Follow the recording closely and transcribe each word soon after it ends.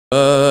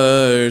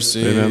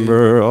mercy.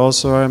 Remember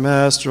also our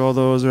Master, all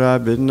those who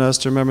have bidden us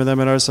to remember them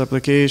in our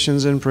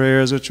supplications and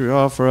prayers which we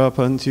offer up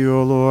unto you,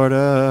 O Lord,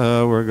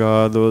 our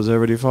God. Those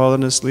already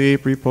fallen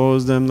asleep,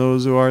 repose them.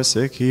 Those who are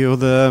sick, heal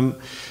them.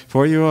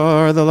 For you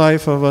are the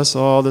life of us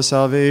all, the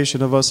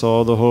salvation of us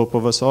all, the hope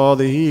of us all,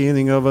 the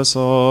healing of us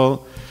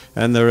all,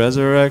 and the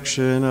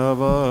resurrection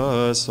of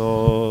us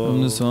all.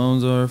 From the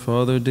Psalms, our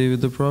Father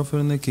David the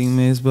prophet and the King,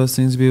 may his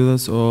blessings be with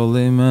us all.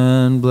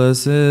 Amen.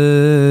 Blessed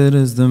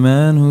is the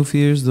man who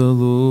fears the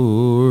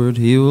Lord.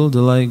 He will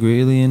delight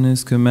greatly in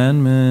his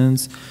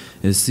commandments.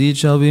 His seed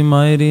shall be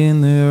mighty in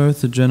the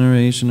earth. The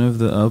generation of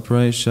the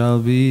upright shall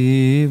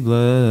be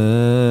blessed.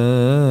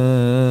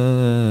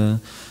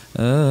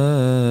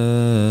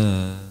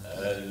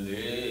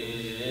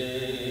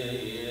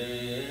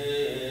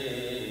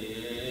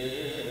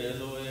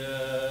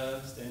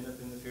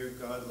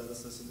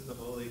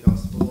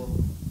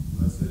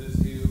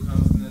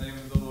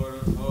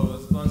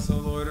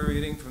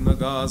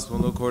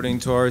 Gospel according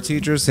to our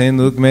teacher St.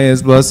 Luke. May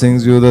his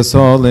blessings be with us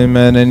all.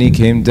 Amen. And he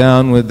came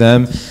down with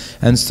them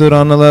and stood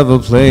on a level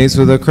place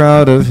with a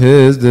crowd of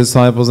his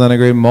disciples and a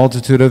great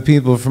multitude of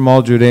people from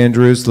all Judea and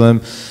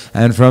Jerusalem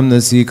and from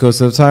the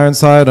seacoast of Tyre and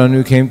Sidon,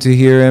 who came to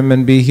hear him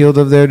and be healed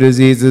of their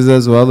diseases,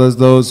 as well as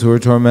those who were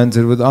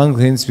tormented with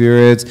unclean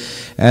spirits.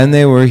 And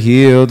they were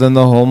healed, and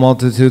the whole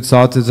multitude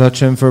sought to touch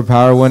him, for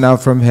power went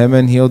out from him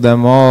and healed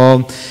them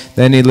all.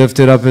 Then he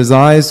lifted up his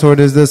eyes toward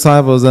his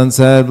disciples and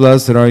said,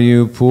 Blessed are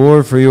you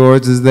poor, for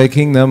yours is the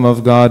kingdom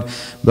of God.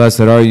 Blessed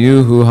are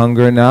you who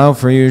hunger now,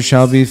 for you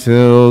shall be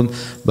filled.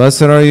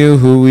 Blessed are you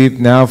who weep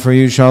now, for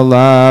you shall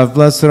laugh.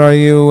 Blessed are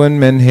you when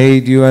men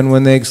hate you, and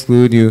when they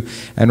exclude you,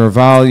 and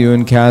revile you,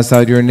 and cast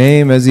out your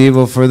name as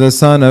evil for the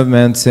Son of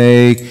Man's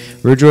sake.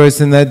 Rejoice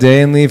in that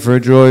day, and leap for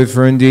joy,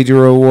 for indeed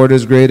your reward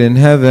is great in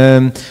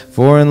heaven.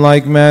 For in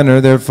like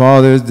manner their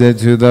fathers did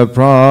to the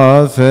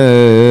prophets.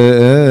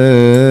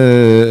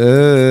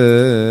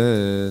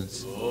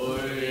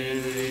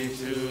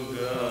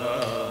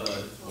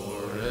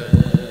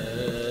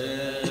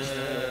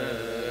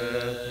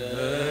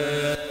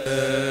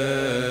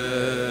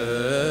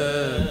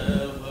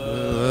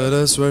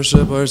 Let us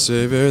worship our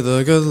Savior,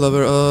 the good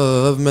lover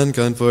of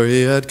mankind, for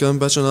he had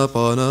compassion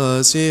upon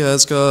us. He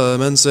has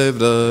come and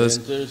saved us.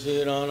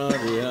 Intercede on our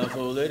behalf,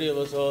 O Lady of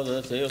us all,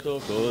 the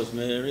Theotokos,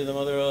 Mary, the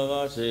mother of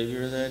our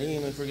Savior, that he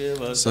may forgive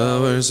us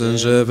our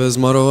sins. Jefes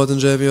marot and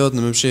jeviot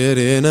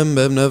nemshirin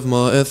embebnev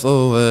ma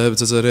ethoeb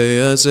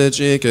tzareya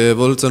sechike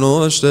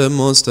voltanoshtem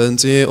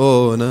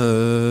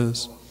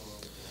ostentiones.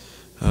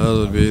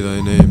 Hallowed be thy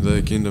name,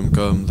 thy kingdom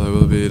come, thy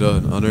will be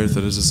done, on earth as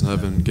it is in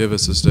heaven. Give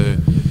us this day.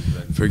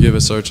 Forgive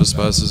us our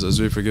trespasses, as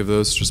we forgive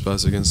those who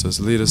trespass against us.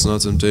 Lead us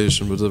not into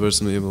temptation, but deliver us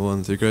from the evil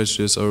one. Through Christ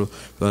Jesus our Lord,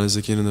 thine is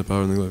the kingdom, the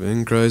power, and the glory.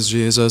 In Christ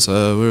Jesus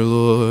our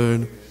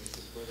Lord.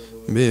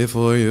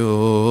 Before you,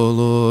 O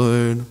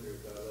Lord.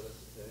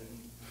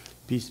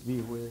 Peace be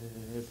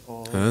with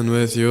all. And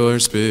with your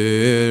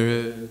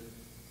spirit.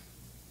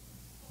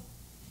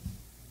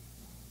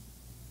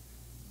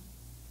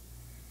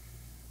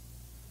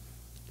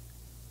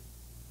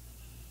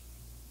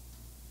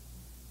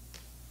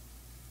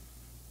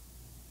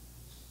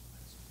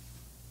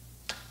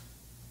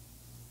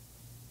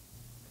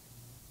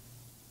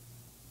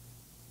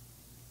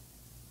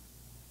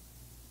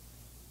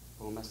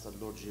 Master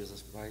Lord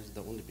Jesus Christ,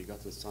 the only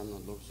begotten Son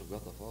and Lord of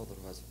God the Father,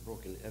 who has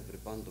broken every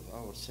bond of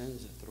our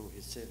sins through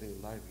his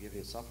saving,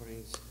 life-giving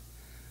sufferings,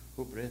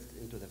 who breathed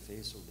into the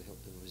face of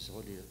his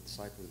holy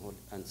disciples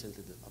and sent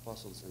the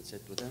apostles and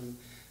said to them,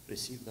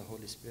 receive the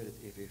Holy Spirit.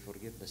 If you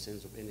forgive the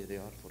sins of any, they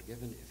are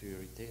forgiven. If you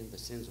retain the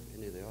sins of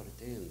any, they are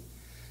retained.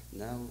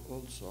 Now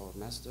also, our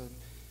Master,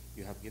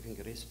 you have given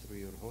grace through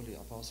your holy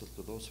apostle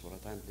to those for a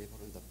time labor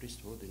in the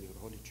priesthood in your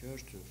holy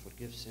church to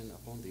forgive sin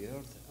upon the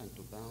earth and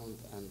to bound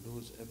and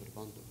loose every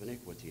bond of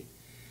iniquity.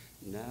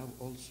 Now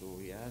also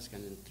we ask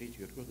and entreat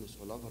your goodness,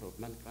 O lover of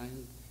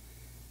mankind,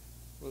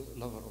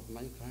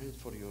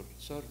 for your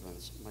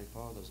servants, my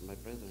fathers, my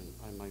brethren,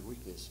 and my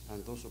weakness,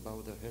 and those who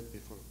bow their head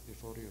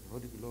before your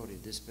holy glory.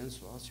 Dispense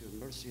to us your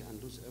mercy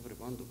and loose every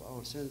bond of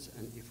our sins.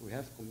 And if we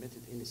have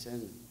committed any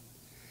sin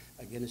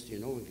against you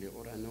knowingly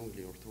or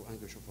unknowingly, or through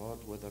anguish of heart,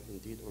 whether in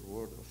deed or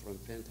word, or from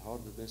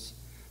faint-heartedness,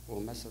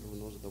 O Master who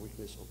knows the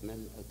weakness of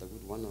men, the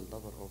good one and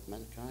lover of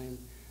mankind,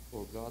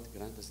 O God,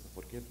 grant us the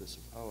forgiveness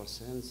of our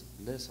sins,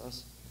 bless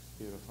us,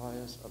 purify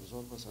us,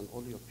 absolve us, and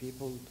all your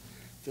people,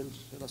 fill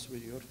us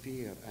with your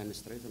fear, and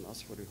strengthen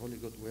us for your holy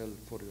goodwill,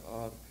 for you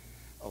are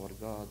our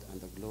God, and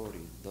the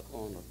glory, the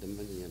honor,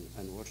 dominion,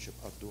 and worship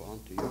are due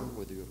unto you,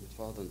 with your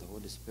Father and the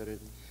Holy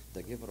Spirit,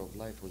 the giver of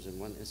life, who is in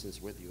one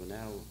essence with you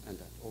now and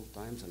at all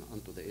times and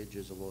unto the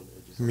ages of all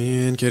ages.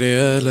 Min Kyrie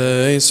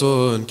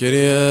eleison,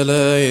 Kyrie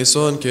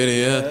eleison,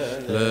 Kyrie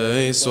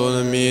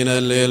eleison, min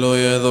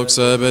alleluia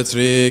doxa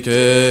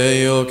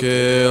betrike,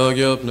 ioke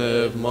agio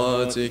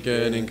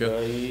pneumatike ninka,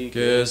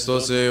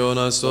 kestos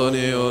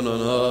eonastonion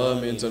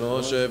amin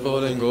tenoshe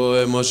volengo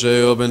e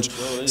moshe obench,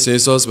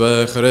 sisos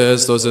be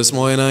Christos es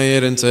moina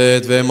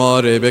irentet ve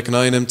mare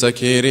beknainem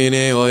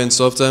takirine o in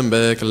softem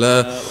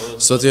bekle,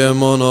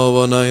 Sotiemono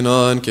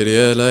vonainan,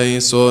 Kyrie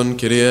eleison,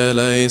 Kyrie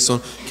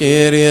eleison,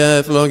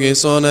 Kyrie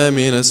flogison,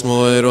 Eminence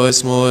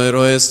moerois,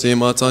 moerois,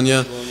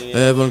 timatania,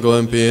 evangel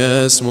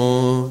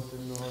empiesmo,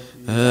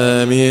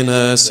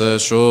 Eminence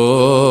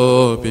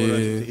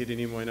shopi.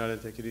 Tehidini moinare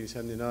tekidini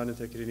sendinane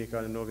tekidini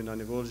kane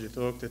novinane volji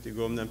tok teti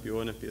gomnem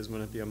pione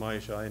piesmone pia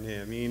maisha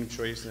ine amin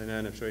choice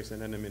nene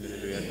min in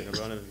the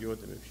run of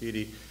yot and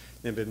piri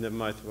nebed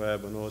nemat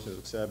web and also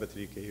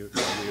sabbatri ke yot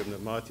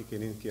nemati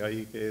kenin ki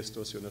ai ke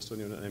estos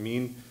yonaston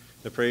amin.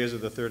 The prayers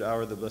of the third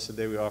hour of the blessed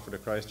day we offer to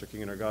Christ our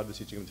King and our God,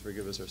 beseeching him to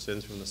forgive us our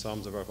sins from the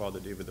Psalms of our father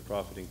David the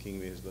prophet and King.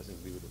 May his blessings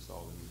be with us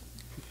all. Amen.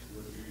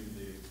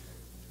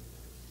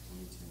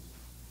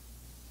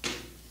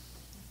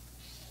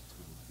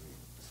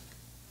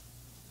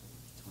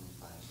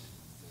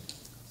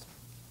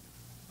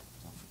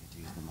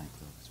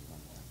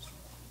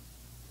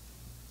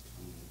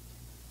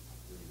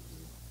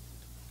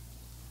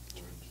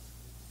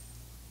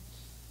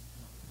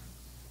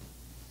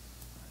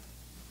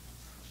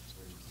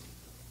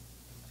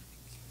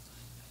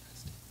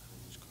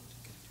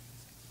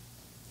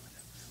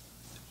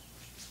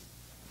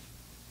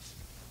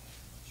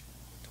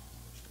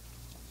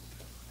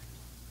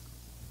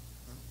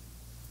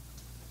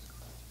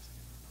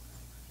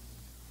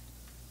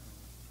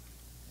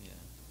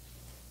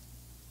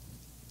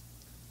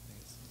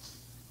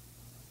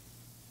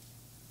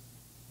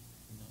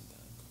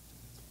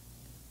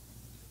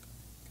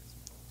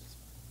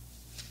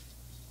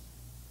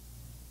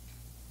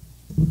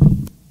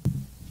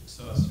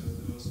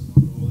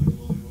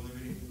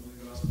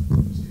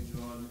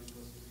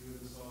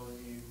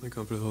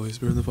 Comfort of the Holy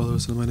Spirit and the Father,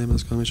 Son, my name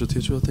is come. I shall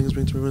teach you all things,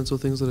 bring to remembrance all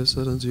things that I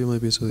said unto you. My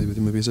peace I leave with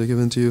you, my peace I give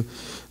unto you.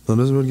 Not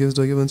as the world gives,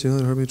 do I give unto you.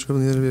 Not heart be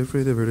troubled, neither be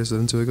afraid. I've heard I said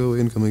unto you, I go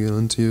away and come again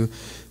unto you.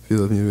 If you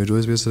love me,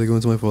 rejoice, because I go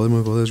unto my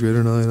Father is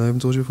greater than I. And I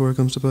haven't told you before it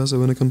comes to pass, that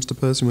when it comes to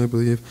pass, you might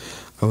believe.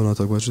 I will not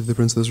talk much with the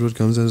Prince of this world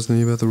comes, and is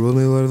the about the world,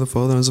 may the light of the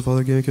Father, and as the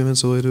Father gave me command,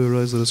 so I do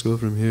arise. Let us go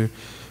from here.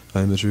 I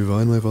am the true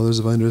vine, my Father is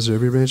the vine dresser.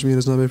 Every branch of me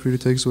does not bear fruit, he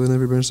takes away, and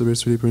every branch that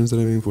bears fruit, he prunes, that I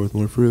may bring forth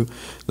more fruit.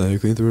 Now you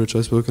clean the word which I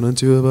have spoken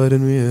unto you, abide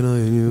in me, and I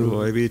in you.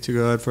 Glory be to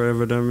God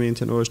forever. Amen.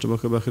 Ten osh to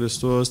Mokaba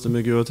Christos, to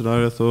Megio to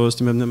Narathos,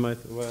 to Memnemite,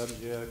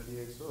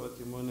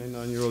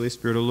 on your Holy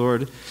Spirit, O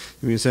Lord.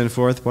 We send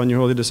forth upon your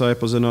holy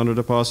disciples and honored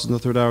apostles in the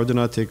third hour. Do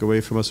not take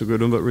away from us a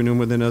good one, but renew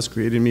within us.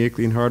 Create in me a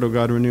clean heart, O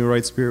God. Renew a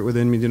right spirit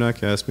within me. Do not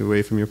cast me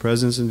away from your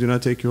presence, and do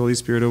not take your Holy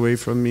Spirit away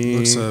from me. O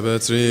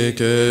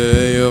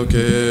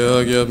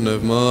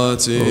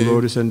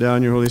Lord, send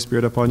down your Holy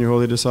Spirit upon your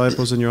holy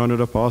disciples and your honored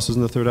apostles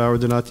in the third hour.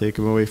 Do not take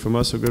him away from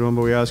us, O good one,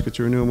 but we ask you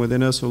to renew him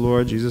within us, O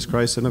Lord, Jesus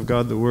Christ, Son of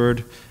God, the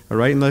Word, a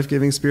right and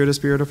life-giving Spirit, a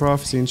spirit of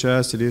prophecy and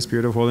chastity, a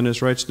spirit of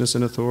holiness, righteousness,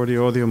 and authority.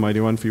 O the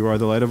Almighty One, for you are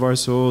the light of our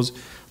souls.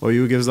 O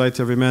you who gives light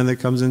to every man that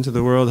comes into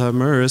the world, have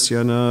mercy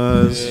on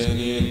us.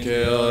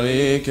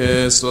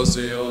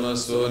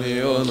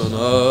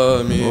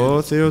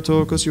 O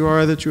Theotokos, you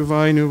are the true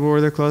vine who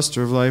bore the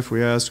cluster of life.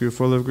 We ask you,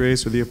 full of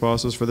grace, with the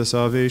apostles for the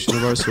salvation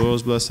of our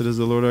souls. Blessed is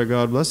the Lord our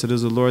God. Blessed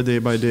is the Lord day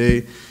by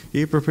day.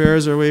 He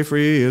prepares our way, for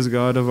he is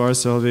God of our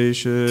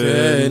salvation.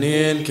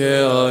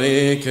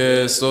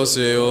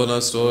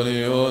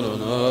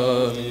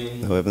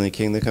 O heavenly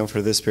King, the Comforter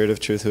of the Spirit of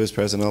truth, who is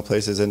present in all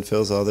places and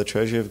fills all the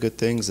treasure of good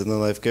things, and the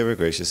life-giver,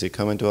 graciously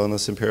come and dwell in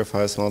us and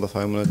purify us from all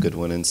defilement, a good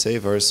one, and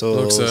save our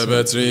souls.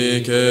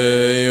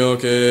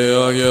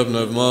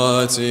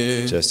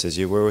 Just as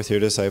you were with your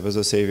disciples,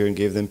 O Savior, and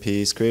gave them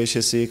peace,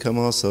 graciously come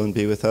also and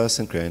be with us,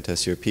 and grant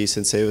us your peace,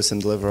 and save us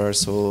and deliver our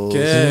souls.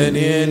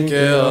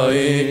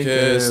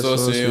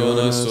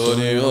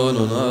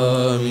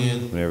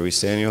 Whenever we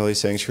stand in your holy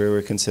sanctuary,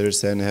 we're considered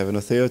stand in heaven. O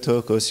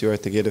Theotokos, you are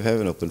at the gate of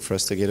heaven. Open for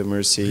us the gate of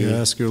mercy. We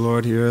ask you,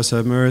 Lord, hear us,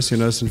 have mercy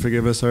on us, and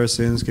forgive us our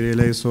sins. Kyrie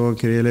eleison,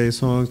 Kyrie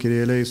eleison,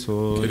 Kyrie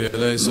eleison. Kyrie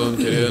eleison,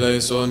 Kyrie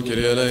eleison,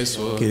 Kyrie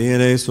eleison. Kyrie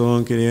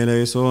eleison, Kyrie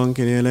eleison,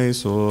 Kyrie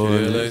eleison.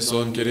 Kyrie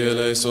eleison, Kyrie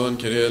eleison,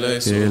 Kyrie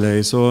eleison. Kyrie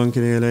eleison,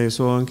 Kyrie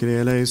eleison,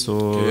 Kyrie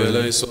eleison. Kyrie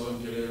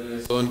eleison,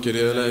 Kyrie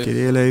eleison.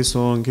 Kyrie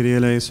eleison, Kyrie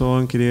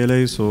eleison, Kyrie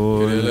eleison.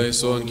 Kyrie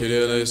eleison, Kyrie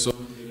eleison.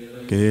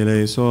 Kyrie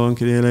eleison,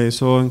 Kyrie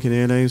eleison,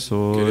 Kyrie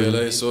eleison. Kyrie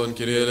eleison,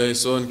 Kyrie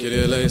eleison, Kyrie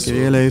eleison.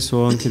 Kyrie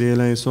eleison, Kyrie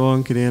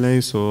eleison, Kyrie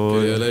eleison.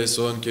 Kyrie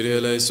eleison, Kyrie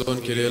eleison,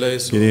 Kyrie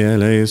eleison. Kyrie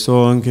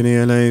eleison, Kyrie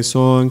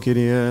eleison,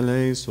 Kyrie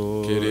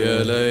eleison. Kyrie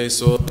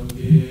eleison,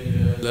 Kyrie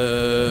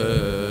eleison.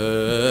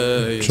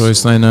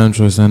 Choice line now,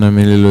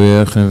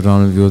 hallelujah.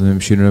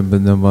 Meshir, and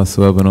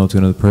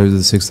the prayers of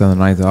the 6th and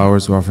the 9th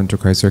hours, we offer to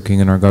Christ our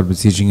King and our God,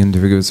 beseeching him to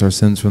forgive us our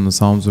sins from the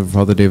Psalms of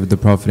Father David the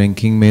prophet and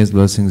King. May his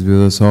blessings be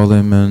with us all.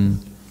 Amen.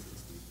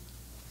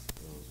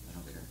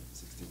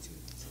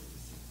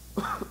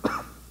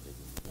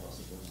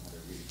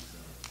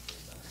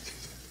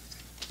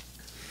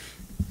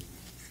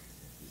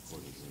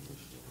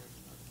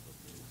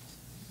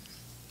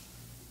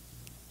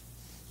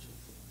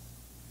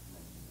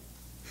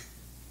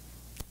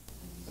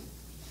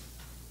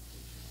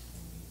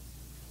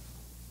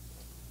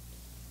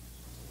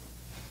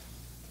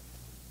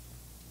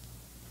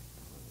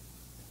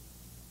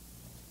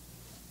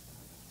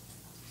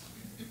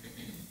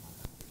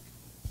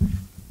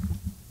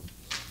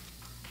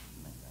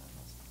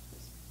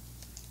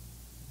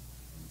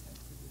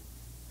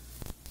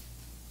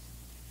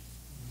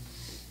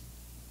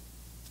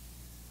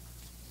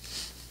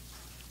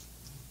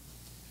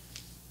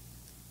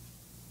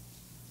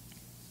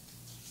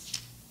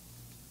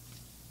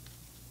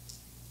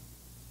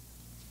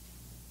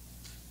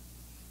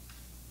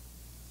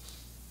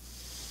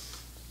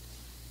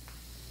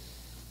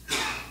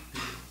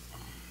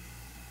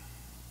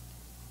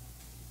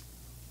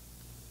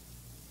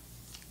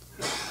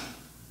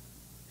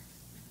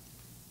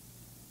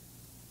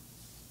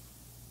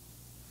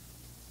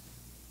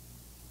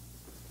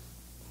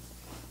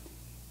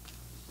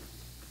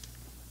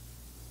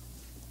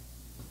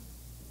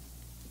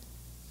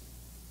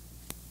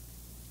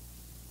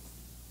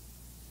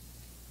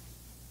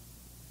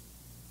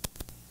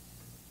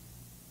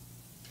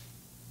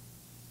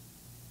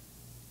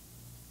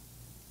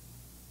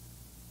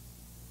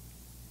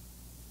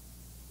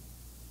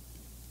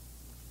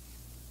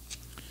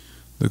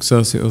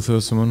 Luxasi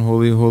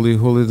holy, holy,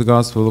 holy, the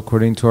gospel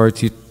according to our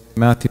teacher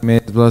Matthew.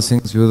 May his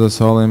blessings be with us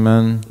all.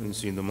 Amen. And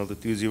seeing the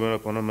multitudes, he went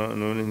up on a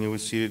mountain, and he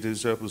was seated.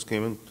 His disciples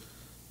came in,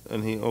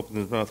 and he opened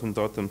his mouth and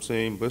taught them,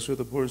 saying, Blessed are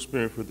the poor in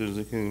spirit, for theirs is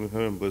the kingdom of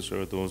heaven. Blessed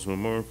are those who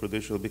mourn, for they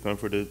shall be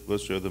comforted.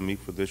 Blessed are the meek,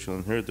 for they shall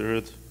inherit the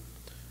earth.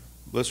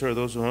 Blessed are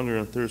those who hunger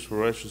and thirst for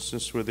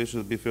righteousness, for they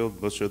shall be filled.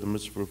 Blessed are the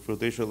merciful, for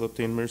they shall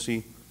obtain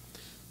mercy.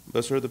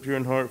 Blessed are the pure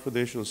in heart, for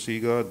they shall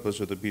see God.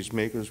 Blessed are the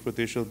peacemakers, for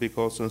they shall be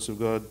called sons of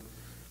God.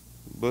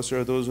 Blessed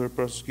are those who are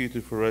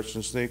persecuted for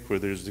righteousness' sake, for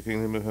theirs is the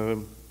kingdom of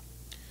heaven.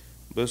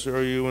 Blessed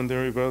are you when they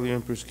revile you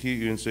and persecute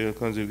you and say all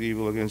kinds of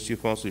evil against you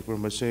falsely for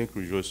my sake.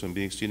 Rejoice and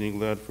be exceeding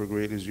glad, for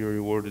great is your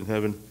reward in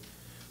heaven.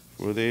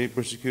 For they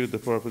persecuted the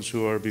prophets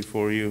who are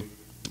before you.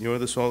 You are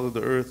the salt of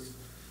the earth,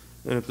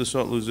 and if the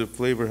salt loses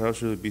flavor, how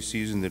shall it be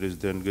seasoned? It is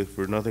then good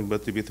for nothing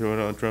but to be thrown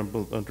out and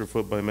trampled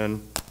underfoot by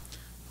men.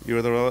 You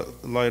are the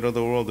light of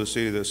the world. The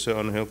city that's set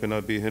on a hill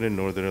cannot be hidden,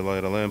 nor did I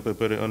light a lamp and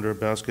put it under a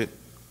basket,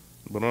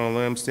 but on a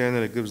lampstand,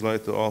 and it gives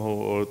light to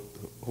all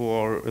who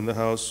are in the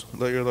house.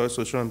 Let your light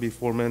so shine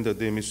before men that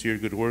they may see your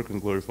good work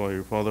and glorify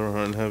your Father who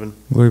art in heaven.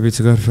 Glory be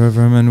to God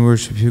forever. Amen. We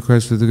worship you,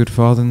 Christ, with the good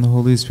Father and the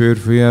Holy Spirit,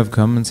 for you have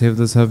come and saved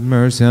us. Have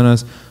mercy on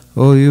us.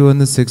 O you in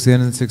the sixth day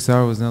and in the sixth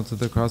hour was nailed to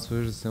the cross for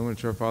the sin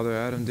which our father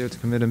Adam dared to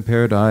commit in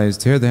paradise.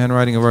 Tear the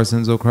handwriting of our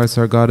sins, O Christ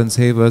our God, and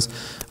save us.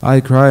 I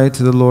cried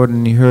to the Lord,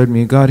 and he heard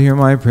me. God, hear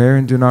my prayer,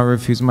 and do not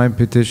refuse my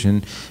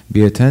petition.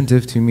 Be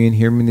attentive to me, and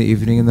hear me in the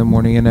evening, in the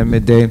morning, and at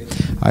midday.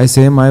 I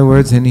say my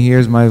words, and he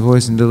hears my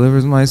voice, and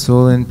delivers my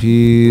soul in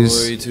peace.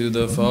 Glory to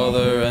the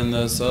Father, and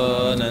the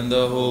Son, and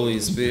the Holy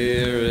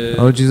Spirit.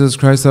 O Jesus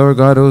Christ our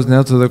God, who was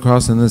nailed to the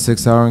cross in the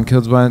sixth hour, and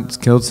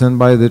killed sin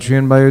by the tree,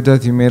 and by your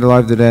death you made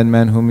alive the dead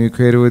man, whom you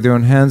created with your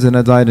own hands and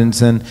had died in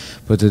sin,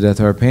 put to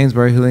death our pains by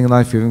our healing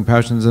life-giving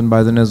passions, and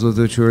by the nails with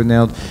which you were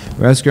nailed.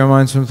 Rescue our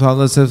minds from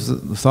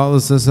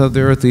thoughtlessness of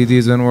the earthly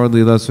deeds and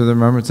worldly lusts, for the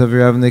remembrance of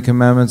your heavenly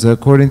commandments,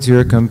 according to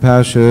your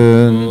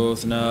compassion.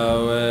 Both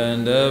now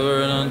and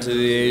ever, and unto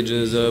the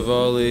ages of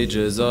all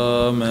ages.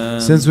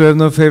 Amen. Since we have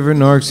no favor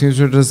nor excuse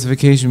for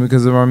justification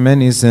because of our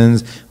many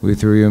sins, we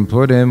through you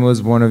implore to him who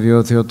was born of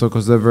you,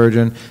 Theotokos the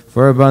Virgin,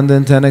 for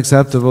abundant and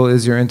acceptable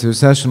is your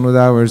intercession with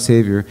our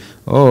Savior.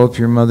 O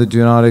pure Mother, do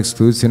not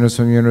exclude sinners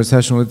from your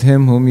intercession with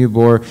him whom you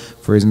bore,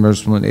 for he is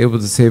merciful and able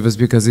to save us,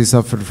 because he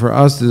suffered for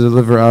us to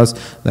deliver us.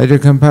 Let your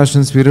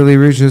compassion speedily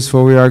reach us,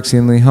 for we are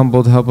exceedingly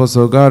humbled. Help us,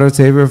 O God, our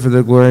Savior, for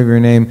the glory of your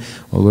name.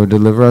 O Lord,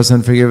 deliver us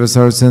and forgive us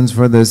our sins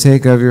for the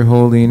sake of your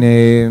holy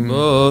name.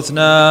 Both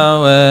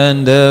now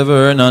and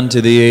ever, and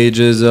unto the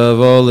ages of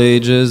all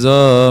ages.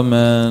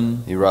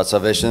 Amen. You wrought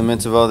salvation in the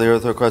midst of all the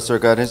earth, O Christ our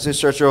God, and to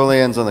stretch your holy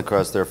hands on the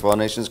cross. Therefore all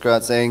nations cry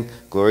out, saying,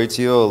 Glory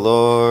to you, O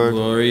Lord.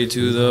 Glory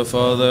to the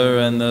Father,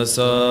 and the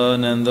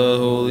Son, and the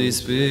Holy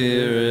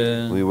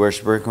Spirit. We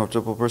worship your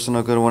comfortable person,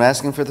 O good one,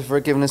 asking for the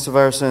forgiveness of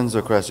our sins,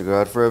 O Christ our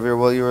God. Forever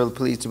while you are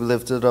pleased to be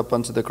lifted up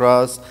unto the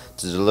cross,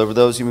 to deliver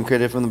those whom you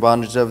created from the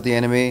bondage of the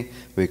enemy.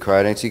 We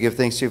cried unto you, give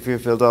thanks to you, for you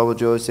filled all with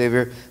joy,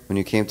 Savior, when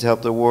you came to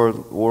help the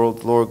world.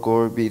 Lord,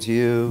 glory be to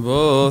you.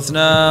 Both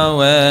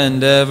now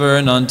and ever,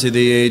 and unto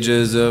the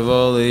ages of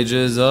all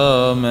ages.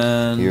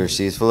 Amen. Your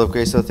sea is full of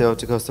grace, O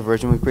Theotokos the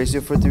Virgin. We praise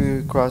you for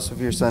through the cross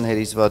of your Son,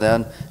 Hades fell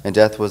down, and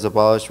death was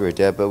abolished. We were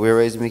dead, but we were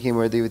raised and became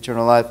worthy of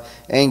eternal life,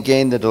 and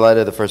gained the delight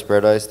of the first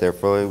paradise.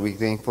 Therefore we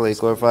thankfully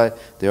glorify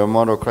the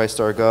immortal Christ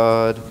our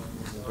God.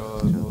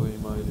 God, holy,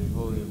 mighty,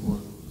 holy,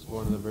 immortal, was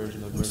born of the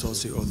Virgin of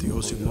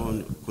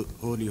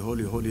Holy,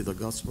 holy, holy, the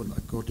Gospel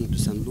according to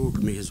St.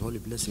 Luke. May his holy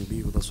blessing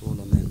be with us all.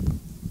 Amen.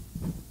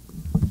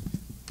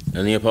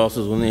 And the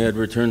apostles, when they had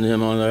returned to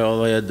him on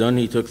all they had done,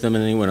 he took them,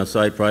 and he went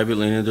aside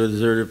privately into a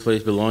deserted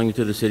place belonging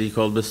to the city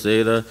called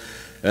Bethsaida.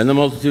 And the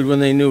multitude, when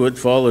they knew it,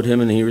 followed him,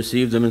 and he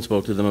received them and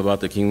spoke to them about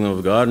the kingdom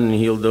of God, and he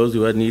healed those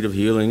who had need of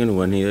healing. And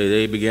when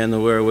they began to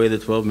wear away, the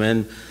 12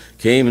 men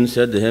came and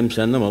said to him,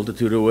 Send the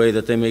multitude away,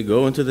 that they may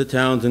go into the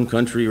towns and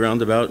country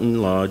round about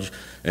and lodge,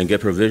 and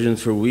get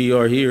provisions, for we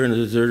are here in a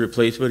deserted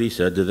place. But he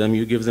said to them,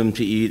 You give them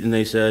to eat. And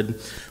they said,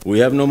 We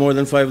have no more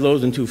than 5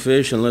 loaves and 2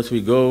 fish, unless we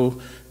go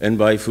and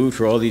buy food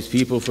for all these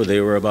people, for they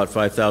were about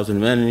 5,000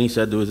 men. And he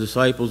said to his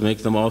disciples, Make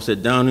them all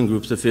sit down in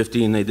groups of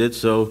 50, and they did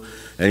so.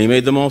 And he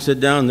made them all sit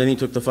down. Then he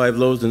took the 5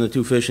 loaves and the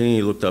 2 fish, and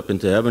he looked up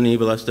into heaven, and he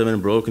blessed them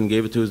and broke and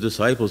gave it to his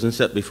disciples, and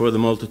set before the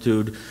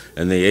multitude.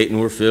 And they ate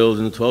and were filled,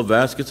 and the 12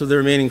 baskets of the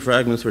remaining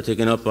fragments were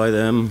taken up by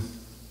them.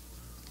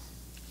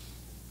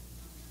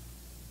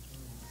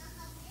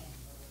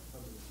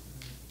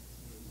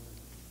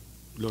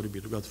 Glory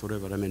be to God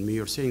forever. Amen. May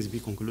your sayings be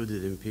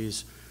concluded in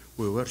peace.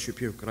 We worship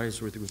you,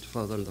 Christ, with the good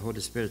Father and the Holy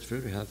Spirit, for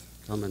you have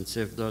come and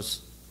saved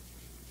us.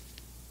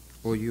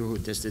 O you who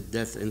tasted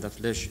death in the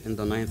flesh in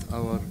the 9th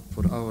hour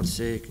for our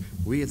sake,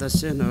 we the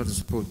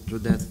sinners put to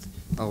death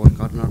our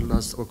carnal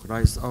lust, O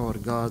Christ our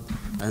God,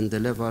 and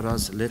deliver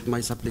us. Let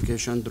my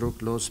supplication draw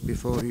close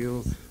before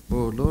you.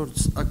 O Lord,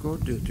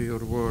 according to your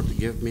word,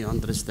 give me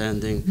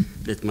understanding.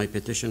 Let my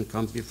petition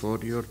come before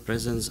your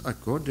presence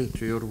according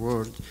to your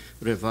word.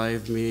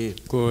 Revive me.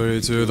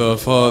 Glory to the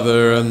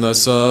Father, and the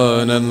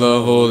Son, and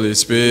the Holy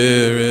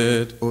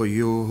Spirit. O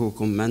you who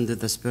commanded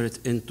the Spirit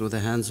into the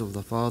hands of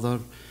the Father,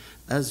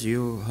 as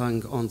you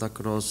hung on the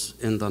cross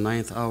in the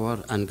 9th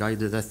hour and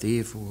guided the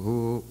thief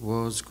who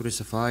was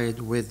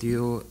crucified with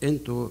you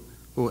into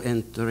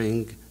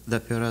entering the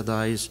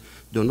paradise,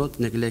 do not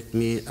neglect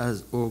me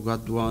as O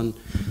God one,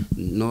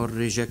 nor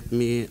reject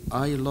me,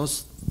 I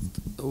lost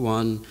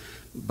one,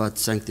 but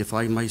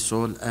sanctify my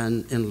soul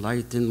and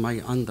enlighten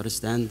my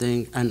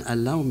understanding, and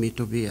allow me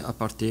to be a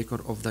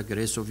partaker of the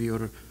grace of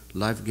your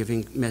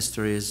life-giving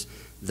mysteries,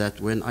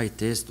 that when I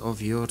taste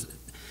of your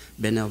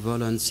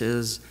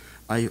benevolences,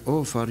 I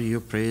offer you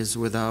praise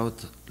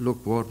without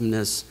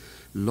lukewarmness,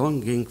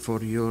 longing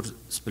for your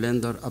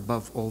splendor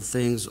above all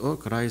things, O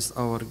Christ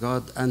our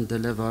God, and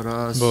deliver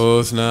us.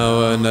 Both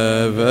now and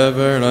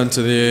ever, and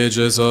unto the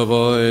ages of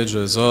all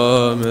ages.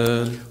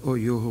 Amen. O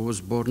you who was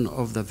born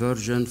of the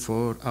Virgin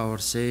for our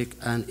sake,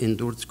 and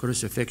endured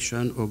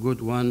crucifixion, O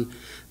good one,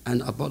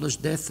 and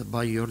abolished death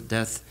by your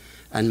death,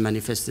 and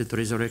manifested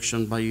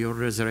resurrection by your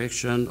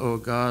resurrection, O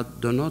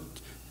God, do not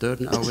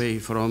turn away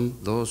from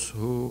those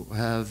who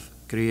have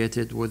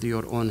created with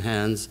your own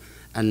hands,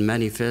 and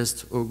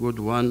manifest, O good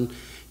one,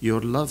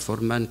 your love for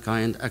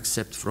mankind.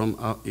 Accept from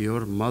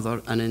your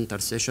mother an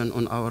intercession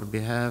on our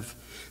behalf.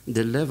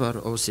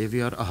 Deliver, O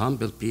Savior, a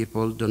humble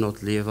people. Do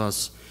not leave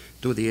us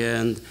to the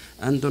end,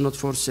 and do not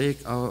forsake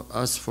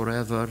us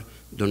forever.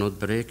 Do not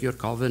break your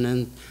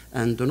covenant,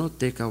 and do not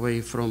take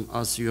away from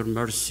us your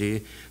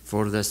mercy.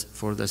 For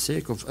the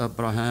sake of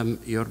Abraham,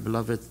 your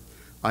beloved,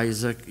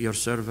 Isaac, your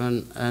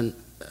servant,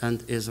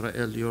 and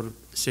Israel, your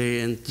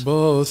saint.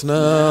 Both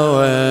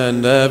now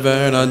and ever,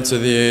 and unto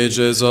the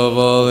ages of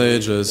all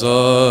ages.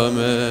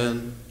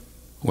 Amen.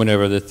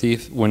 Whenever the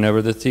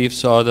thief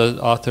saw the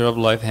author of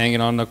life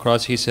hanging on the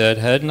cross, he said,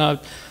 had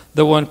not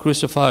the one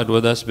crucified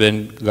with us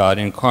been God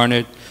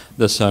incarnate,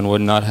 the sun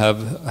would not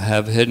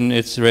have hidden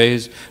its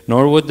rays,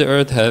 nor would the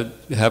earth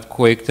have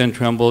quaked and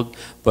trembled,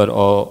 but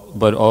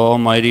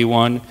Almighty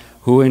One,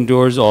 who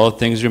endures all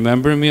things,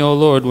 remember me, O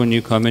Lord, when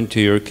you come into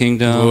your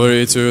kingdom.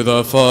 Glory to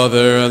the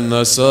Father, and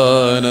the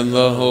Son, and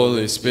the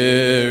Holy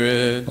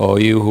Spirit. O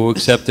you who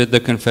accepted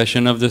the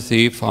confession of the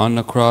thief on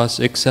the cross,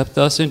 accept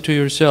us into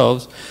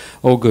yourselves,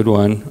 O good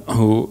one,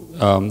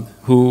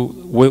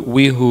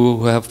 we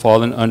who have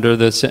fallen under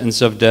the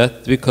sentence of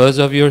death because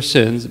of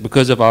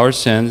our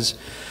sins,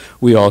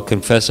 we all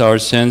confess our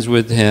sins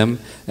with him,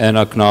 and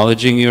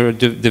acknowledging your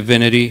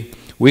divinity,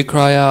 we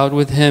cry out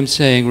with him,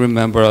 saying,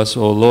 remember us,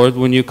 O Lord,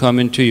 when you come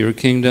into your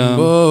kingdom.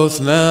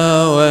 Both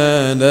now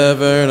and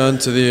ever, and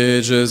unto the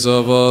ages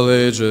of all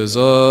ages.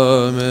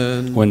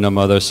 Amen. When the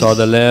mother saw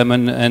the lamb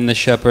and the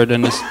shepherd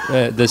and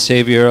the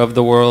Savior of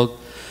the world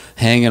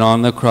hanging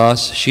on the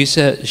cross, she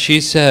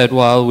said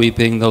while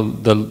weeping,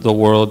 the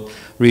world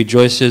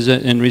rejoices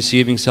in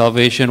receiving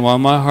salvation, while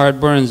my heart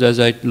burns as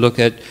I look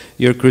at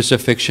your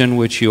crucifixion,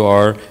 which you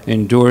are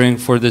enduring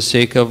for the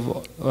sake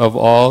of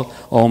all,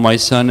 O my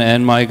Son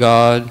and my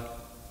God.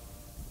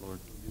 Lord,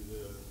 do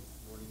the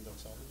morning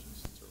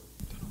doxologies.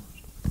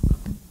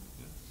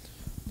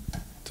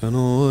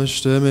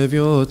 Tanoshtem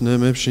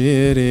evjotnem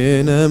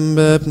ebshirinem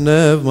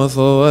bebnev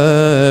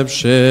mathoeb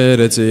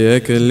shireti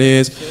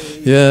eklis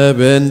ye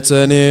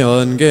bentani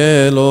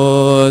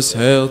angelos.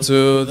 Hail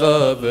to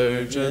the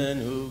Virgin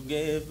who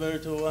gave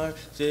birth to our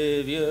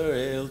Savior.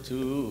 Hail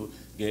to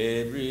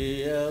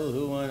Gabriel,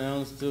 who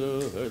announced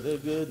to her the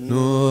good news.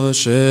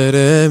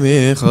 Noshere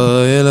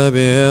Michael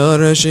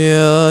be'arshi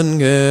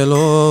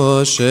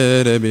angelos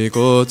shere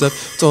bikotev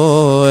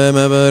toem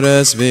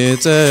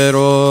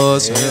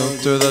presbyteros. Hail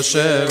to the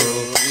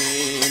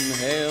cherubim,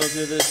 hail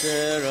to the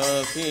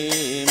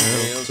seraphim,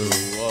 hail to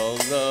all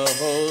the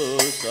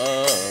hosts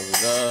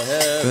of the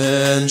heavens.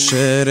 Ben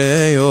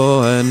shere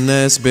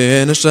Yohannes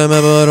ben Sheme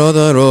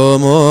barodaro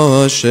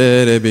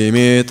Moshe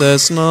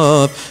bimites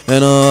nav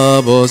en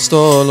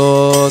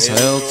apostolos.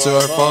 Hail to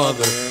our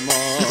Father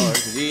Mark,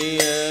 the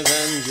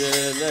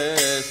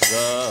evangelist,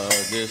 the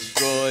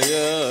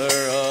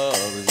destroyer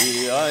of the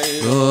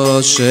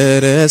idols.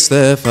 Shere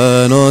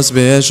Stephanos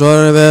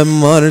beshor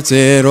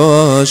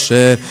martiros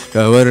sher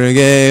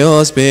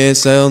kavergeos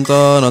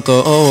beseuntanато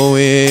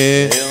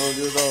ovi. Hail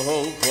to the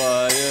whole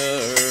choir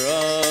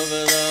of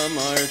the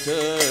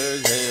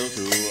martyrs. Hail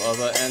to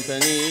Abba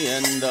Anthony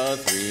and the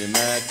three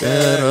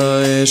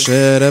Maccabees.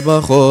 Shere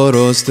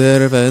bachoros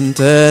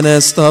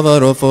terventenes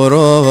tavaro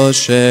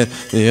foroshe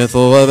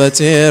yetho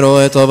avetiro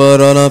et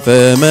avarana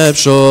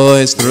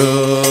femepshois.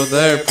 Through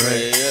their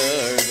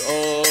prayers,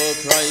 O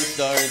Christ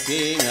our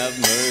King, have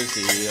mercy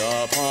mercy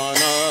upon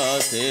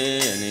us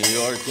in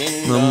your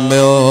kingdom.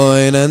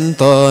 Beoinen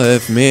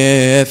taef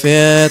mi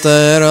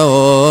fieter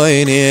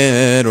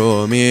oini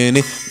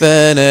romini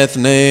veneth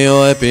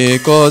neo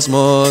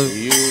epicosmos.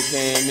 You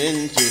came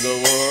into the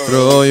world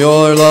Through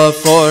your love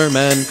for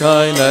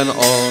mankind and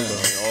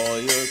all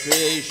your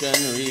creation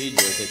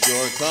rejoices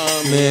your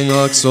coming.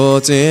 Mingak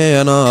soti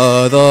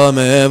ana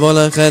me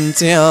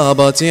volkhenti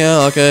abati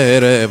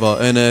akereva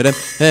enerem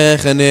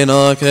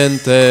echnina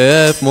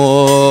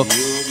kentefmo.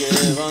 You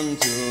give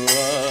unto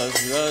us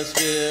the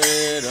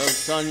spirit of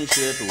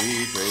sonship.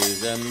 We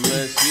praise and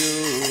bless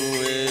you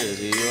with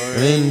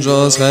your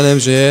Angels khalem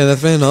jedef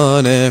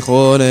finane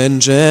khonen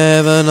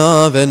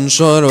jevana ven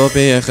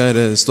shoropi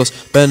Christos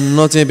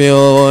bennoti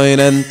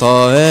bioinen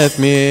taef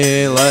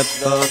mi let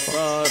the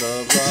thought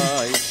of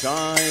light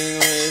shine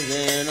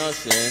within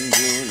us, and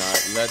do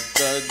not let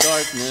the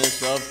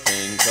darkness of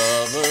pain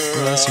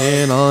cover us.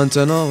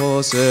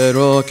 Sinantena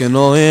seroken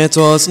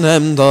oitos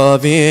nem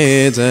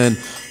Daviden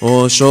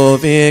O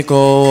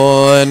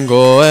shoviko en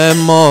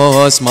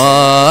goemos.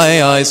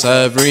 My eyes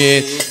have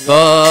reached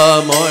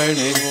the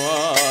morning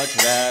Watch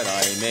that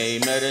I may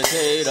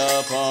meditate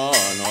upon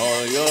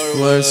all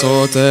your words. words.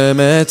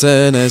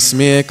 Sotemeten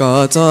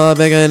esmikata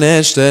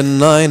begeneshten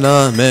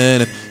naina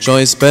men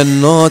choice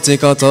penoti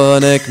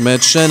katanek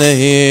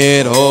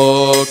metchenehir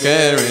o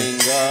caring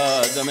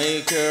God, the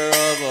maker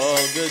of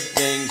all good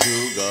things, who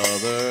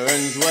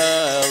governs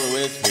well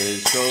with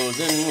his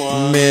chosen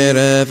one.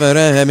 Mire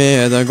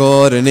veremi da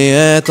gorni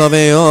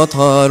etaviot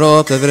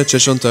harop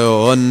tevritchishun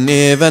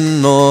teonni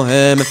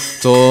vennohem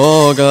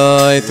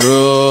togai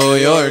through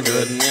your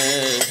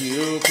goodness.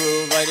 You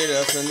provided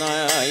us a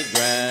night,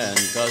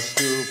 grant us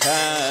to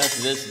pass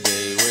this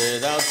day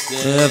without sin.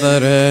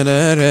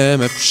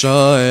 Everenerem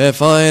epshae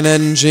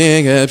feinen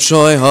jige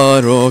epshoi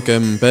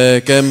harokem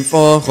pekem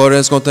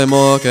fochores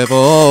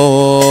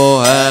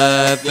kotemokevo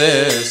at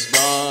this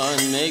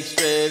dawn, make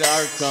straight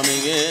our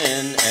coming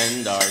in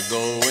and our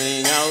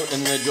going out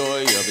in the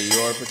joy of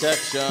your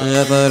protection.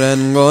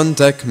 Everen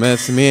gontek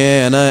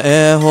methmiena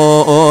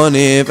eho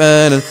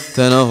oniven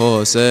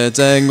tenaho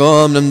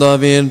setengom nem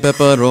davin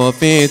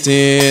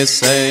peperofitis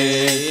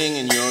Saying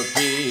in your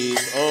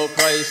peace, O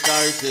Christ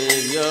our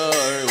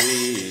Savior,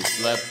 we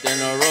slept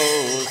and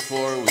arose,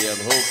 for we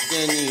have hoped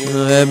in you.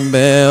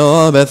 Ebbe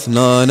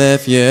obethna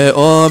nefye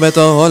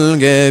obeta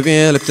holge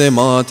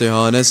vilptimati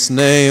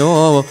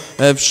hanesneo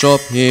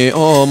ebshop hi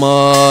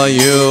oma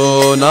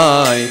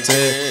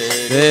united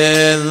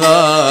in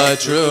the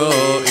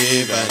true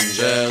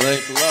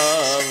evangelic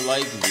Love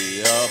like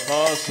the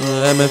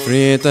apostle. Em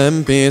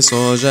fritem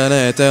piso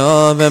genete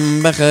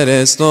avem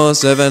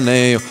becheristos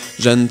eveneo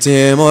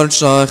gentimor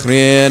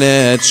shachrin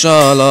et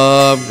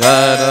shalab.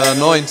 God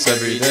anoints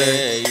every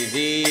day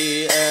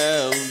The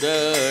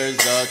elders,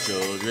 the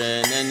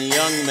children and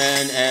young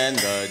men, and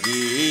the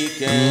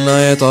deacons.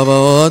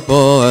 Naetavat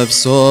boev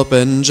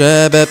sopen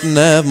jebep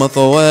nev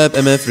mathoeb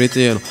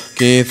emefritino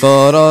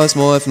Kitharas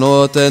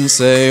moefnoten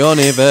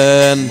seoni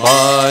ben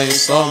by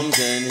Psalms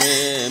and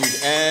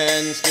hymns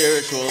and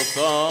spiritual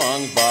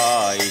songs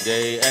by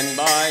day and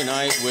by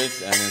night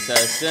with an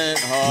incessant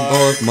heart.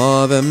 Both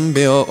mavem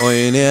bio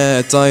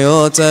oinie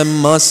tayotem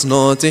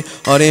masnoti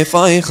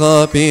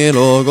arifaicha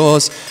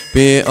pilogos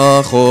pi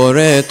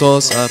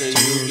achoretos After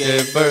after you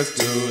gave birth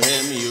to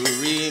him, you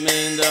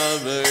remained a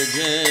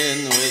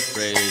virgin. With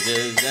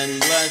praises and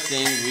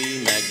blessings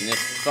we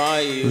magnify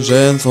you.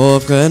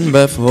 Genthofken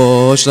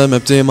befhosh lem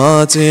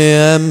eptimati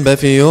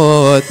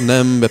befiot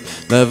nembep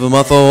nev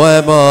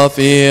mathoeba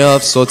fi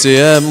afsoti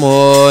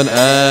emon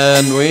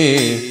and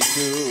we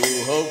To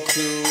hope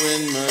to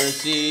win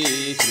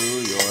mercy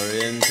through your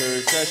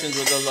intercessions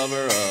with the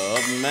lover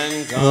of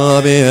mankind.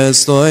 Abi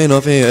estoy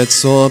no fi et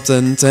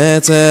sopten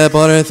tete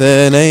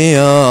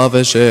partheneia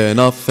aveshen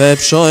affeb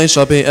shoi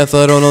shapi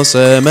etheronos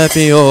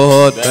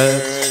emefiot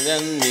Better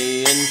than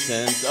the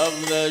incense of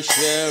the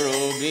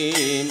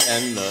cherubim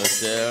and the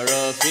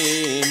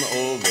seraphim,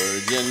 O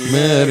Virgin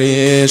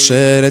Mary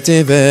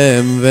shereti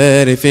vem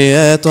veri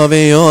fiet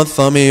aviot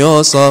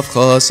thamios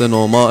afchasen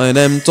oma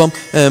enemtom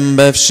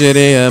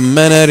embefshiri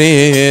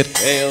emmenerir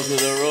Hail to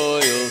the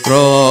royal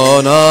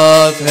throne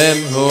of him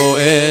who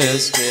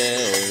is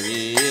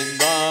carried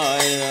by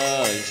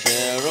the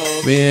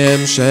cherubim.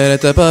 Vim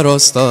sherete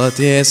parostat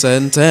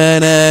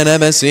yesentene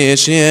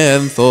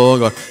nebesishien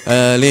thogar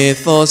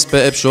elithos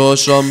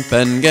pepshoshom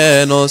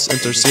pengenos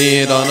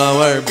intercede on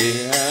our We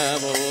behalf.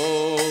 have,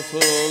 O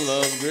full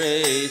of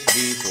grace,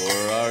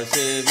 before our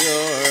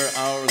Savior,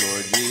 our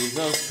Lord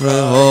Jesus Christ.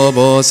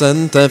 Rehobos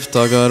entef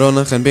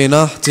tagaron chen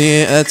binahti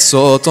et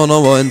sotono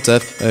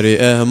entef eri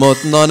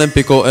ehmot non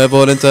empiko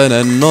evolenten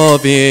en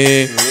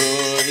novi.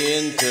 Through the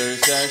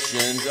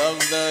intercessions of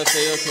the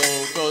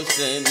Theotokos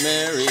Saint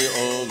Mary,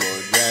 O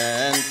Lord,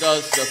 grant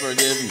us the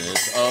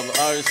forgiveness of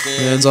our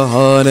sins.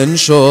 Zahan en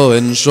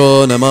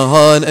sho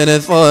nemahan en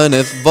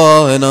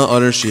ithva en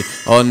arshi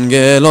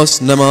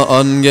angelos nema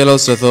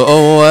angelos eth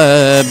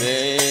oeb.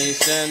 They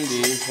stand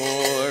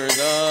before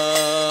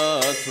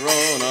the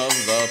throne of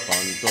the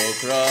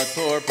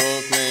Pantocrator,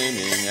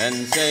 proclaiming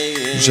and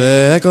saying,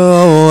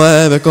 Jeko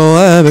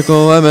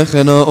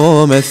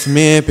ebekeno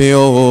methmi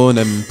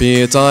pionem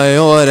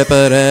pitaio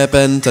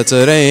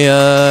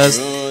reperepentatreas.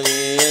 through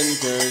the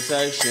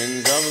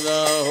intercessions of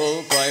the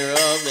whole choir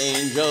of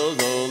angels,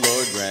 O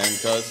Lord,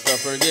 grant us the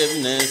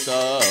forgiveness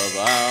of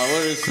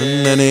our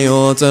sins.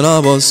 Neniot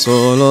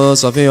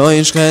apostolos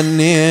afiois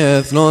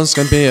ethnos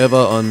can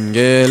pieva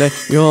angele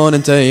yon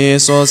ente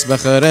Isos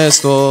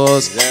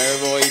becharestos. Their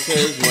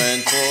voices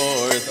went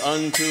forth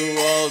unto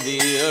all the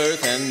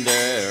earth, and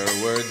their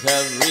words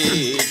have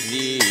reached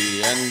the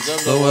ends of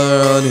the The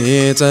world. world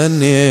hit and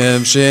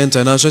nib shin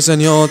tenashes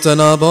and yoten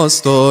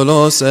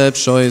apostolos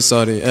epshoi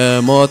sari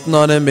emot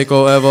nanem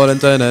biko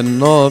evolenten en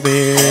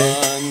novi.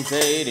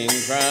 Unfading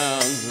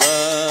crowns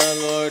the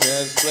Lord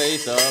has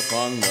placed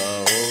upon the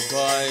whole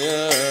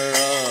choir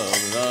of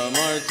the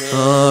martyrs.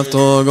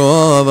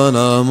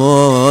 Aftogovana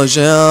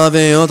moje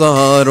aviot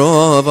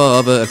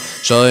harovaber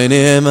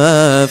shainim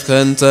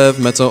efkentev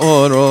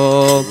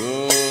meteoro.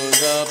 Through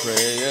the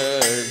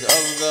prayers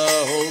of the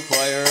whole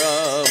choir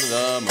of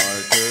the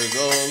martyrs, O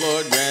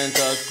Lord, grant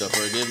us the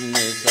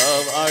forgiveness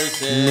of our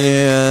sins.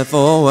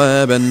 Niefo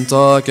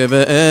ebentak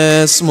eve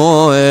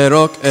esmo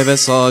erok eve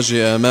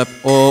sagiemep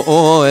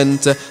o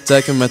ente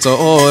tek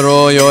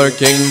meteoro. Your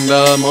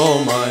kingdom, Oh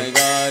O my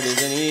God,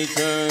 is an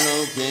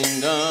eternal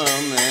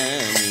kingdom,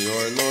 and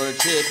your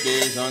lordship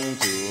is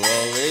unto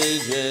all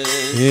ages.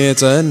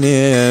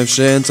 Hitani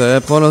efshinte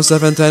pcholos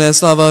efentenes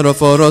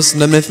tavaroforos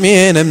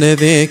nemnefmin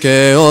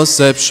emnevike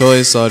osep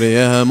shoi sari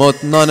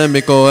ehemot nanem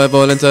biko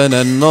evolenten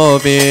en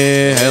novi.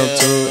 Hail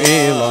to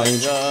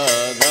Elijah.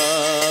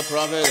 The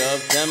prophet of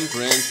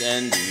temperance,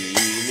 and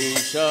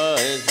Elisha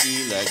his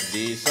elect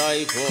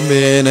disciple.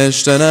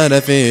 Binishten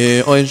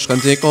erefi oish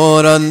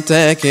cantikoran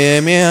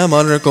teke mi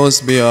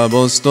Marcos bi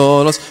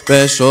apostolos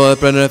besho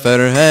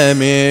prenefer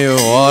HEMY. You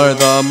are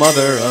the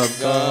mother of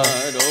God.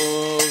 God,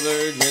 O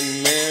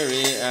Virgin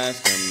Mary,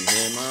 ask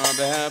him on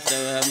behalf to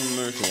have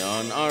mercy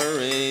on our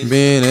race.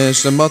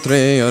 Binishten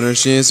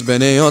patriarchis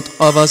beniot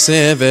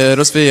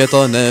avaseveros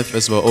fieta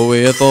nefes va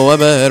oetho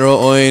ebero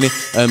oini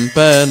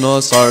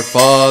empenos. Our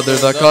Father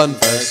the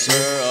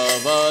confessor.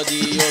 Of a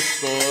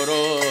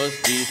Dioscoros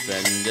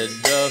defended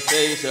the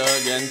faith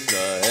against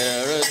the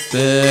heretic.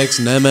 Tex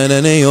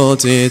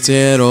nemenenioti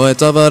tiero et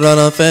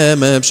avarana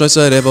feme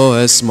pshoiserevo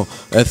esmo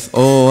eth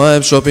o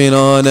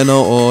ebshopinan en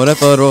o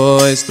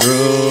referois Through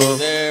through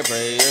their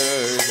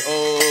prayers, O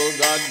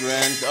God,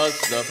 grant us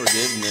the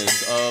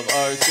forgiveness of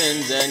our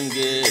sins and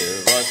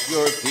give us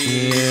your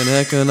peace. in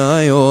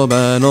ekanaio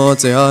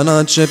banote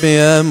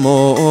anachipiem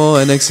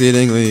and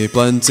exceedingly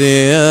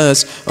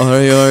plenteous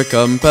are your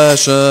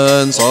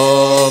compassions.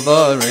 All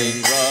the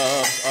rain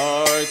Raindrops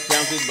are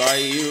counted by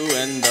you,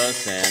 and the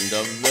sand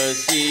of the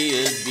sea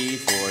is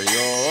before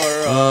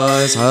your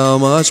eyes. how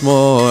much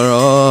more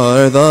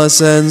are the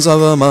sins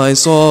of my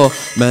soul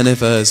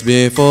manifest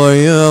before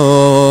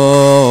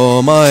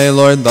you, my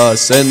Lord, the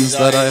sins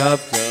that I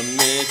have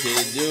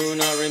committed, do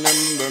not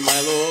remember, my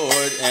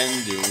Lord,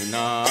 and do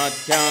not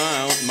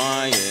count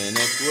my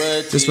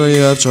iniquity. just for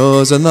you have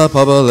chosen the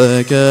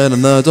publican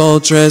and the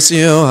adulteress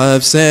you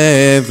have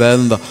saved,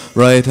 and the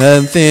right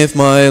hand thief,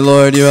 my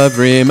Lord, you have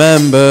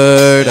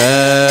remembered,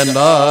 and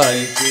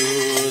I. To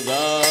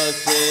the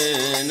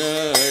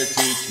sinner,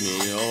 teach me,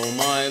 O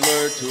my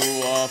Lord, to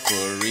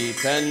offer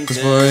repentance.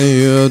 For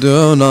you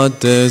do not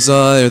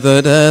desire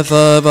the death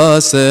of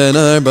a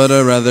sinner, but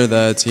rather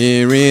that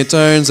he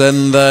returns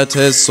and that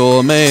his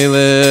soul may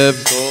live.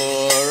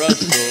 Restore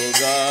us, O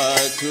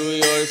God, to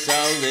your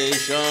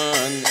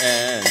salvation,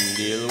 and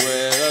deal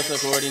with us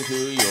according to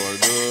your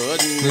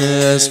goodness.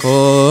 Yes,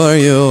 for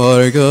you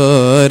are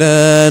good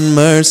and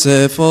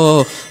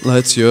merciful.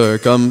 Let your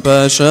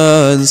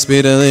compassion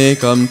speedily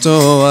come to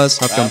us.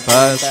 Have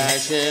compassion.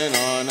 Compassion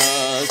on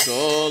us,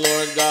 O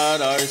Lord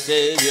God, our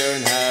Savior,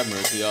 and have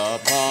mercy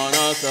upon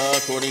us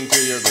according to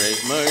your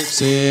great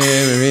mercy.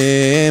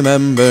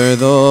 Remember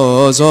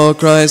those, O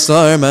Christ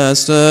our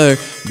Master,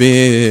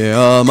 be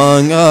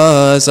among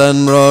us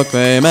and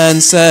proclaim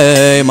and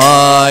say,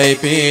 my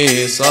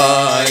peace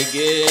I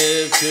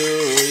give to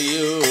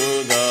you,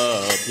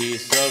 the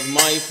peace of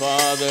my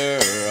Father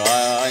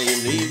I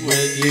leave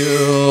with you.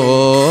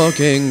 O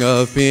King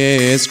of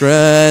peace,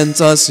 grant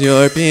us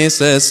your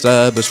peace,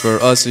 establish for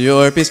us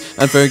your peace,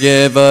 and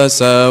forgive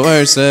us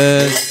our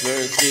sins.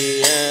 Disperse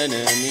the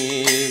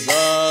enemies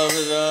of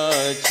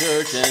the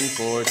church, and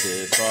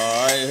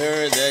fortify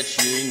her that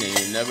she may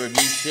never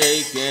be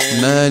shaken.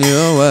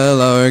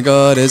 Emmanuel, our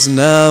God, is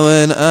now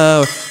in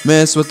our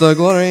midst with the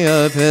glory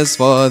of his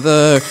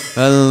Father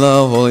and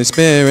the Holy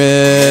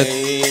Spirit.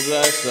 May he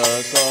bless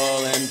us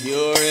all and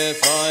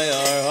purify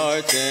our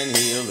hearts and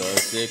heal the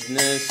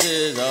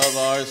sicknesses of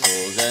our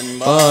souls and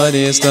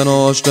bodies.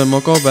 Paris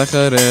moko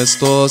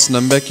becherestos,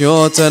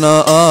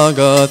 nembekjotena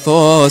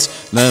agathos,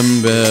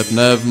 nembep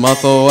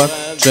nevmatho,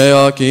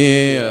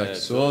 cheaki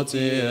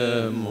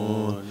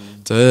exotiemon.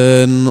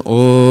 Ten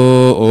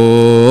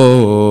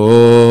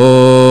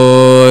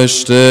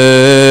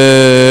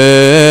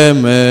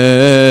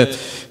oshtemeth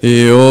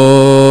Iot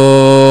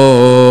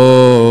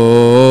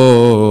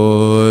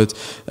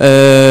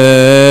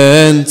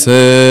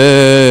entepi.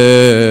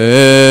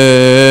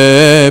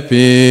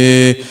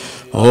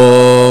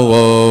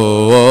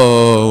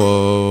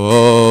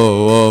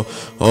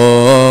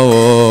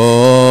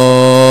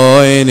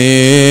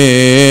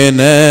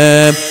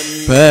 Ininem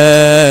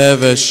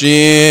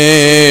pevashiri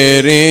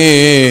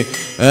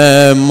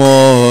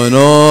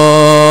emono.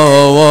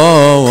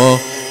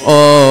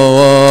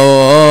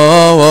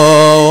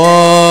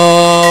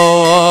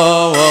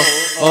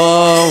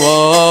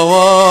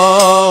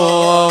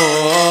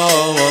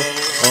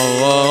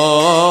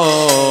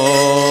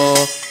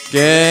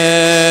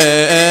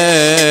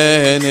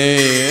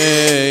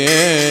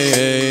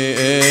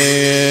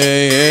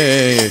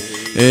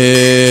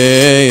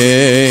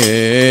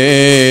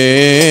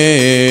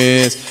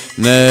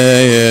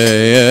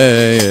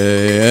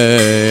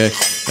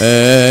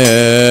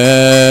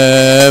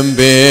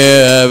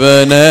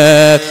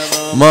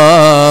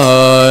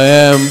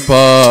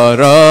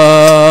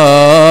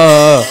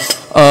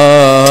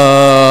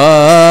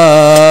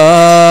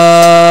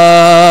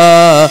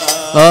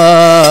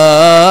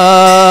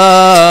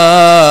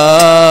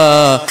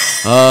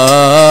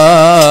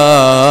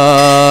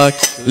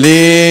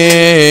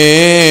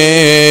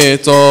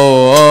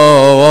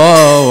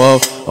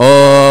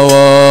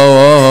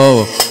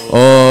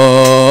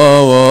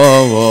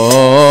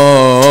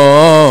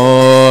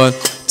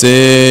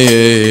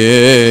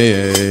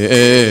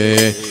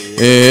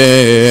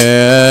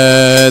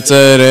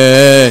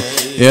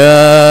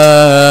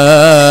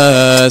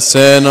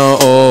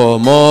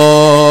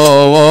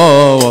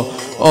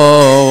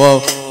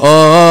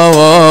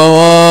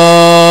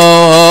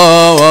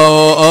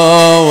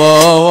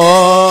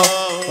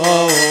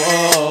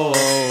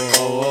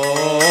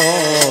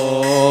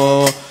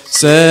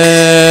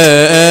 Sen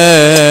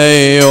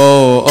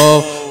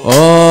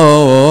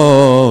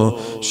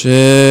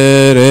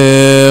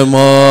Shere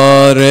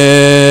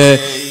mare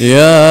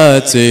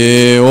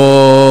yati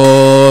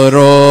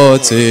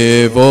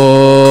oroti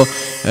bo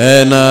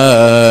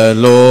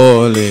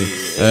enaloli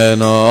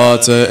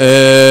enat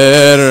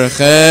ercheloti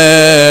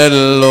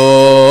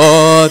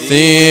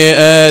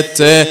et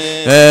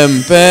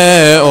empeoi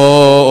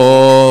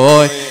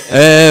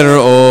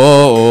eroi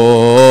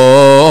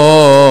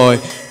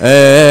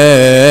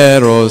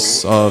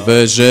eros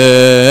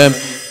avejem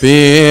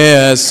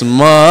pies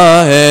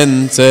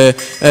mahente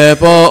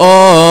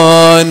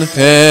epon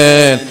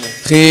chen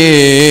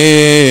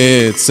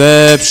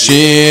chitsep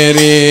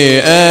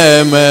shiri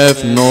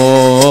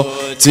emefno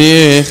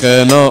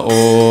tichena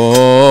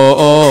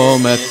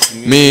omet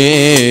mi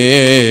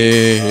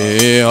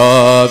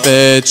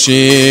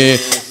abechi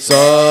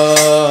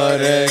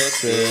sarek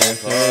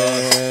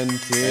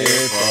sefenti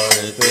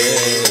parte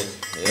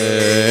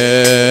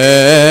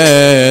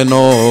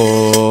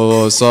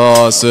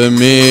sas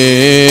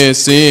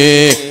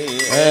misi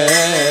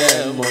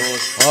emot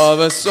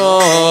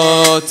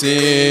avsoti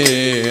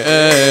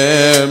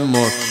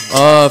emot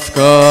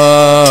afkanenno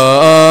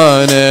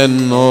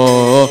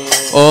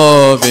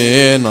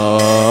ovinan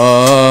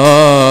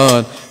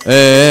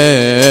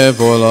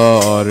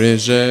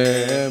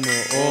evolarjem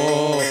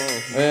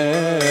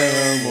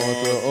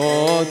emot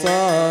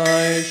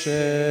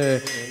otaishe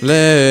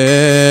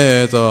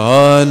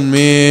letan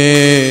mi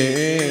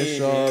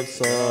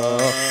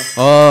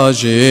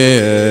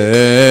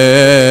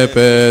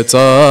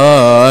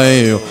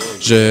Petaio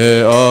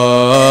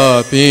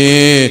Geapi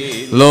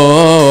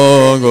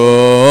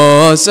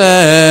Logos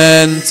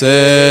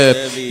ente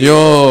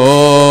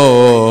Ioti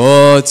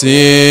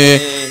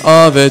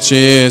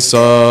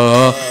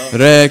Avecisa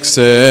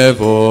Rexe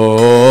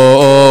Volenchi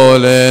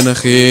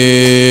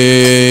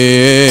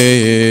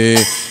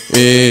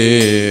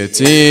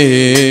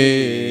Iti.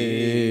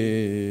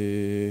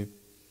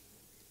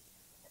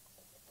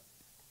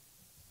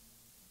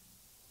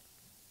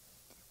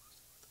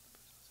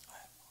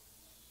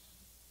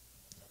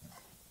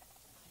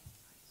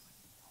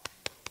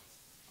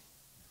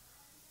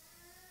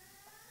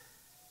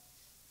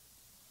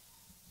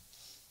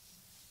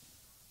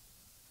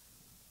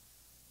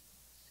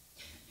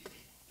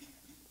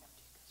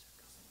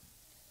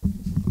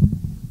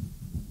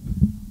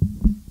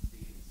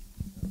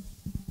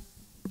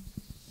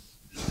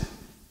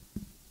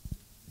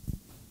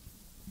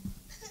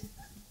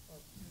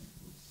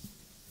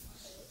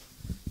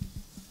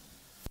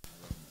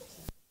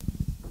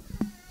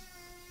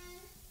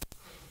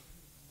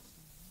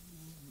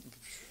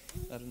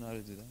 I don't know how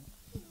to do that.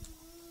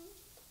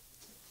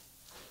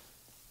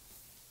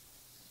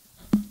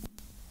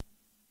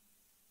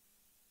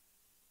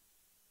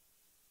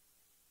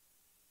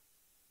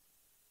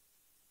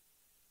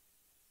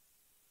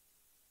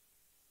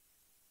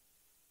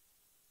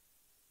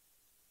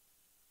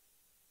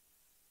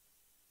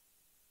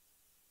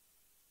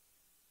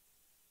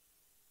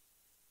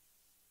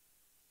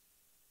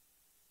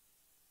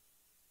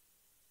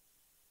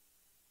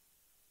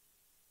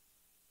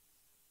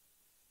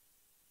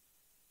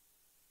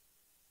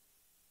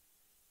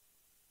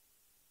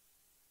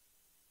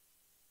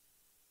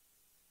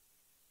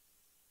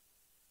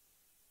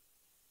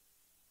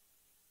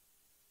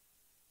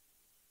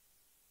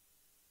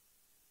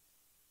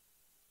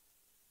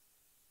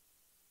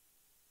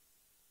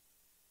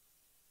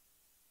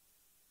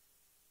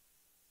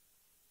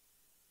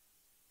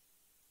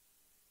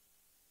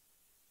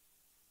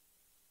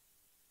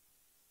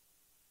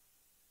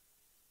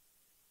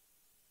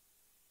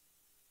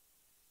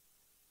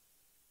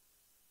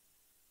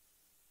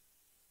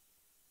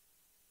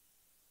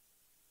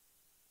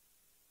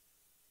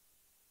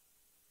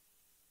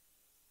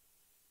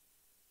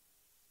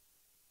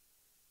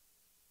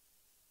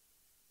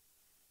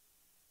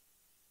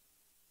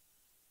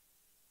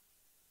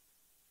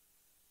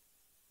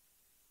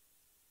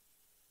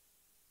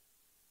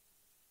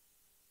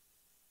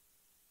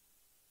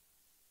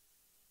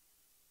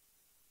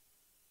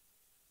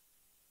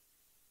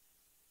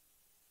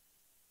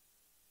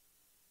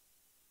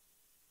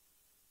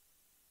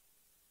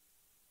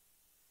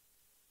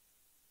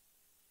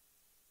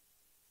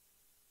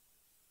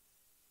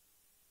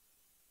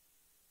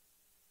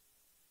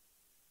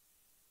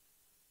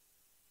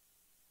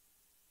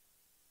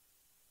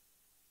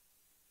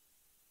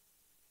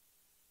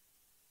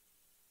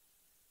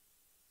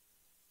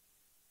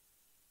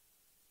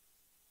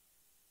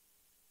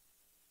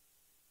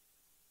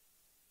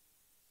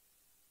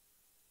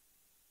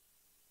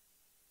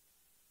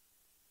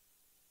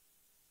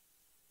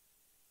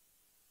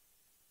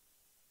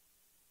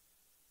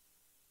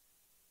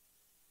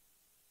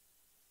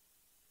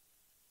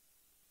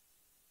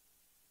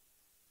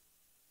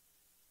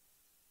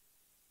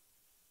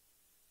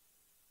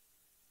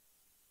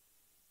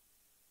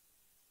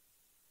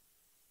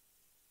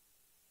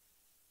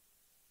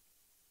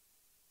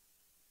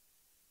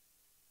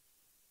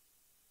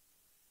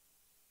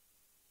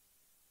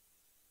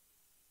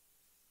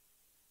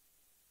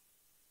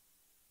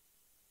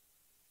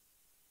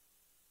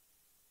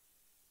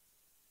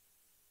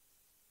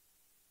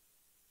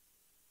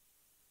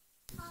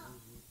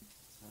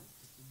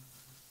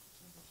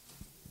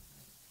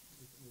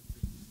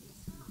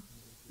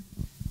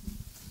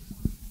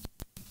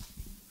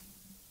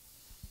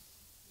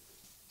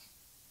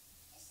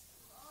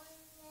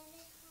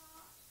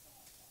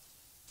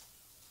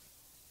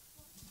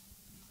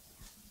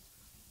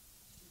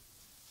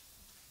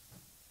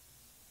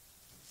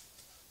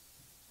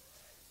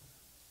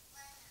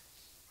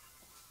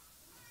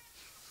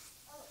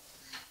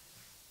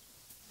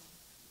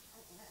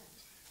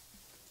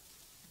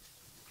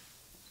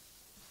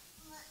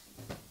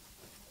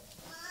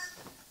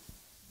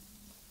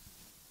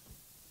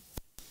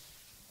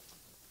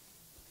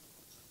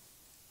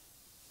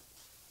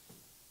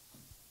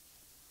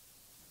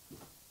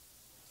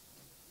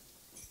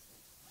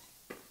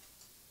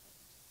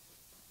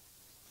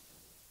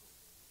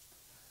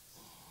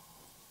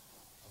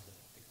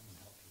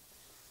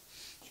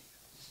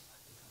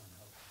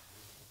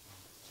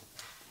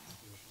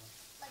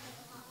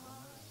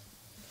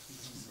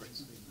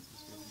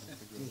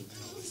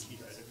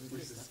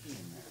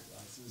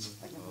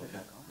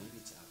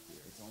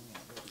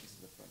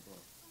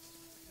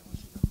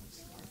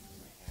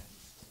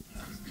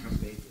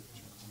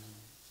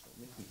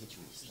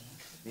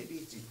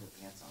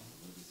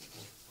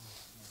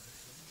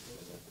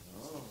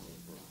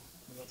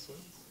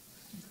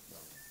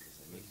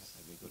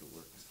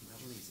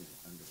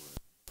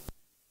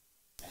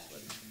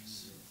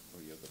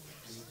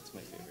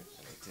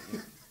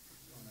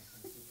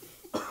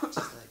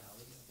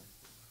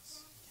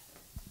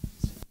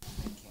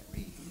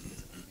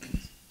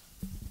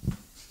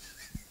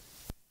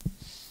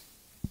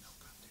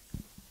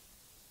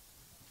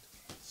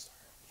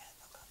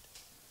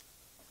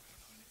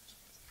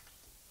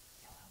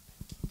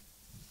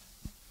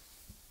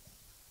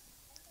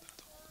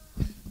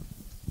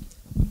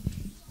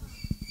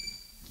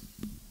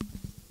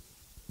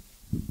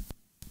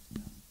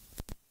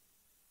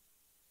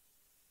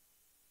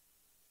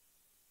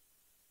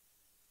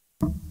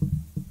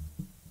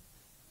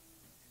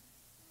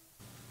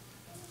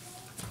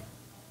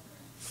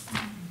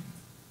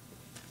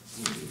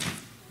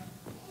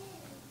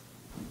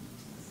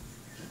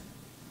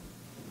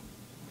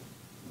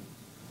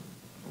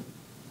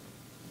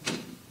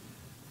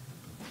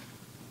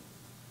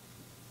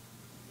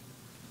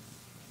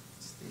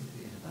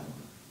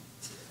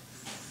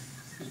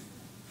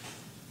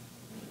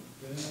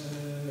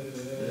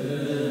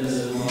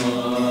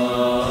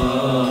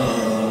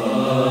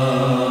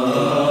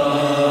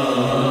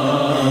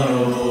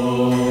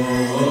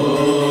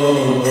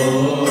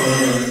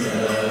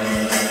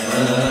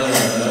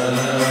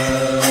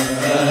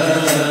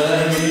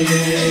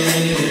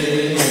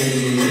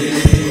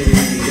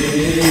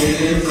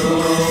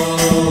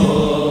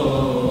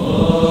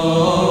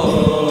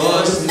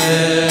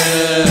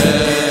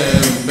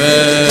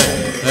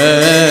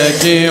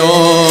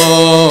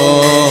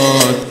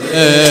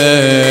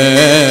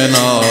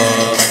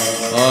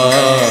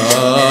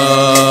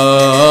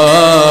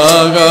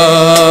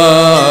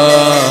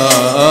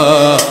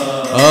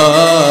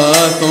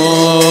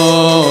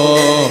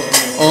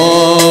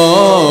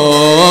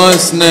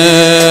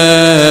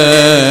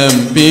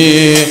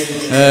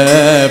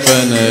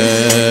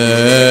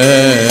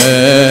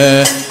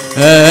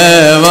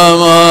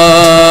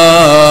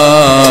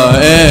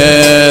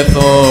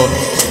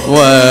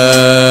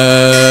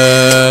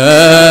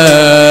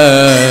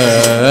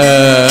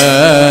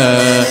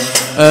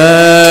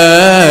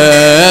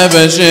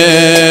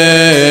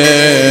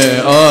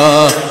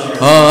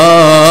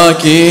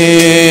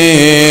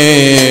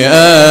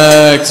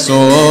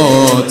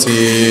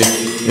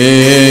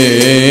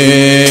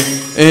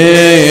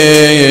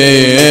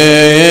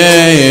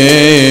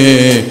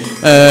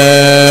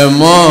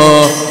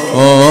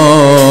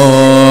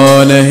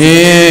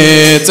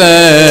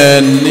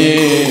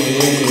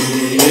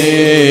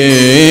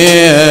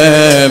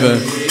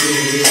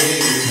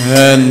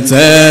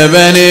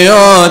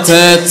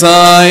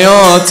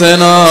 تتايوت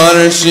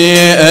نارشي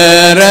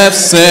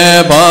ارفس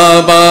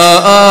بابا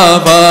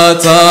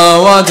اباتا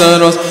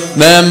ودروس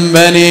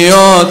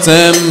نمبنيوت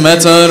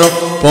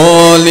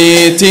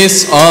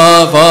متروبوليتيس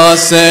افا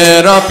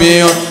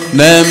سيرابيون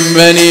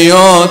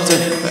نمبنيوت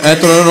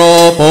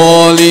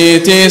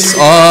متروبوليتيس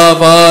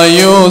افا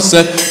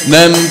يوسف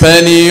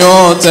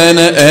نمبنيوت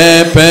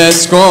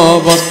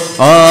ابسكوبوس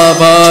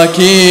افا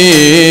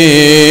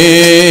كيري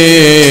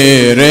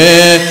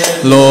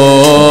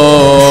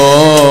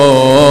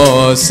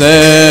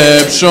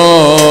Sepsho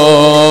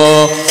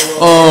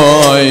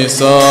oi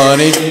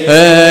sari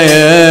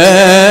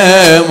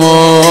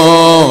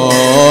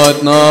emot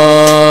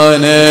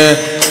nane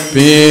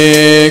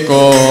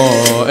pico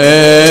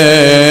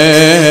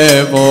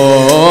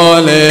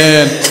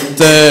volen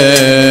te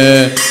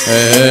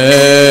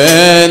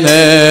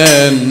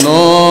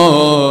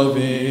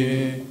novi.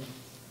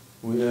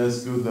 We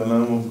ask you, the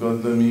Lamb of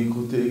God, the meek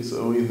who takes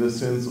away the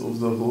sins of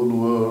the whole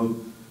world,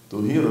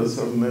 to hear us,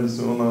 have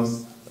mercy on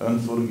us, and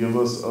forgive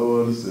us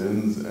our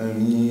sins.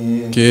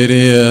 Amen.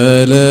 Kyrie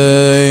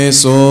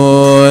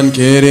eleison,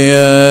 Kyrie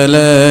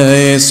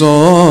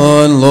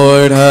eleison,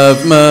 Lord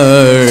have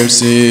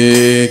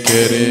mercy.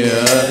 Kyrie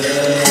eleison,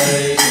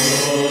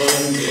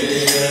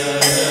 Kyrie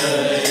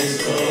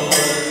eleison,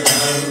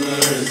 have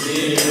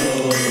mercy,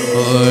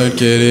 Lord.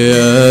 Kyrie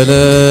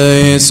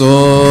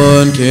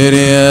eleison,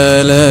 Kyrie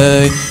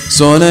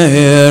eleison,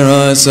 hear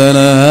us and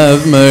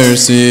have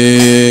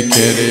mercy.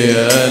 Kyrie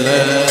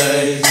eleison.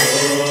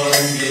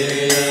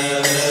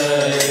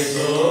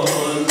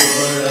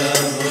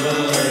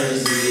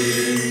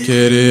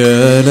 Kyrie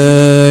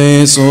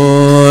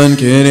eleison,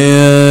 Kyrie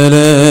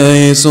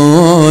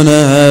eleison,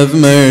 have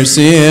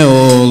mercy,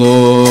 O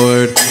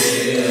Lord.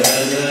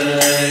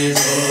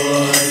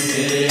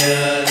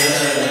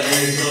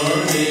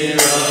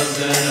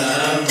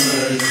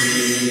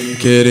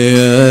 Kyrie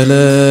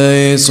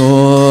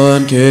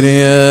eleison,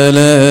 Kyrie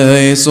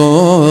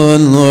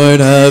eleison, hear us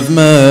and have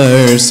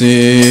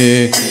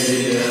mercy.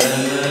 Kyrie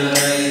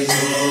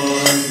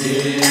eleison,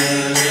 Kyrie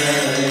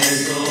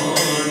eleison,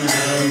 Lord,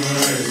 have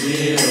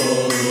mercy.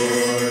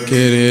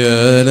 Kyrie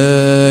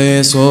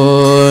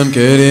eleison,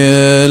 Kyrie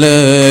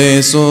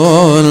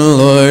eleison,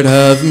 Lord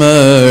have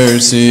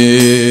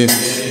mercy.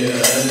 Kyrie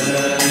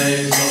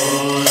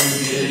eleison,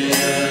 Kyrie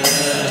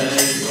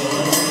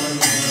eleison,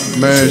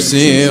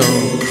 mercy, O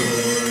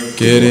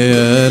Kyrie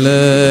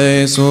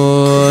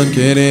eleison,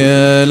 Kyrie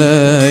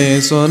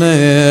eleison,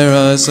 hear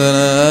us and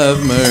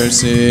have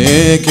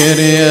mercy.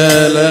 Kyrie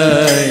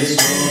eleison,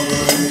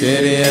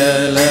 Kyrie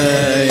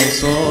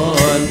eleison,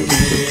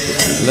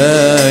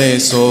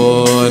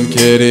 eleison,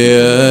 Kyrie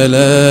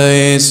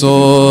eleison,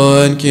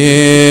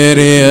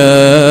 Kyrie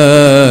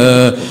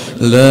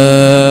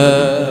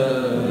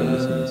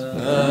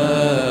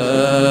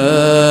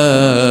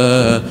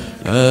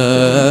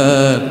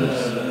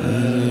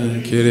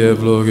Kyrie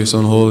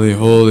eulogison, holy,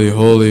 holy,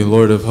 holy,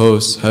 Lord of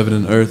hosts, heaven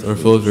and earth are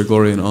full of your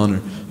glory and honor.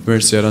 Have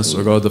mercy on us,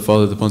 O God, the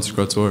Father, the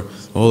Pantocrator.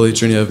 O Holy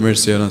Trinity, have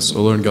mercy on us.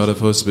 O Lord God of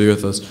hosts, be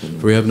with us.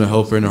 For we have no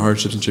helper in our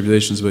hardships and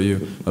tribulations but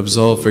you.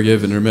 Absolve,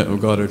 forgive, and remit, O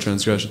God, our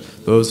transgressions.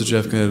 Those which you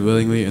have committed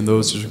willingly, and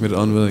those which you have committed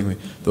unwillingly.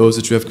 Those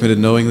which you have committed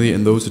knowingly,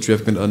 and those which you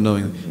have committed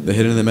unknowingly. The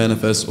hidden and the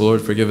manifest, O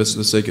Lord, forgive us for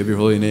the sake of your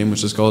holy name,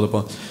 which is called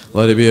upon.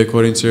 Let it be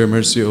according to your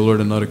mercy, O Lord,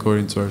 and not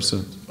according to our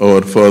sins.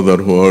 Our Father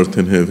who art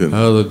in heaven,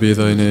 Hallowed be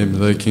thy name,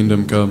 thy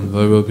kingdom come,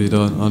 thy will be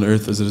done, on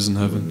earth as it is in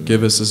heaven.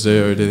 Give us this day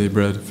our daily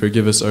bread.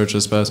 Forgive us our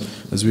trespass,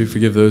 as we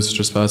forgive those who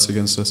trespass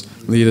against us.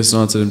 Lead us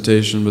not to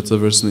temptation, but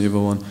deliver us from the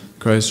evil one.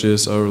 Christ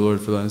Jesus our Lord,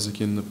 for thine is the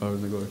kingdom, the power,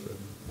 and the glory forever.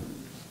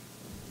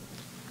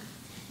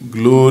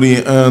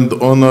 glory and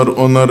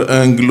honor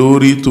and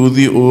glory to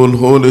the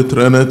all-holy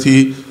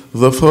Trinity,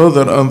 the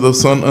Father and the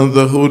Son and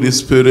the Holy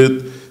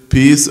Spirit,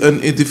 peace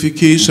and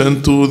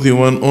edification to the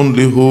one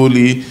only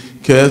holy,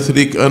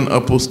 Catholic and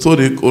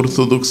Apostolic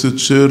Orthodox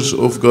Church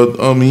of God.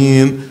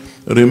 Amen.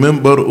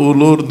 Remember, O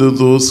Lord,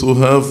 those who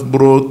have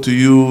brought to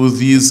you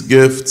these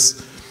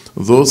gifts,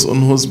 those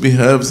on whose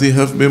behalf they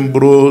have been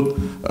brought,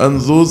 and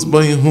those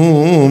by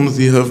whom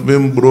they have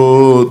been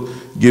brought.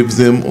 Give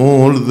them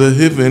all the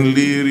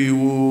heavenly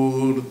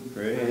reward.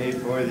 Pray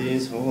for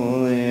these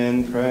holy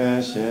and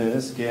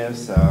precious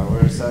gifts,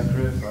 our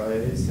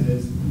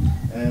sacrifices,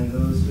 and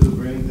those who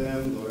bring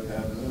them, Lord,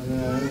 have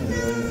mercy.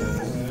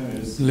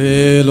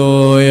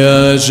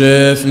 Alleluia,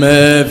 Jef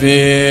me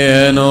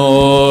vien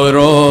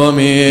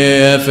oromi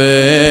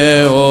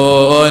efe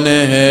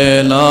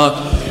onehena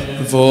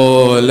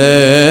vole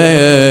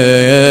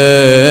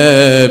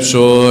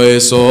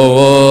epshois o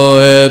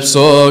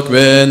epsok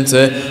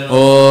bente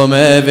o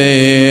me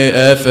vi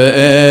efe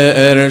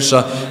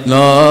ersha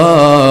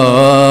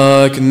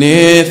nak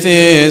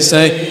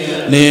nithise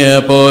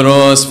nie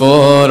poros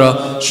fora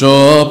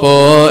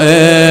shopo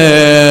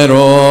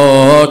ero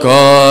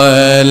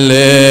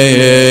kaele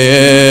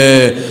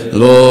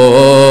lo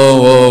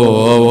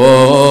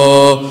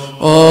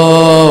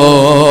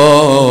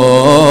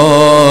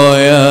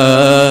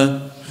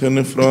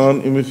Genefran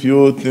im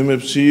fjot im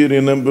Meshir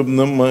in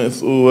bebnama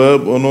is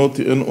oab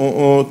onoti in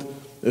oot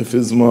if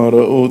is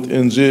mara oot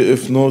in je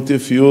if noti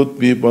fjot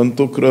bi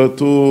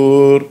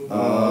Pantocrator.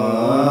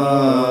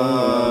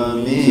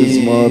 Is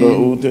mara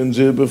oot in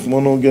je bef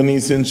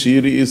monogenis in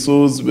shiri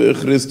Isus be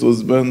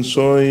Christus ben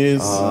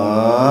shois.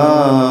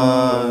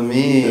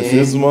 If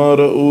is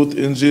mara oot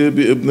in je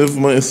bi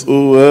ibnevma is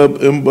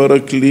oab in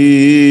Barakliton.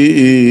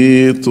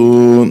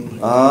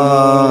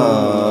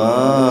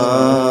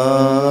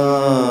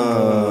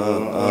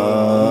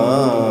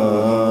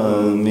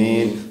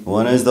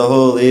 One is the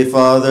Holy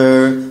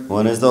Father,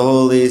 one is the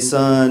Holy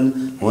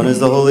Son, one is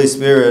the Holy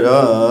Spirit.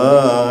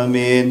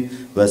 Amen.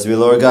 Blessed be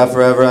Lord God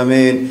forever.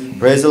 Amen.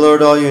 Praise the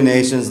Lord, all you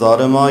nations. Laud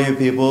him, all you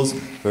peoples.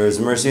 For his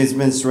mercy has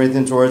been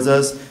strengthened towards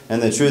us,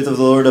 and the truth of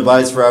the Lord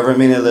abides forever.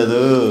 Amen.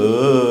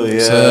 Alleluia.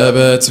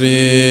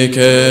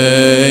 Sebetrike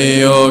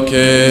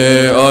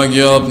oke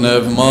agio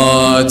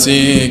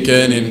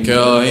pneumatike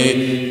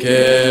ninkai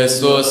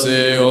kestos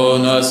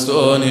eonas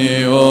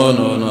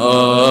tonionon.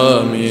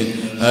 Amen.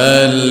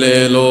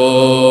 Alleluia.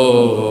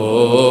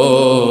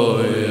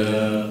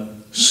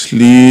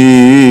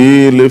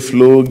 Shli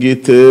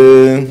leflogite.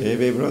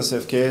 Ebe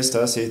brosef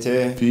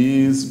kestasite.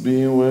 Peace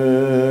be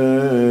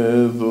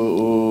with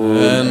all.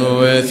 And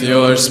with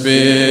your spirit.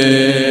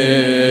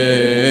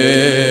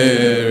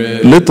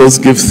 Let us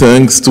give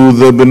thanks to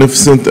the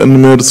beneficent and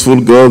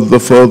merciful God, the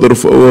Father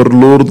of our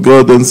Lord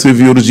God and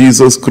Savior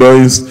Jesus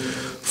Christ,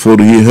 for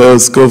he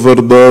has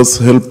covered us,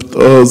 helped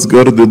us,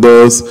 guarded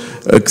us,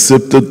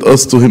 accepted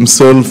us to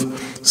himself,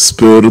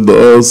 spared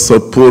us,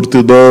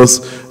 supported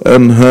us,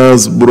 and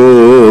has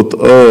brought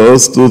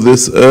us to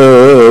this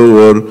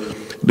hour.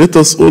 Let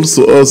us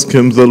also ask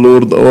him, the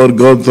Lord our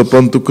God, the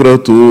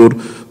Pantocrator,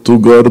 to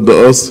guard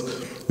us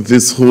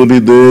this holy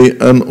day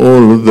and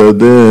all the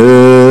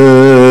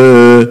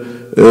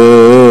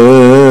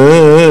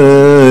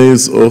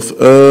days of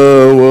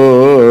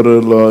our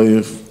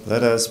life.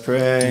 Let us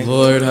pray.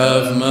 Lord,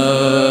 have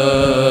mercy.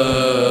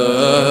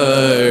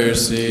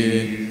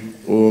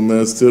 O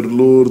Master,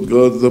 Lord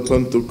God, the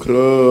Pantocrator,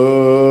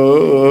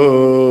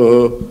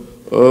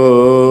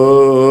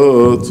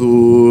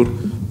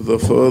 the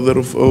Father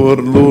of our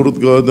Lord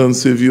God and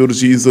Savior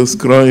Jesus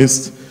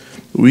Christ,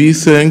 we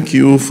thank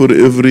you for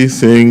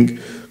everything,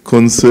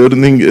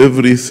 concerning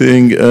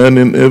everything, and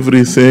in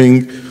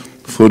everything,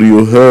 for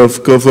you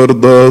have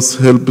covered us,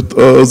 helped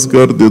us,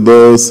 guarded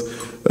us,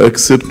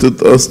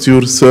 accepted us to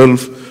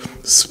yourself,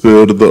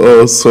 spared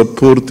us,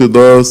 supported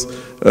us,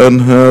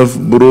 and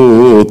have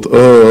brought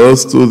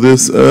us to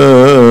this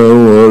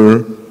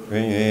hour.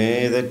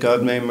 Pray that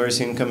God may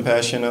mercy and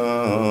compassion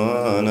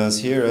on us,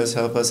 hear us,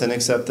 help us, and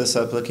accept the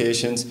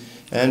supplications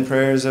and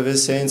prayers of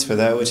his saints for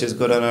that which is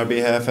good on our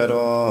behalf at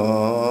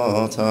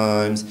all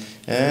times,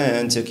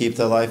 and to keep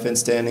the life and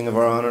standing of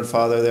our honored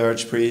Father, the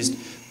Archpriest,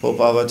 Pope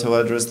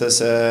Tewodros II,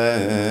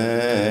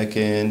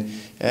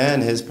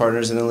 and his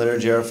partners in the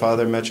liturgy, our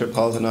Father,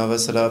 Metropolitan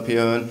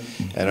Serapion,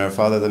 and our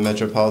Father, the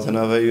Metropolitan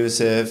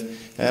Youssef,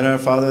 and our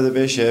Father, the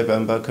Bishop,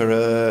 and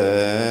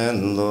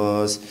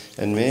Kyrillos,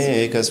 and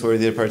make us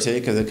worthy to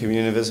partake of the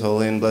communion of his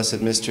holy and blessed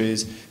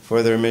mysteries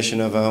for the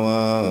remission of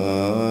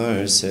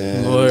our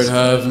sins. Lord,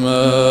 have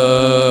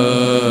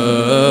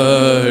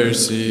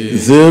mercy.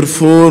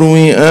 Therefore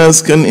we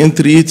ask and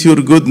entreat your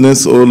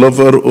goodness, O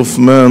lover of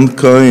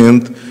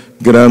mankind,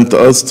 grant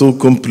us to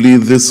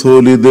complete this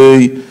holy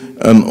day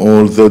and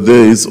all the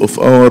days of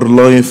our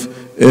life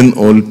in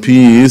all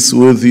peace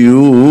with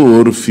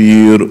your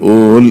fear,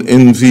 all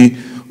envy,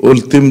 all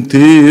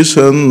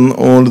temptation,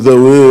 all the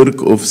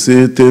work of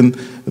Satan,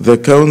 the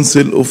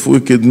counsel of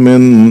wicked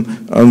men,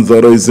 and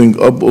the rising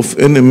up of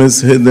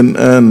enemies hidden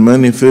and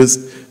manifest.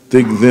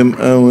 Take them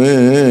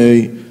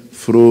away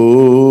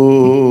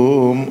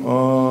from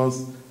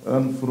us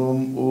and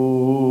from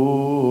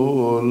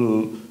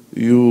all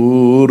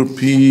your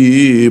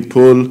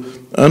people,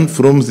 and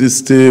from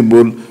this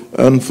table,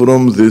 and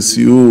from this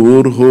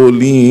your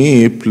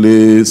holy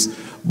place.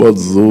 But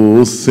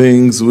those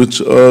things which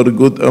are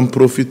good and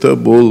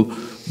profitable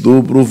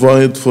do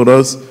provide for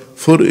us,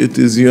 for it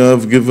is you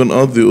have given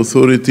us the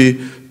authority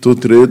to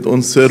tread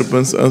on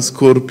serpents and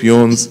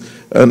scorpions,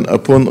 and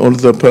upon all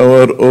the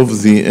power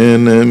of the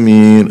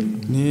enemy.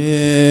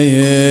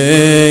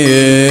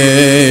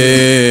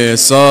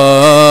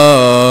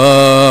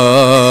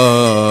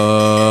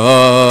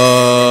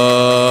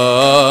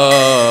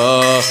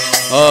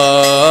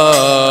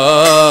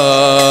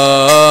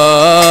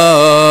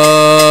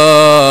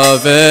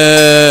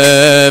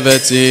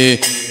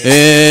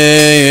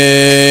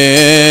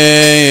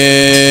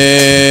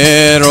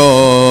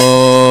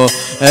 Ero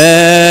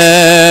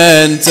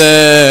entepi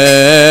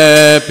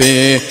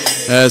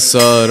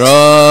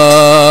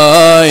esarai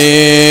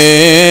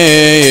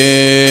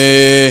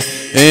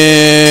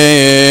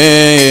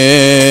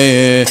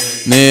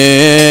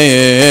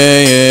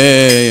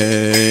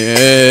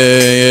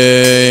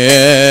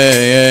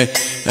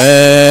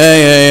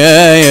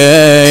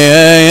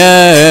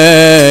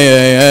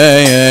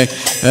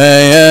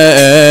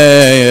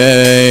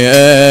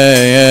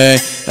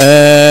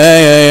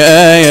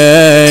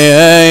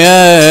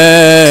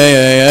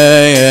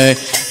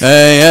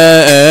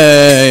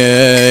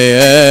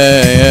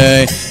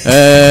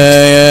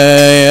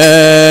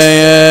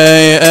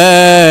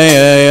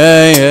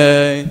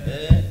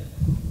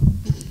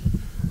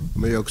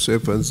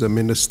As the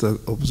minister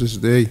of this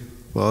day,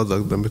 Father,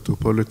 the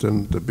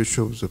Metropolitan, the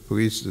Bishop, the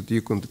priest, the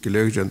deacon, the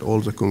clergy, and all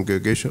the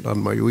congregation,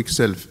 and my weak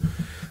self,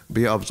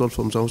 be absolved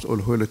from the all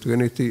Holy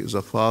Trinity,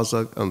 the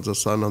Father, and the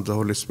Son, and the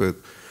Holy Spirit.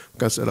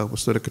 Catholic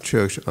Apostolic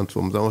Church, and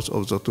from the mouth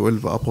of the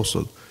 12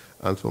 apostles,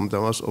 and from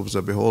the mouth of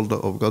the beholder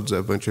of God, the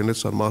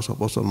evangelist, and master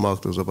apostle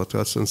Martyr, the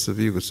Patriarch Saint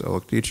Severus, our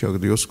teacher,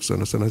 Diocese,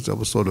 and the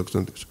Apostolic,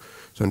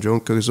 St. John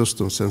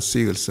Chrysostom, St.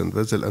 Cyril, St.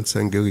 Basil, and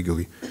St.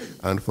 Gregory.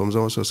 And from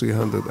the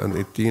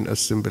 318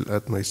 assembled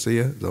at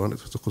Nicaea, the one at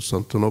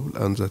Constantinople,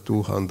 and the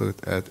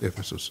 200 at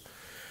Ephesus.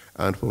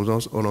 And from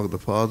those honor the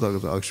Father,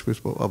 the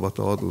Archbishop of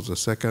Tewodros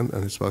II,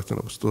 and his part in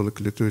Apostolic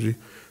Liturgy,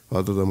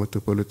 Father the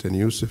Metropolitan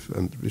Youssef,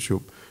 and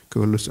Bishop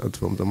Kyrillos, and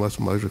from the Mass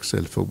Magic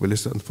Self, for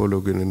blessed and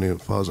following in the name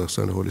of Father,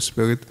 Son, and Holy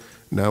Spirit,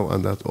 now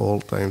and at all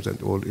times and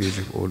all ages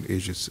of all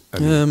ages.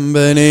 Amen.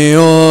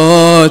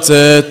 Beniot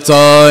et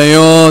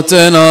tayot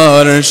en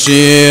arshir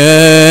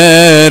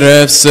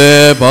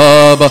efse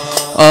baba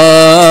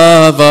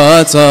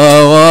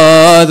avata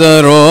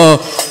wadro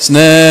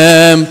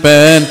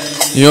snempen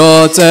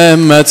yotem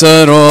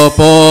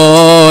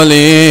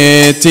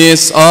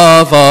metropolitis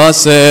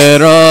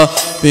avasera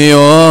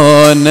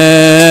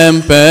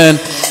pionempen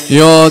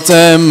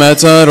yotem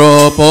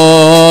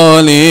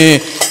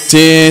metropoli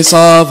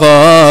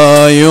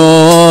Tisava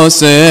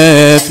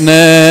Yosef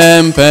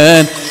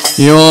Nempen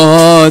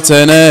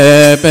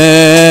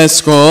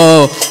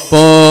Yotenepesko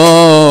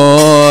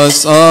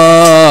Pos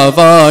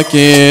Ava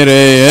Kyrillos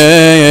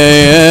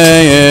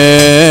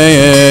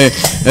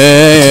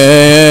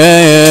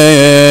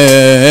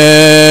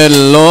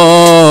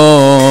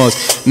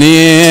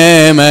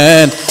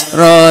Niemen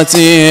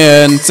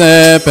Ratien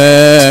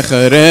Tepe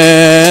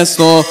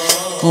Christo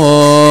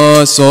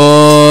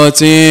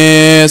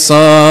Soti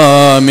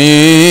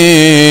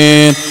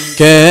samin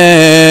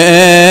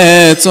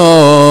keto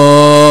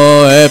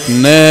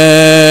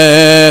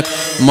epne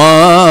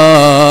maati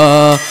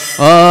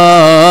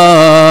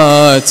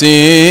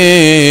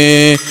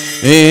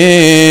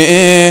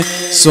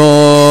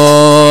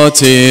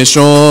soti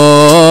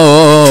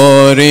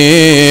shori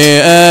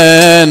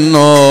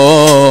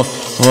enno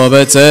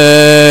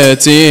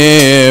obeteti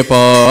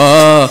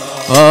partheno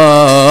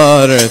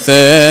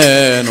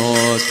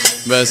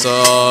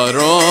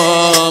Tesaromata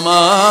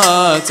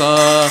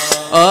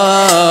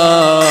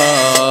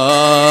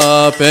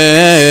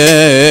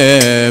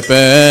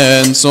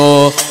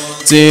penso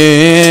ti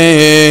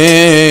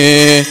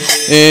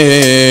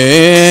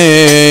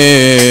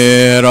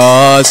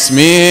rasmisiem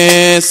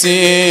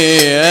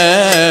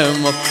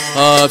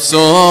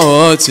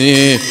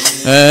absoti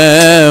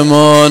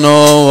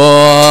emono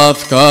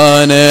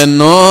afkanen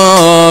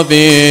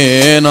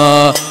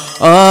novina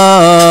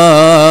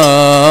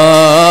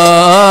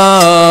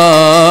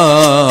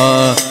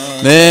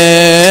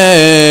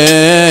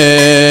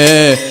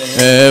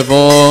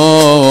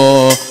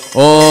Evo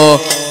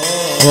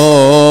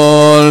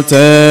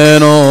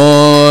Olteno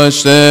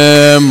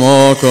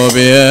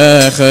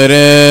Kobie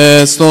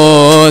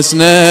Christos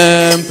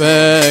nem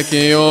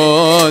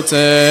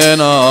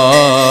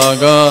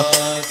pekiotenaga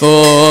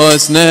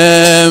Thos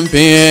nem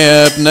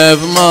piep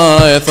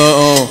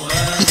nevmaetho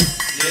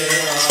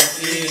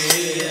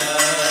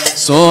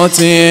Sotiemon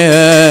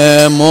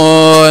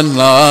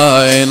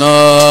laina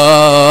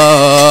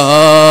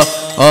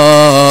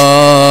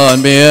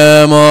an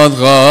biemod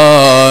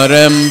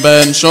garem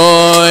ben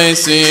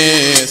shoisi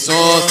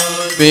sos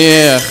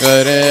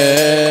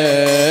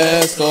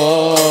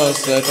biechrestos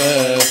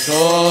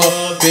tefesho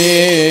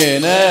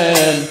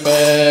pinem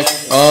pek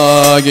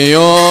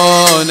agionepne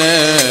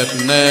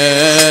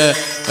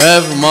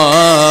evma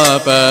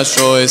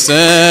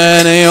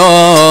peshoisen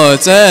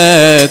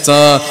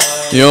yoteta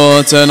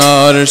Yoten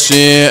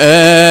arshi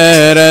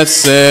eret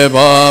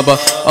sebaba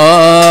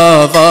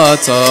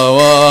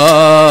avatawa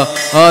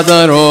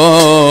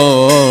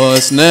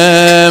adaros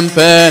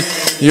nempen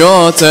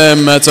Yotem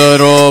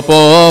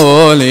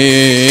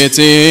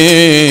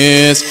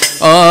metropolitis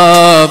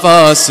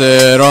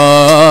avasera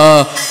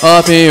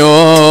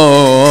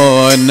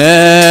apion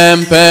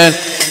nempen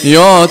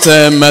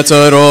Yotem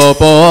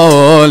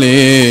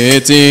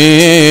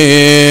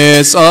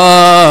metropolitis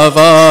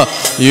ava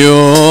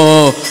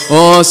Yosef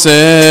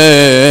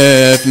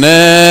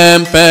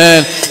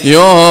nempen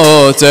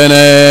Yoten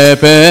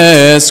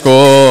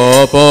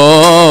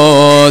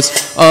episkopos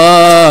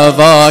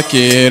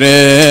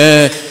avakire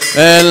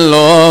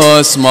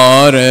Elos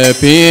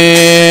marpi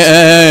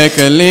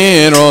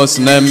ekliros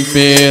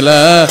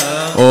nempile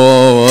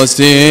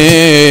ostir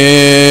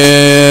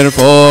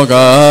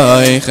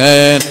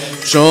pogaichen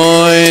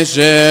shoy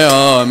je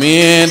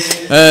amin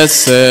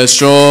esse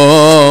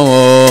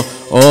sho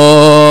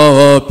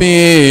opi.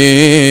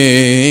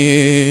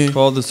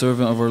 Paul, the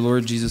servant of our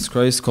Lord Jesus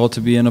Christ, called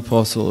to be an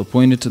apostle,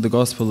 appointed to the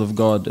gospel of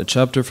God, a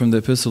chapter from the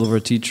epistle of our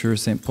teacher,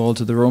 St. Paul,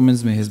 to the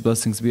Romans. May his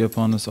blessings be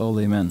upon us all.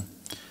 Amen.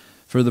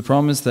 For the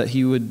promise that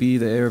he would be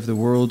the heir of the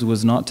world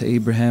was not to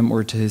Abraham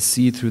or to his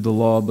seed through the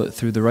law, but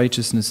through the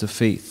righteousness of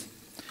faith.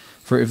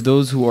 For if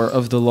those who are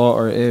of the law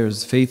are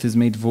heirs, faith is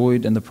made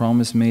void and the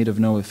promise made of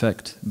no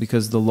effect,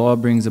 because the law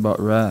brings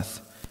about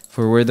wrath.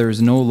 For where there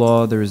is no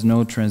law, there is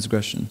no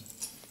transgression.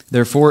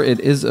 Therefore it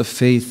is of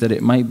faith that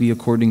it might be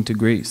according to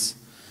grace,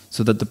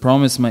 so that the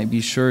promise might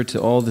be sure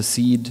to all the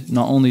seed,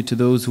 not only to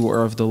those who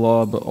are of the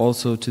law, but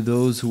also to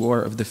those who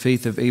are of the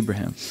faith of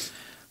Abraham,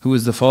 who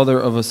is the father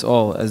of us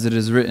all, as it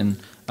is written,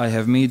 I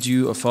have made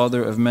you a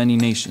father of many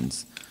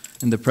nations,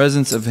 in the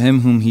presence of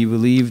him whom he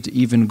believed,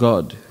 even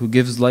God, who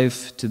gives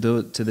life to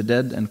the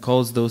dead and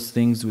calls those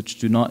things which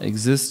do not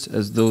exist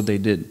as though they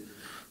did,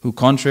 who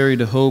contrary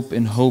to hope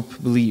in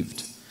hope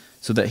believed,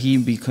 so that he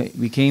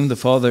became the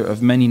father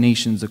of many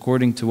nations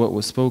according to what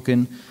was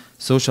spoken,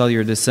 so shall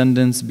your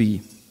descendants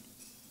be.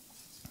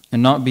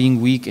 And not being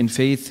weak in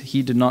faith,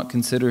 he did not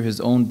consider his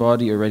own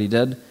body already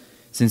dead,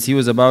 since he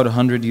was about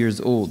 100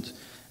 years old,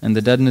 and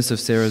the deadness of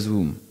Sarah's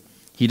womb.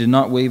 He did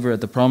not waver at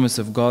the promise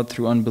of God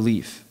through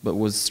unbelief, but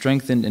was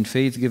strengthened in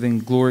faith, giving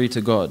glory to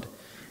God,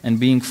 and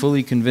being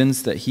fully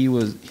convinced that he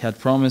had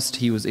promised,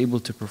 he was able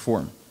to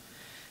perform.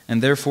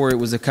 And therefore it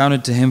was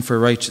accounted to him for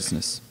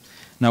righteousness.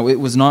 Now it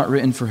was not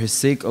written for his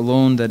sake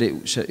alone that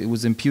it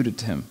was imputed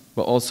to him,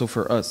 but also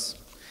for us.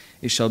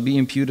 It shall be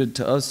imputed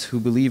to us who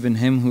believe in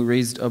him who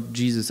raised up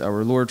Jesus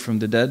our Lord from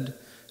the dead,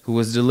 who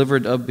was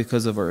delivered up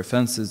because of our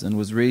offenses and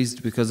was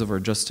raised because of our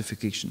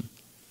justification.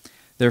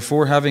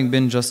 Therefore, having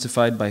been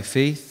justified by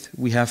faith,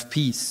 we have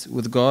peace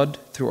with God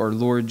through our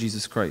Lord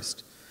Jesus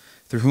Christ,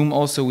 through whom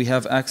also we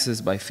have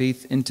access by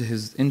faith into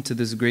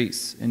this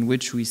grace in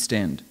which we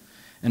stand,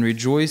 and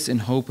rejoice in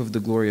hope of the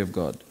glory of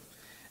God.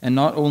 And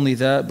not only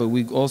that, but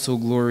we also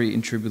glory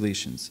in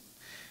tribulations,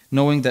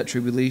 knowing that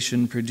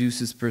tribulation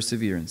produces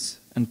perseverance,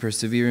 and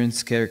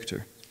perseverance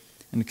character,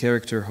 and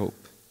character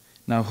hope.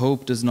 Now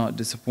hope does not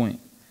disappoint,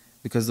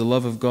 because the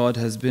love of God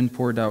has been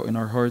poured out in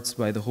our hearts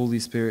by the Holy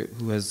Spirit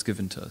who has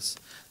given to us.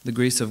 The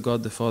grace of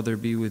God the Father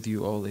be with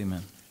you all.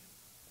 Amen.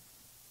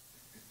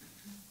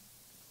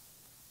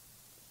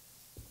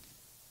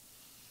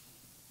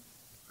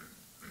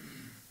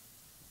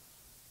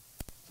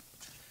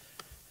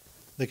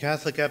 The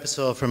Catholic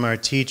Epistle from our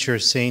teacher,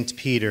 Saint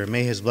Peter.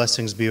 May his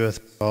blessings be with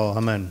all.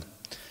 Amen.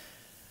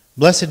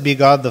 Blessed be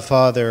God the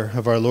Father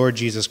of our Lord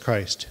Jesus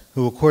Christ,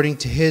 who according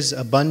to his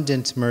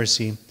abundant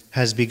mercy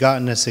has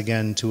begotten us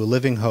again to a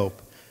living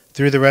hope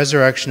through the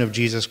resurrection of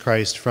Jesus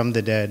Christ from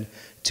the dead,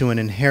 to an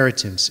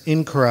inheritance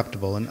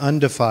incorruptible and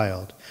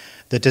undefiled,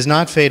 that does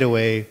not fade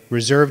away,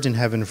 reserved in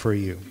heaven for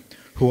you,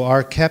 who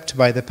are kept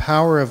by the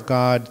power of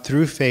God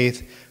through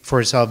faith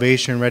for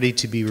salvation ready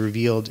to be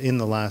revealed in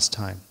the last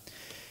time.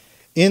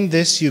 In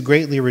this you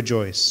greatly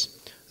rejoice,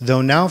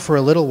 though now for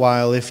a little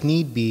while, if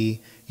need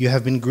be, you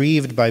have been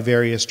grieved by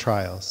various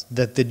trials,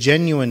 that the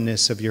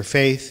genuineness of your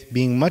faith,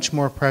 being much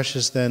more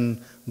precious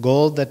than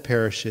gold that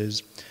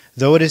perishes,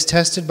 though it is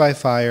tested by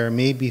fire,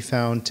 may be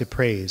found to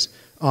praise,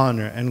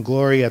 honor, and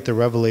glory at the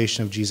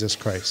revelation of Jesus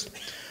Christ,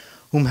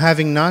 whom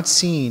having not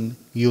seen,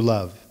 you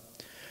love.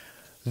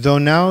 Though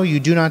now you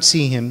do not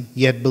see him,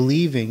 yet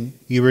believing,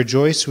 you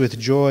rejoice with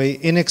joy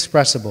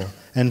inexpressible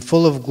and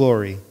full of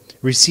glory,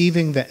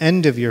 receiving the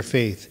end of your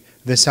faith,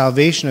 the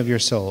salvation of your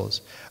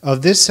souls.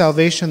 Of this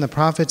salvation the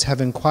prophets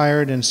have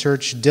inquired and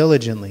searched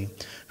diligently,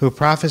 who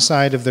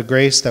prophesied of the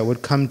grace that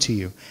would come to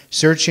you,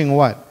 searching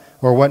what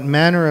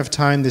manner of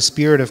time the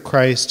Spirit of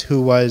Christ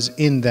who was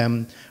in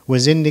them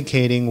was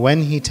indicating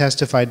when he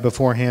testified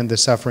beforehand the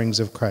sufferings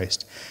of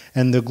Christ,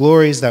 and the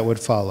glories that would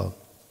follow.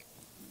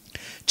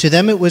 To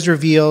them it was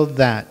revealed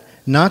that,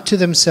 not to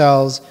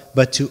themselves,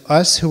 but to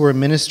us who were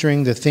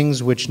ministering the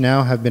things which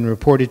now have been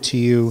reported to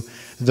you,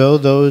 though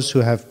those who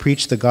have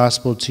preached the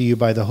gospel to you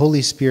by the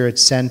Holy Spirit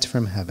sent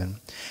from heaven,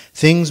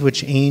 things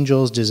which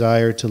angels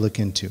desire to look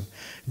into.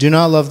 Do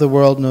not love the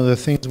world, nor the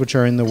things which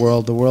are in the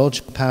world. The world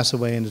shall pass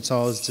away, and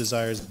all its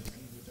desires,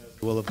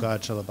 the will of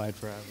God shall abide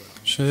forever.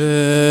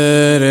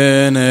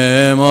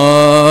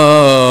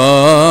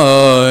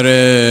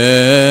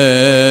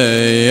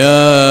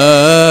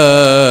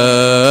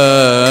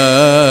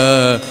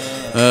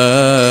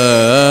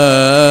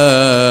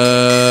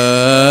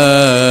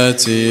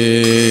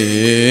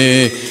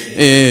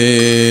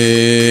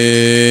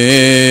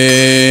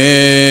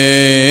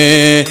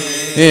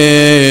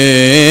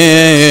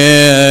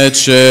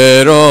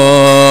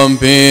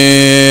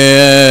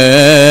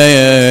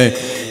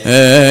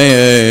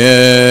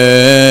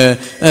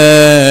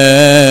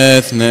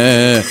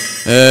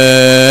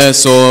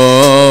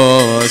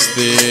 Sos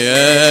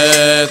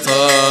dietas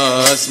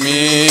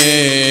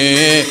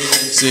mi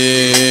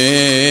sina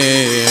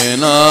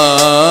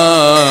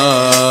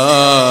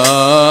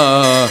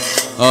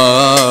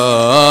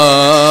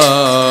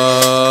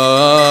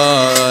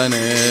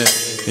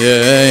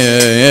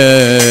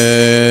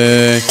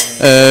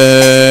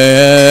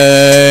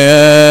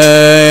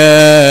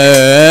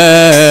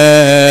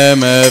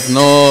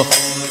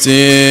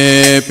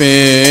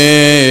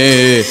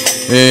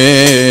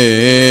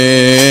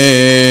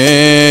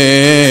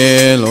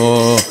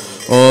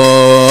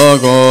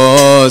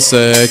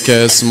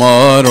Sekes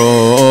maroteli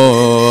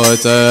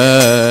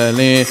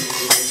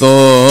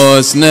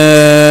thos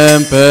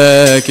nem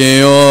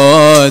pekiotena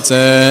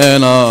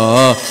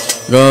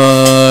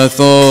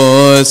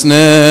gathos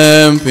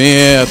nem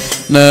piep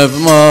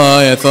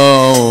nevmai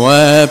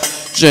thaweb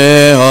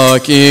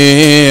jehaki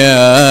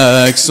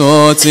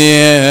exotiemon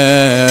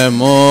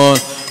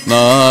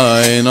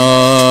naina.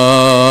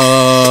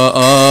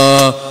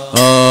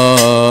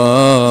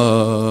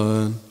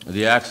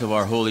 The acts of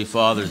our holy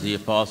fathers, the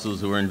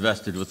apostles who were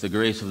invested with the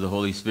grace of the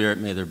Holy Spirit,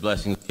 may their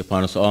blessings be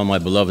upon us all, my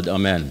beloved.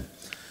 Amen.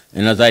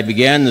 And as I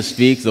began to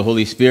speak, the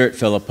Holy Spirit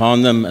fell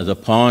upon them as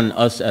upon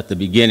us at the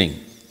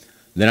beginning.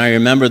 Then I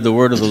remembered the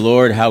word of the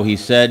Lord, how he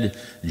said,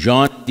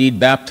 John indeed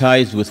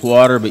baptized with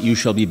water, but you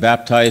shall be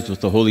baptized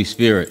with the Holy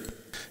Spirit.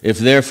 If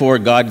therefore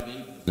God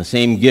gave the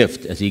same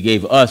gift as he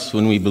gave us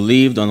when we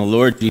believed on the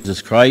Lord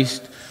Jesus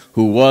Christ,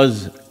 who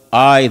was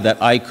I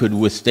that I could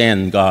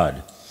withstand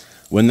God?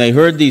 When they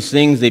heard these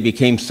things, they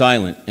became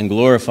silent and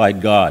glorified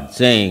God,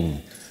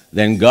 saying,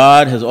 Then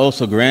God has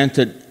also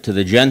granted to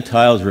the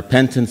Gentiles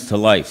repentance to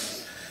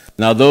life.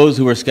 Now those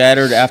who were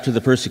scattered after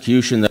the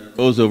persecution that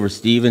arose over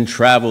Stephen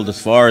traveled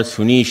as far as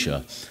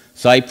Phoenicia,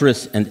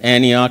 Cyprus, and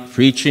Antioch,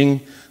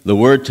 preaching the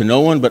word to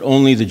no one but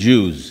only the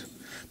Jews.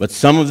 But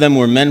some of them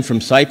were men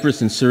from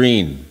Cyprus and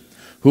Cyrene,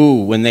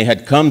 who, when they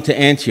had come to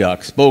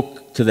Antioch,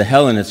 spoke to the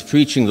Hellenists,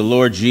 preaching the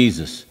Lord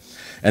Jesus.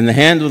 And the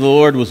hand of the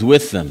Lord was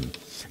with them.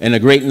 And a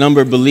great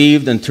number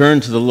believed and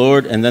turned to the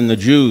Lord, and then the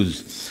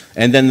Jews.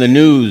 And then the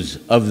news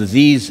of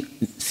these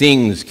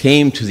things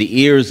came to the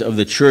ears of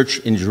the church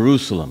in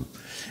Jerusalem.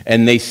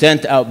 And they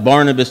sent out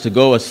Barnabas to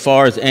go as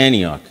far as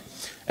Antioch.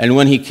 And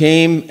when he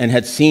came and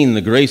had seen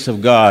the grace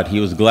of God, he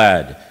was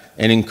glad,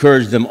 and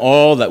encouraged them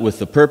all that with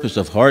the purpose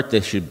of heart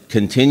they should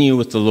continue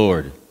with the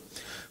Lord.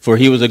 For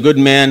he was a good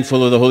man,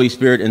 full of the Holy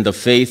Spirit and of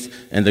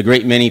faith, and a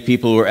great many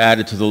people were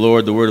added to the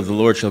Lord. The word of the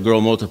Lord shall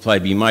grow, multiply,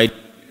 be mighty.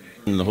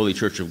 In the Holy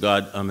Church of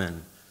God.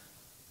 Amen.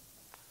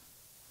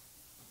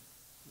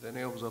 In the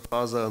name of the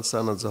Father and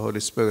Son and the Holy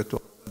Spirit.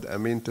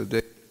 Amen.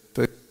 Today,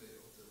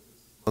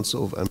 month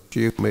of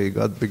Meshir, may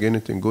God begin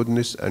it in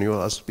goodness and you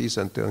us peace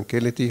and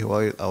tranquility,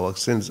 while our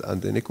sins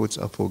and iniquities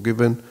are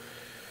forgiven,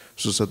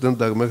 through the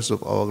tender mercy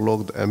of our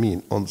Lord.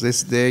 Amen. On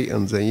this day,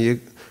 in the year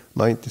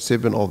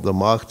 97 of the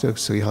martyr,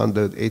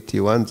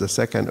 381, the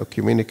Second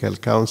Ecumenical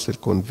Council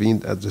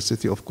convened at the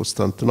city of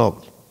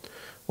Constantinople.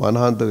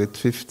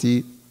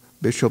 150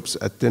 bishops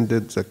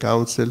attended the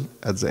council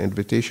at the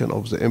invitation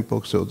of the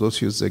Emperor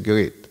Theodosius the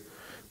Great.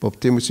 Pope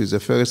Timothy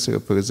I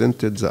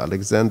represented the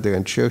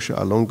Alexandrian Church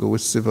along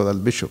with several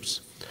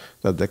bishops,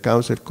 that the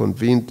council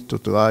convened to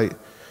try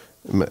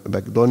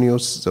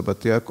Macedonius, the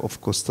Patriarch of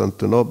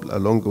Constantinople,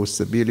 along with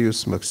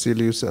Sibelius,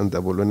 Maxilius, and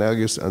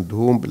Apollinarius, and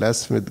whom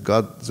blasphemed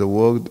God, the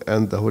Word,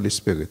 and the Holy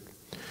Spirit.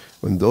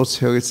 When those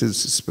heresies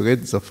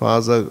spread, the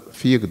Father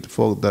feared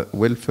for the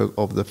welfare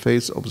of the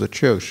faith of the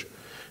Church,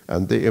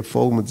 and they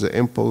informed the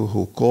Emperor,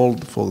 who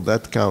called for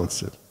that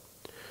council.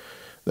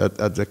 That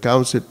at the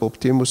council, Pope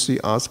Timothy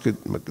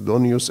asked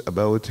Macedonius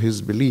about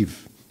his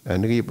belief,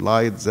 and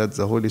replied that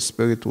the Holy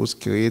Spirit was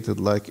created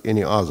like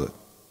any other.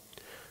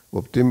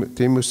 Pope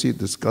Timothy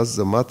discussed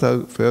the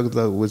matter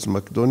further with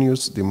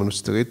Macedonius,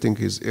 demonstrating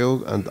his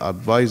error and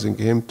advising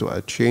him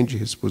to change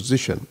his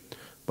position.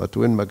 But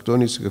when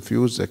Macedonius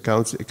refused, the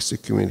council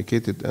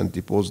excommunicated and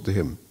deposed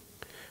him.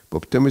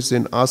 Pope Timothy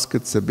then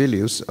asked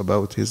Sibelius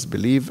about his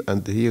belief,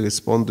 and he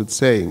responded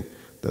saying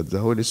that the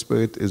Holy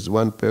Spirit is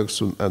one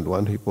person and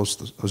one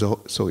hypostasis.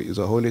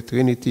 The Holy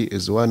Trinity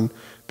is one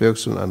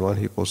person and one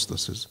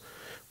hypostasis.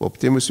 Pope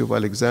Timothy of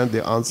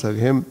Alexandria answered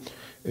him,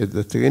 if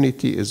the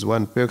Trinity is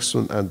one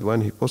person and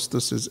one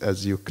hypostasis,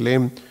 as you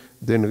claim,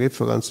 then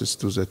references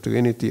to the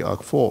Trinity are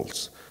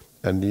false,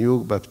 and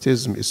your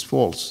baptism is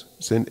false,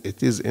 then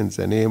it is in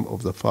the name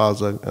of the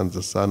Father and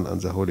the Son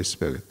and the Holy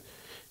Spirit.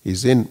 He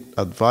then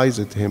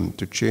advised him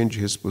to change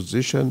his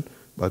position,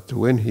 but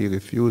when he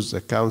refused,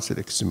 the council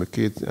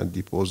excommunicated and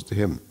deposed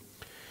him.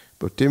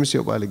 Pope Timothy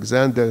of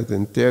Alexander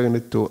then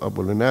turned to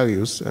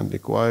Apollinarius and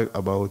inquired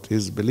about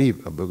his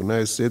belief.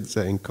 Apollinarius said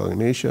the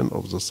incarnation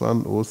of the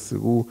Son was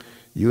through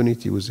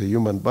unity with the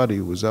human body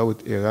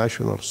without a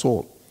rational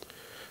soul.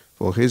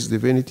 For his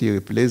divinity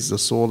replaced the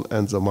soul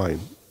and the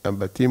mind. And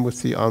but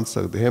Timothy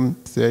answered him,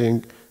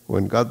 saying,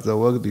 when God the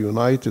Word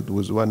united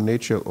with one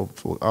nature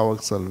for our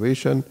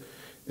salvation,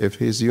 if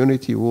his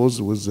unity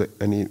was with the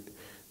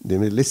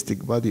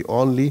animalistic body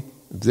only,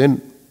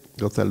 then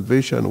the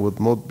salvation would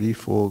not be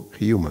for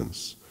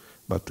humans,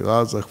 but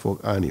rather for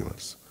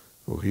animals.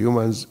 For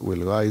humans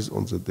will rise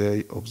on the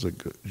day of the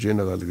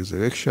general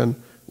resurrection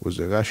with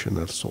a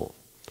rational soul,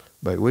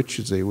 by which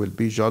they will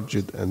be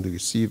judged and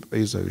receive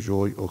either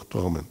joy or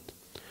torment.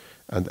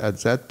 And at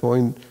that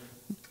point,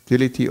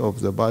 utility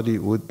of the body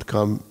would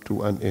come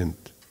to an end.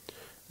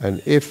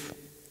 And if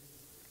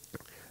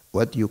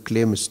what you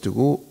claim is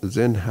true,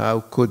 then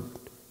how could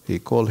he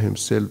call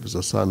himself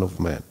the Son of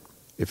Man,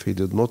 if he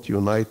did not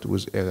unite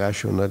with a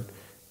rational,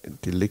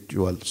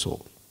 intellectual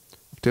soul?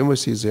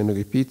 Timothy then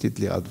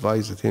repeatedly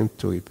advised him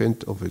to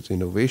repent of his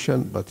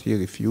innovation, but he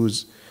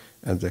refused,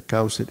 and the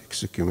council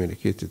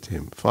excommunicated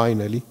him.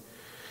 Finally,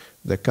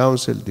 the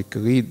council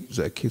decreed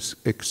the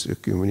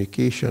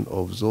excommunication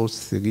of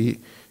those three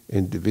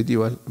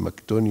individuals,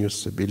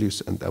 Macedonius,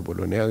 Sibelius, and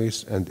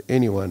Apollinarius, and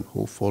anyone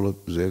who followed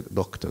their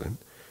doctrine.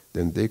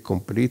 Then they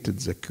completed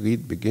the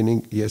creed,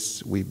 beginning,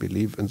 yes, we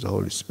believe in the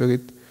Holy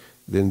Spirit.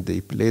 Then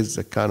they placed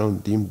the canon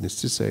deemed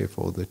necessary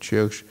for the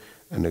church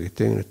and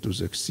returned to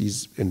the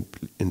seas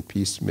in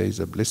peace. May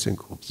the blessing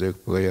of their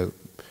prayer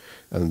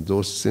and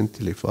those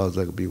saintly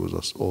Father be with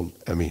us all.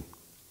 Amen.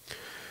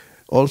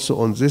 Also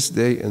on this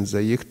day, in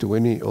the year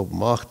 20 of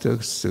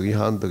Martyrs,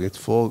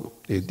 304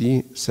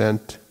 AD,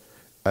 Saint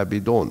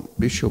Abidon,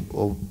 Bishop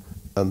of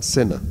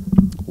Ancena,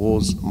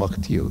 was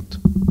martyred.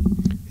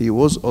 He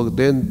was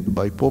ordained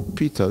by Pope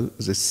Peter,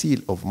 the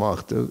seal of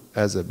martyr,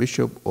 as a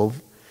bishop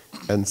of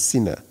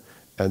Ancena,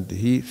 and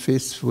he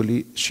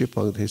faithfully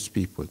shepherded his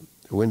people.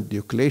 When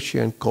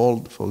Diocletian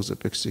called for the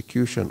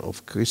persecution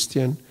of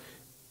Christians,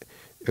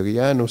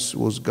 Arianus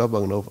was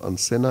governor of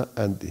Ancena,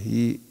 and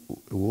he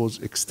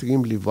was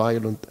extremely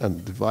violent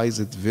and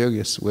devised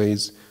various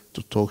ways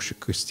to torture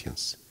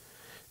Christians.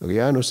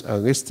 Arianus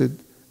arrested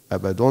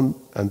Abaddon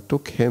and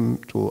took him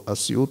to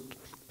Asyut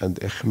and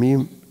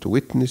HEMY to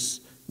witness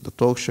the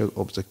torture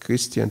of the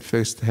Christian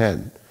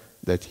firsthand,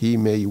 that he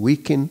may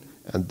weaken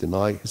and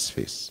deny his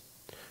faith.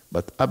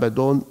 But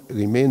Abaddon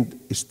remained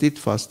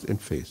steadfast in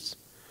faith.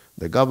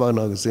 The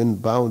governor then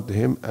bound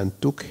him and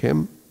took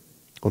him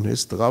on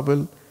his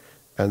travel,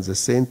 and the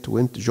saint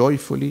went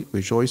joyfully,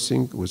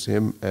 rejoicing with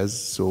him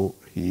as though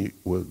he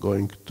were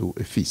going to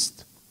a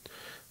feast.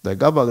 The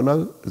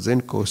governor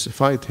then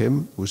crucified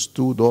him with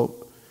two doves,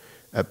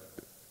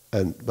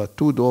 but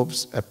two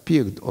doves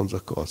appeared on the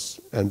cross,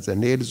 and the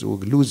nails were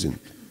loosened,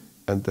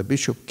 and the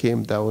bishop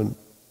came down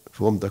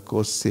from the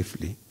cross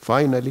safely.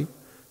 Finally,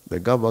 the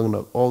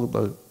governor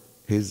ordered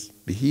his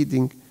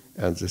beheading,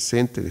 and the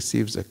saint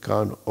receives the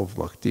crown of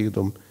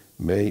martyrdom.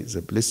 May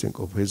the blessing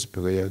of his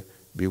prayer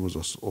be with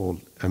us all.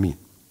 Amen.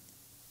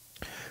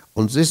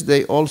 On this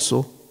day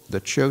also, the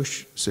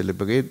Church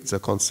celebrates the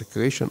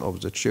consecration of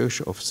the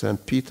Church of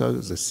St. Peter,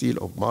 the seal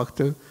of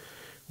martyr,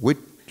 which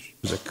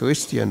the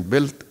Christian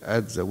built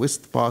at the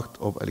west part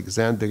of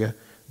Alexandria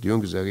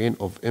during the reign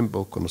of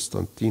Emperor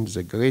Constantine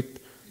the Great.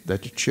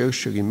 That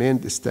church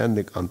remained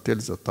standing until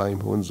the time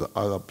when the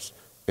Arabs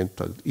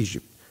entered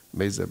Egypt.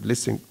 May the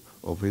blessing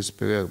of his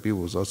prayer be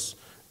with us.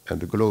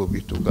 and glory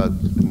be to God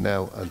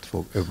now and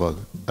forever.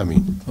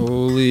 Amen.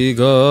 Holy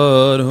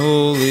God,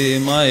 holy,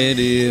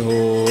 mighty,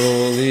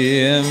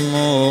 holy,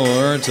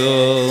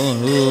 immortal,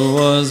 who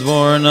was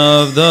born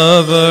of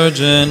the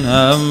Virgin,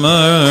 have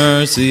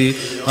mercy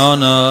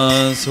on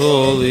us.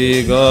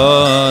 Holy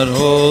God,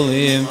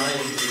 holy,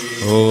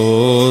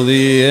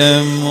 holy,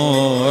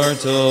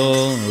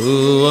 immortal,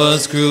 who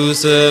was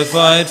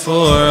crucified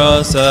for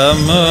us, have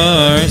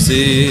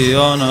mercy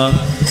on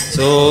us.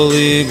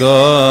 Holy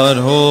God,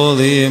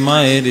 holy,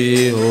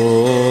 mighty,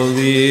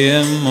 holy,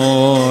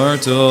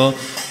 immortal,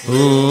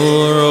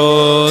 who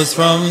rose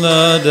from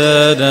the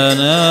dead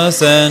and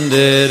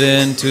ascended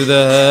into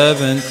the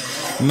heavens,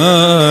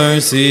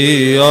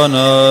 mercy on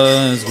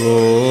us.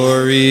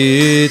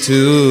 Glory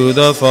to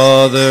the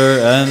Father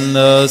and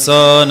the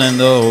Son and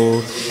the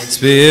Holy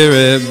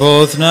Spirit,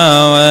 both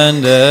now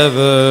and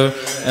ever,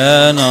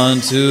 and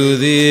unto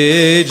the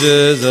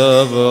ages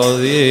of all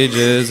the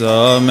ages.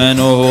 Amen.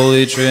 O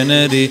Holy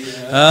Trinity,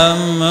 have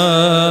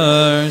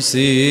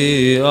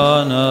mercy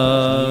on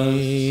us.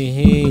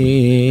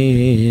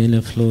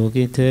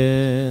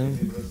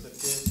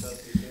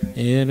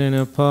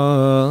 Irene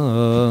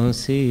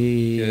pasi.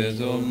 Que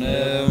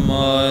Domne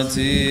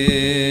matiso.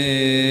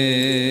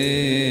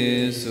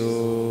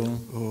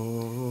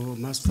 O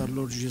Master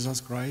Lord Jesus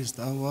Christ,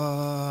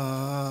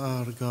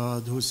 our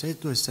God, who said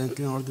to his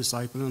saintly or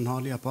disciples and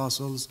holy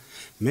apostles,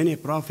 many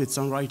prophets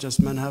and righteous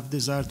men have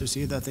desired to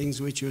see the things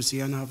which you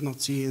see and have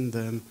not seen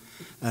them,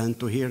 and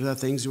to hear the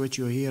things which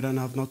you hear and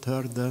have not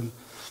heard them.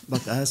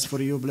 But as for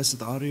you,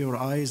 blessed are your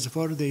eyes,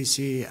 for they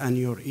see, and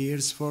your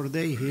ears, for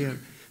they hear.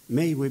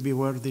 May we be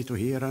worthy to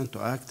hear and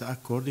to act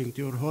according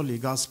to your holy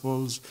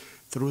gospels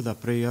through the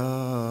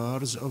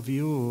prayers of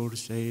your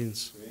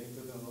saints.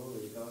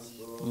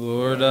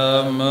 Lord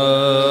have mercy.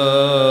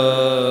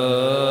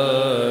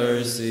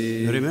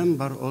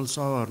 Remember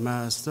also our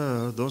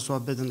Master, those who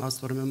have bidden us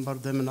to remember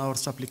them in our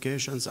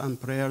supplications and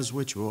prayers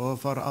which we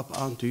offer up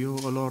unto you,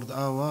 O Lord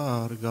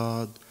our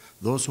God.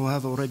 Those who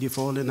have already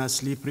fallen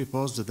asleep,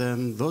 repose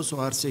them. Those who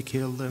are sick,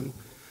 heal them.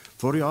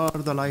 For you are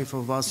the life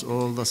of us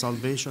all, the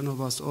salvation of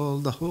us all,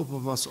 the hope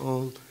of us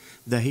all,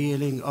 the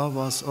healing of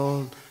us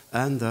all,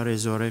 and the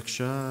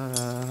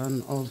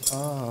resurrection of us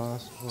all.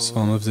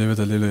 Psalm of David,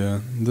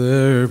 Hallelujah.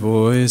 Their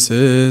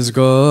voices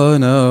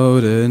gone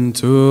out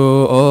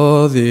into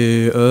all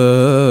the earth,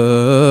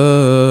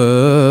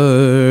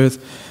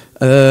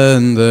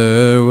 and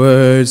their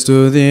words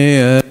to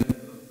the end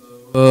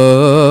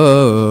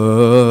of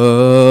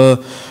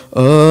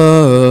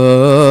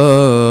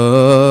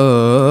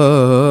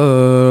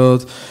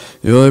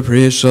Your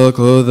priests shall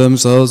clothe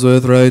themselves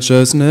with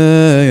righteousness,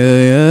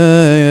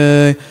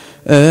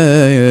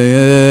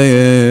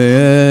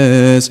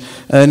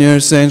 and your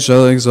saints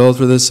shall exalt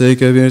for the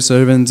sake of your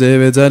servant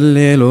David.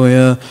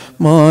 Alleluia.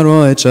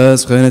 Maro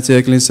eches preneti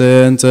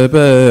ecclesia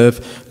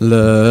entebef leos.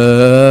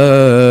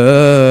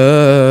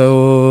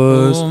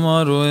 O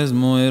maro es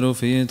moero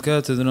fit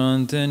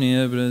cathedran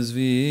tenie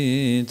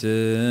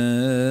presvitero.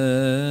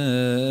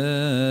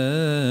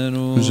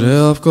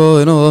 Jeavko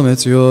in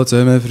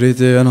ometiote me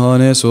friti en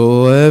hanes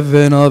o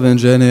even aven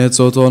genet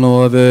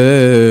sotono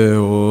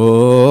aveono.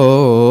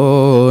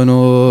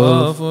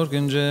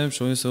 Aforken jeb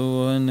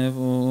shoiso en en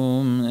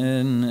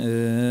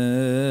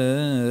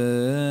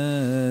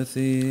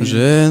ethi.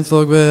 Jen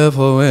thog bev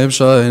hoeb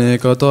shine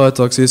kata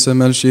taxis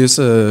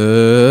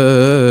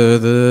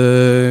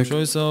melchisedek.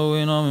 Shoiso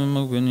in amen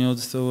magviniot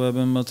sto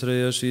eben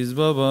matreya shiz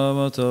baba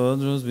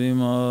batadros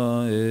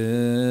bima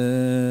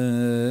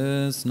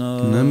esna.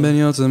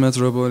 Nembeniot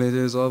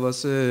metropolitis ava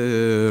Serapion.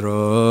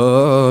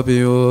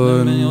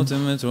 Nembeniot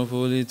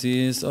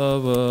metropolitis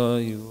ava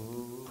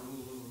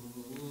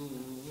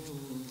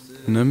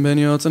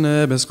Nembeniot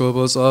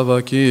episcopos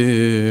ava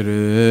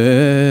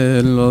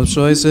Kyrillos.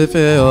 Shoise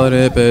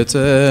feare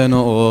peten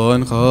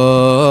oncha.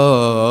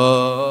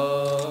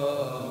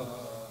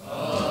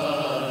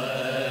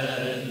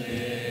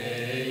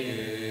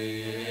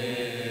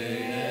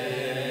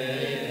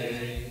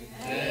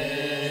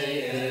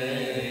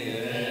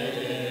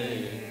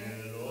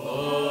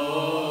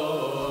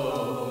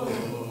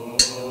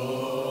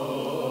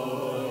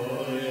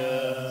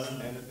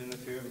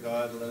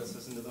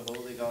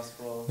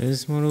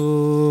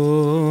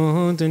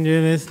 Esmorot and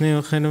Jevethne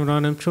Ochenum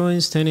Ranam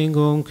Choice, Tenning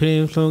Gom,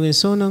 Cream Flogin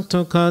Sonak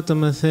Tokata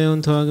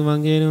Matheon Tog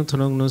Evangelion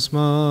Trognos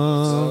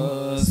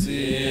Ma.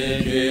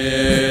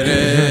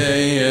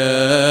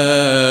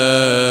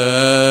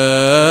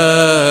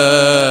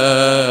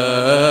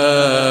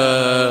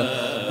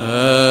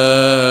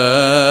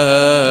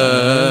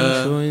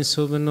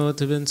 Sobenot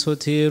ben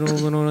sotir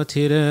omenona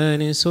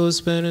tirani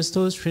sos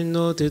benestos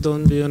frinote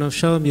don bion of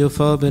shabio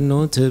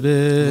fabenote be.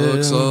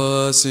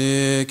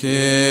 Luxosi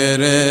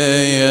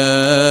Kyrie.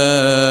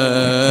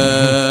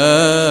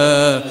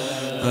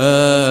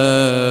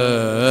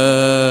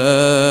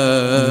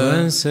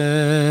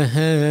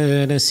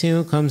 Blessed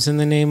who comes in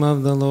the name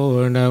of the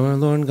Lord, our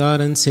Lord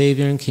God and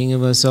Savior and King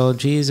of us all,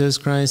 Jesus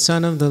Christ,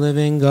 Son of the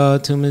living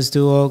God, to whom is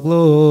due all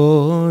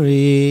glory.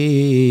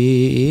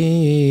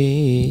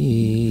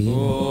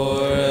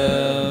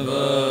 Forever.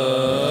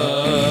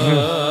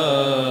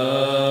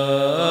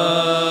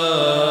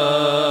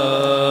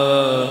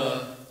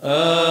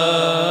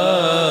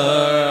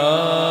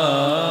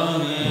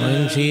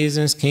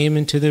 Jesus came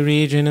into the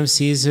region of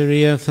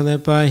Caesarea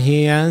Philippi,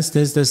 he asked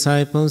his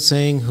disciples,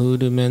 saying, Who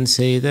do men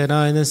say that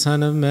I, the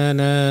Son of Man,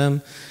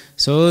 am?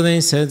 So they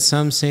said,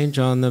 Some say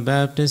John the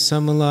Baptist,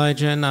 some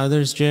Elijah, and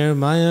others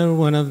Jeremiah or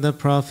one of the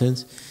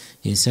prophets.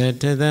 He said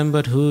to them,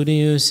 But who do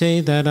you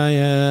say that I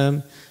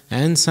am?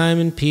 And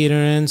Simon Peter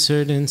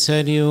answered and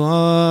said, You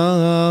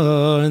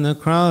are the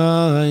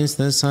Christ,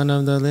 the Son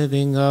of the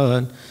living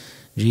God.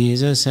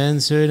 Jesus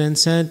answered and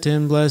said to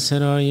him, Blessed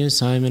are you,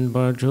 Simon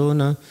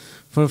Bar-Jonah,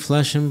 for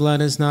flesh and blood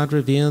has not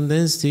revealed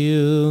this to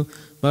you,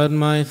 but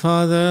my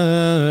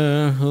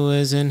Father who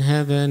is in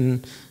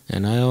heaven.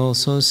 And I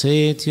also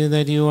say to you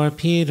that you are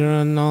Peter,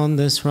 and on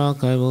this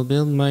rock I will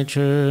build my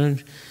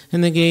church,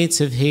 and the gates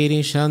of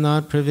Hades shall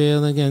not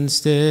prevail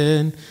against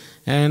it.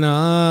 And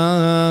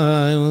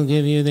I will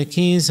give you the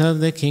keys of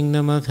the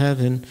kingdom of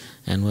heaven,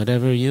 and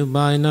whatever you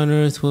bind on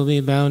earth will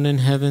be bound in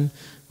heaven,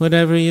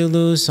 whatever you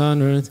loose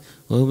on earth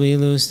will be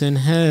loosed in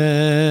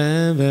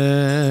heaven.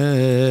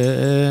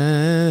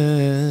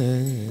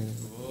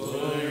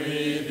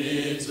 Glory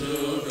be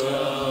to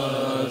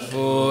God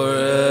forever.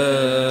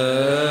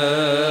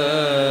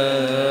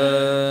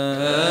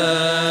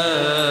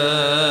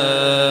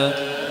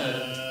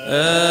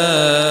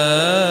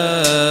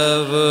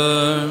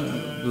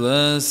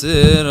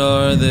 Blessed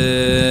are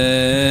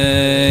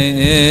they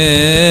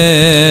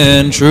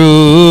in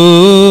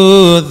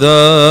truth,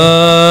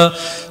 the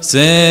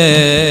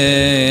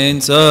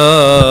saints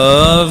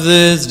of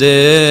this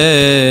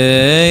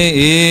day,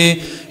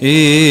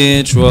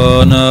 each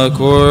one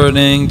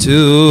according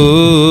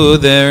to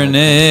their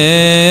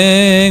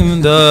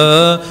name,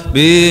 the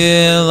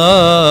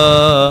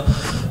beloved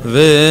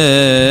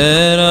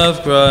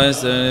of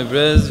Christ, and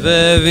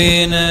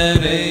presvevine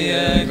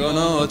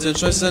reiegonot in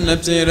choisen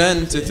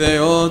neptirenti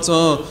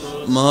theoto,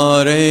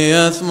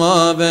 Mariath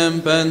ma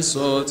ben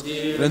pensot,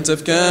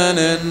 Printif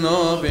canen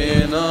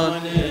novina,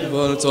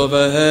 volto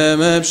vehem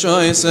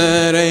ebshoi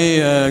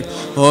sereiek,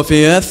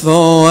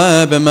 Ofietho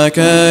ebem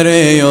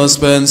Kyrillos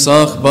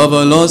pensach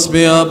bavolos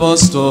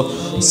biaposto,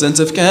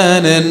 Sentif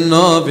canen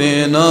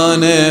novina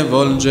ne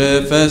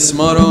volgefes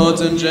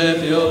maroten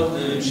jefio,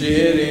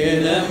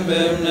 Shirin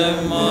embem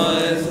nemma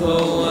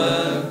etho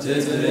eb,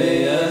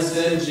 Titreas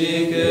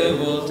edjike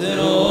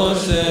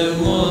voltenoshem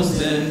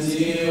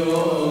mostentio.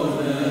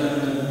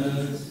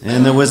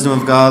 In the wisdom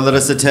of God, let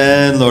us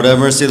attend. Lord have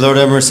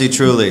mercy,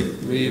 truly.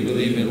 We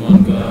believe in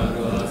one God,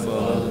 God the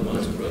Father,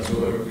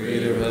 Multiplicator,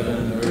 creator of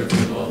heaven and earth,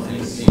 and all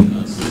things seen and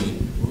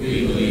unseen.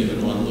 We believe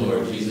in one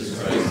Lord,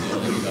 Jesus Christ, the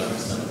only begotten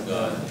Son of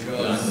God,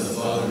 begotten of the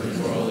Father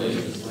before all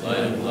ages, light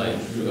of light,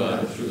 true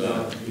God of true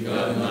God,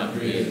 begotten, not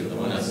created, the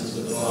one essence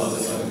with the Father,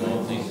 by whom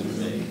all things were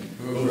made,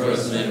 who for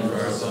us men for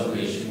our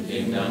salvation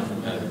came down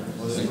from heaven,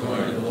 was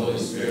incarnate of the Holy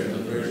Spirit, of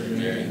the Virgin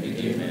Mary, and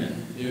became man.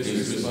 He was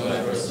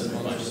crucified for us and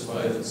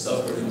justified,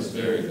 suffered and was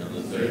buried. On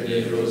the third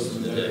day he rose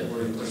from the dead,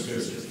 according to the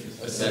Scriptures,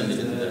 ascended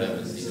into the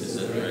heavens, seated at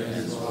the right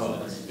hand of the Father.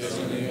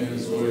 Coming in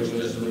his glory,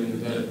 judge the living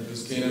and the dead,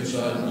 whose kingdom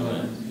shall have no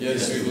end.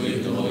 Yes, we believe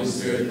in the Holy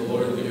Spirit, the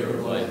Lord, the giver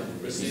of life,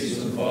 proceeds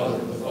from the Father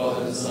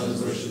and the Son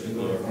is worshipped and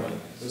glorified.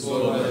 Is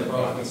willed by the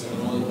prophets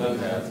and only by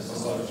God, the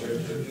Father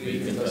Church. We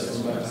confess his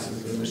baptism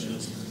for the remission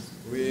of sins.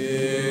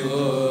 We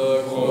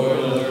look for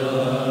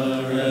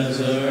the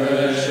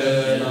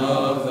resurrection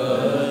of the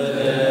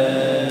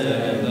dead,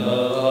 and the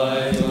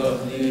light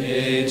of the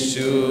age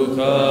to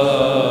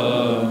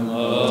come.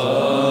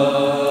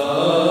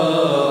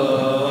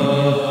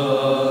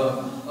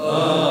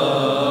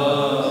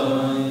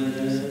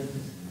 Amen.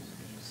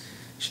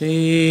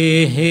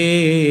 Sheil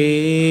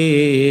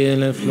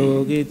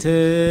flogite.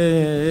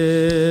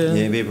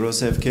 Jebi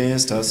brosef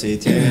kestas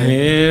ite.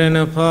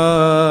 Irna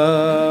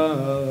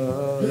pari.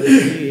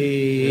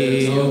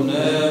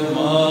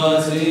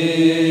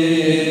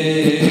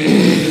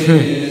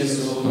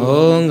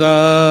 O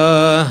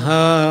God,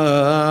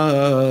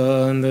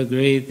 the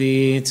great,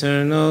 the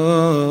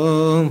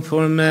eternal,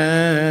 for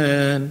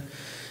man,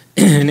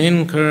 and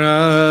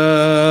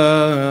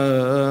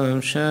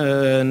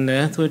incorruption,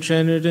 death which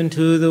entered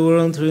into the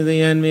world through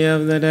the envy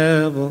of the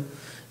devil,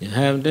 you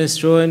have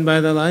destroyed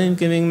by the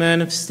life-giving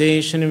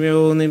manifestation of your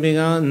only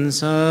begotten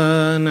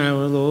Son,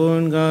 our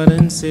Lord, God,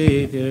 and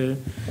Savior,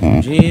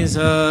 Jesus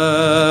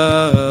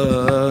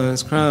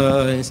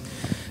Christ.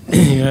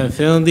 You have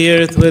filled the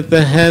earth with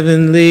the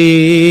heavenly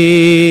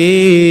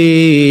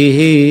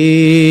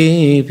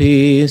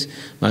peace,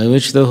 by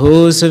which the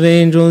hosts of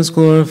angels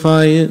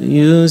glorify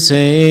you,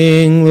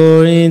 saying,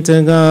 Glory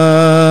to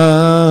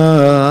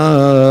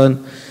God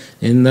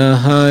in the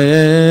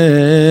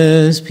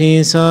highest,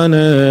 peace on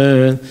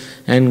earth,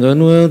 and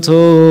goodwill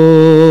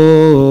towards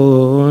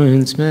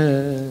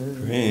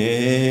men.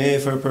 Pray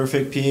for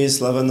perfect peace,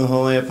 love, and the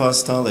holy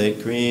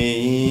apostolic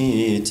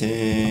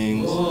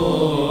greetings.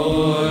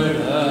 Lord,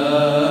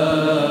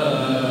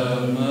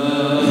 have mercy.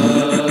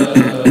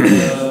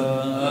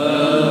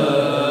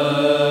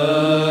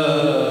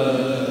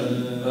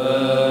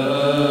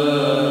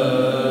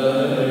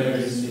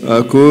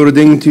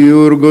 According to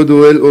your good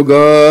will, O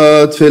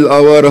God, fill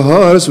our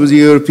hearts with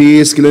your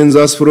peace, cleanse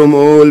us from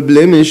all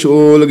blemish,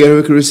 all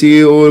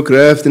hypocrisy, all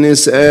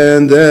craftiness,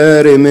 and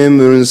the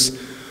remembrance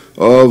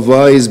of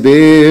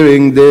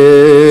vice-bearing death,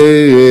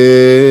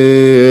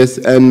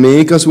 and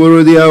make us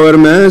worthy, our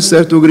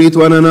Master, to greet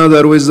one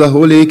another with the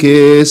holy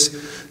kiss,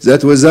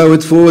 that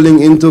without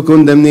falling into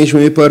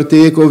condemnation we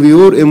partake of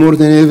your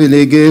immortal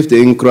heavenly gift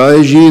in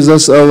Christ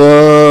Jesus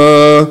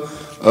our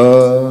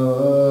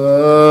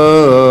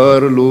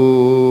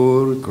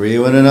Lord. Greet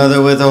one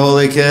another with a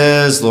holy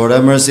kiss. Lord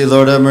have mercy,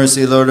 Lord have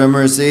mercy, Lord have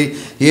mercy.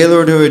 Ye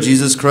Lord, who are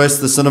Jesus Christ,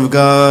 the Son of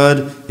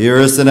God, hear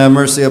us and have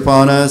mercy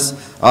upon us.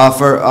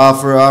 Offer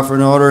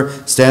in order.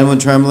 Stand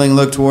with trembling,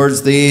 look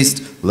towards the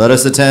east. Let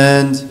us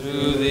attend.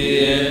 Through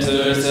the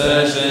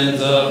intercessions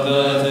of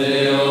the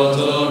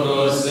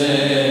Theotokos,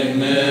 Saint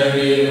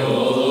Mary, O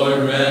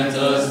Lord, grant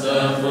us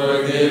the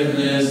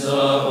forgiveness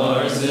of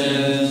our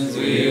sins.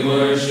 We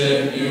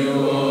worship you,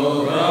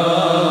 O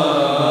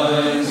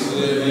Christ,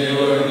 with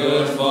your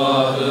good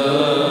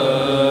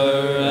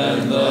Father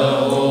and the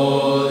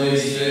Holy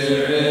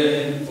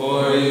Spirit.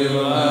 For you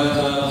have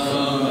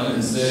come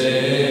and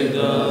saved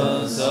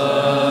us.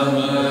 Have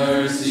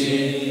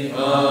mercy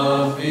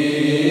of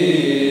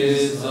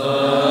peace,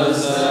 the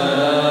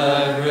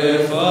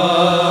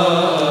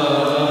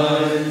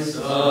sacrifice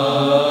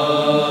of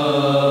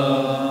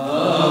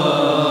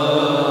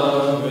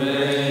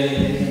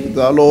praise.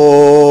 The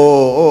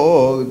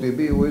Lord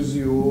be with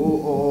you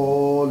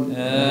all.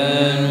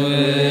 And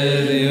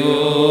with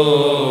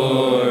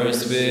your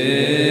spirit.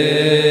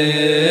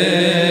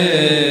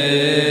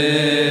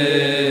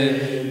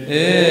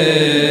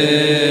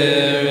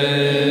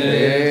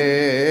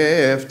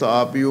 Lift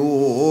up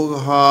your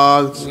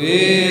hearts.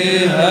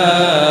 We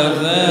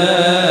have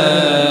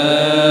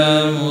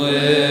them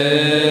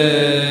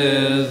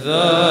with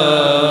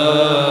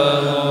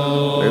the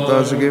Lord. Let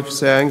us give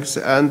thanks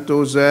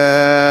unto the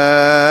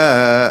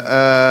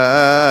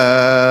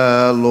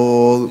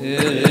Lord.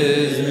 It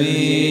is meet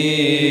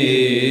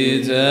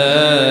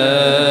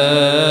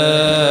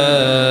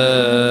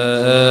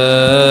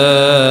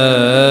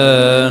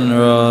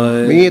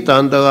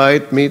and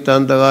right. Meet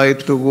and right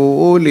to go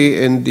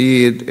holy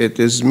indeed. It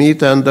is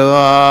meet and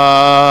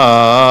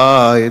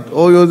right.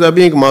 O you, the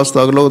big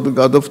Master, Lord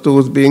God of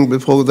truth, being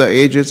before the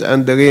ages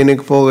and reigning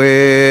forever,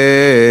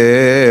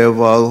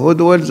 who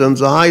dwells in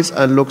the heights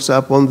and looks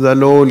upon the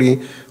lowly,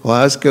 who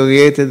has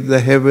created the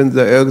heaven,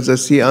 the earth, the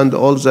sea, and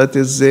all that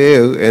is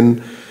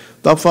therein,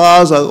 the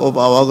Father of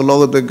our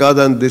Lord, the God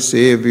and the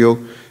Savior,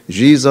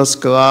 Jesus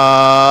Christ,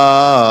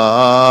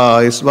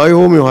 by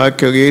whom you have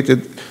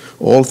created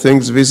all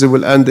things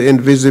visible and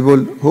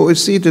invisible, who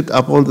is seated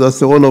upon the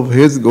throne of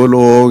his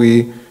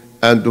glory,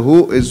 and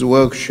who is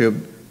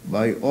worshipped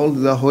by all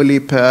the holy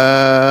powers.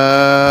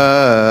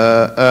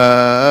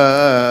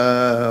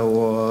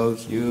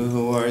 You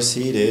who are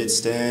seated,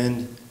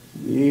 stand.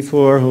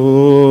 Before whom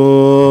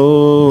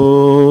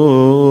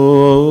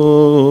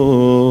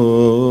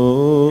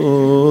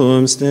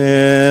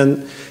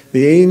stand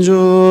the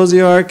angels,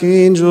 the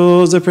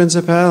archangels, the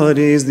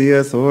principalities, the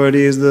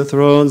authorities, the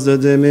thrones, the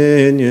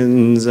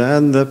dominions,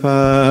 and the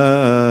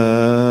powers.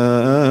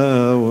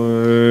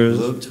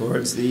 Look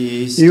towards the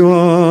east. You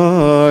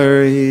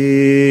are he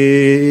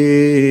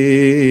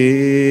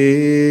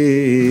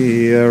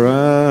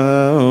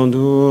around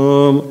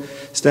whom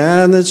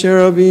stand the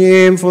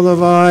cherubim full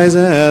of eyes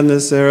and the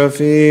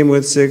seraphim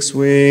with 6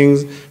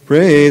 wings,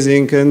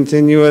 praising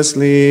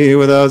continuously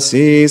without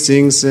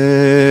ceasing, saying,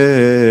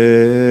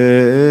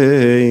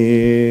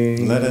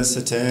 Let us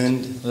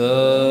attend.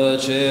 The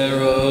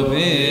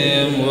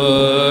cherubim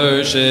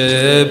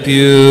worship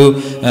you,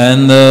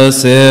 and the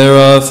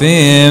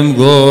seraphim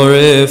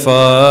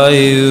glorify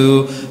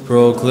you,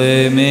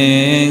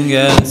 proclaiming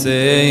and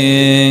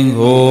saying,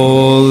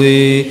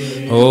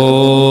 Holy,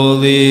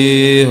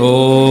 holy,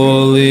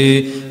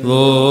 holy,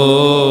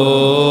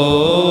 Lord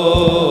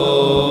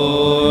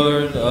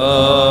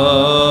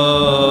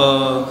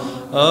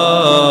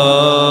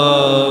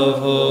of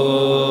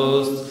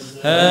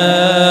hosts,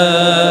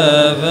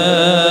 heaven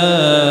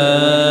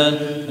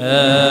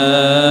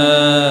and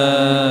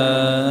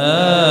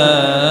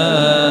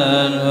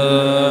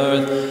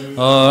earth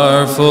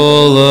are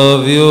full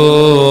of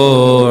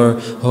your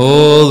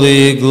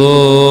holy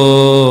glory.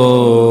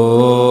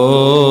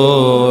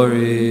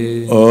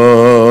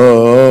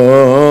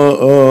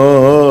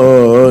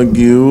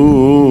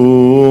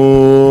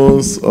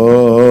 Agios,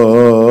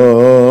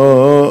 agios.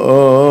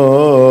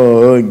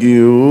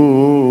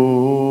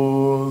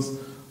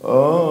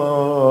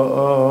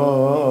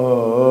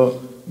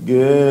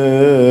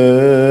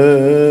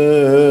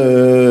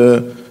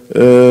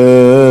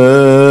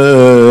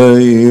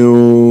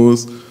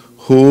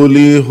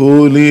 Holy,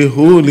 holy,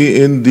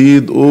 holy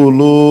indeed, O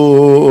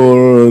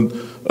Lord,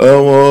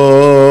 our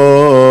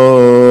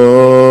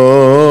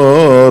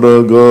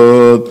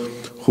God,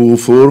 who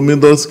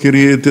formed us,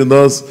 created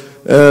us,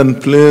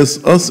 and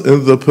placed us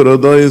in the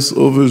paradise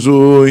of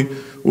joy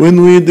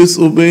when we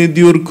disobeyed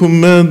your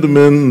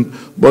commandment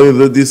by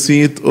the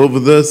deceit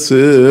of the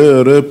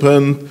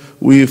serpent.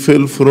 we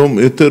fell from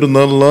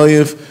eternal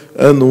life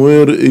and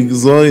were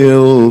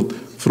exiled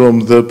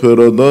from the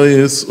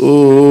paradise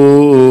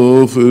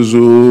of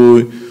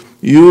joy.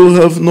 You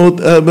have not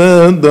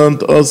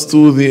abandoned us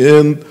to the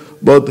end,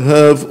 but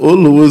have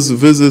always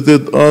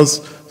visited us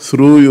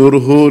through your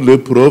holy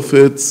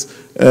prophets,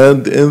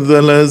 and in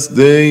the last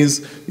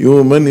days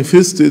you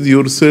manifested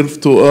yourself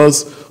to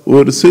us.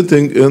 We're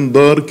sitting in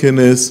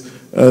darkness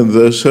and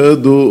the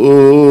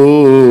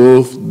shadow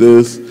of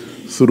death.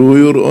 Through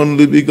your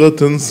only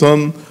begotten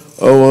Son,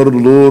 our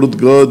Lord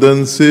God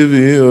and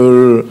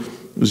Savior,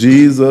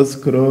 Jesus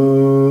Christ,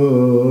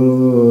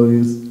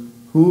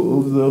 who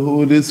of the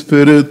Holy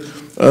Spirit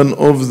and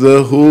of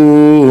the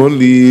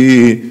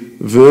Holy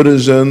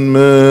Virgin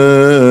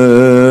Mary.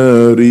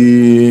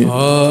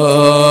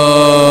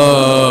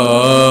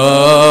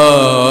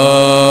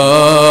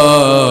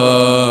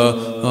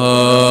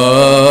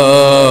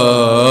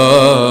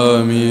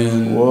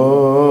 Amen.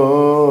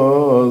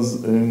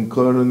 Was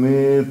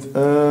incarnate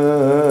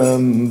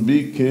and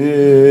became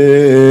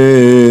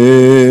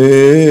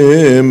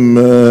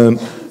man,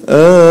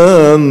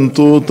 and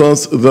taught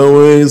us the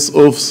ways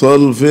of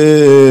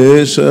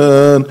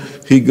salvation.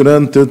 He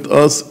granted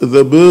us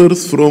the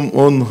birth from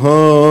on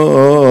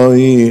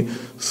high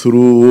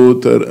through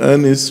water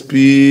and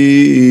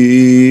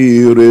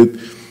spirit.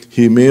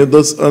 He made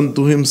us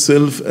unto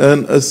himself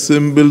an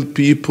assembled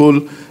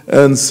people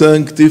and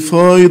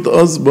sanctified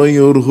us by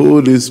your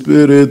Holy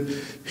Spirit.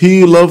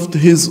 He loved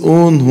his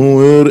own who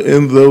were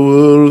in the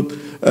world,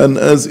 and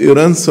as a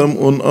ransom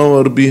on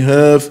our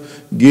behalf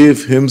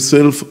gave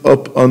himself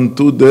up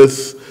unto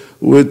death,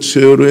 which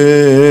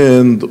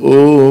reigned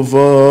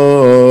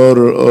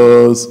over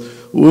us,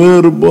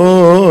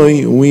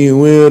 whereby we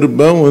were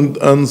bound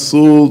and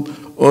sold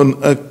on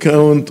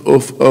account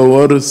of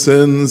our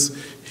sins.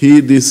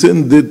 He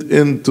descended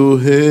into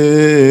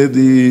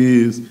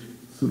Hades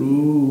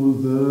through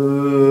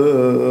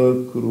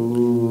the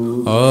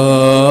cross.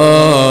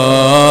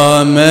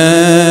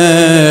 Amen.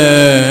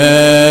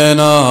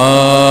 I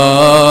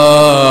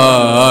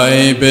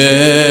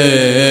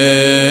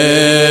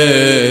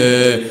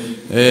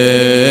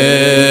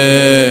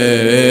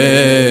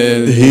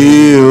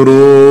He rose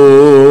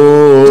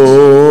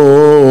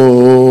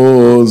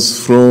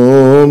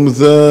from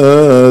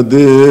the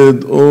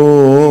dead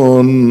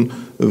on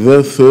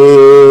the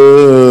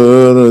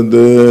third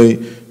day.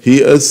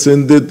 He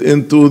ascended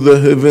into the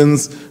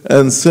heavens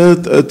and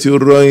sat at your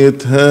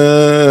right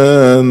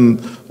hand,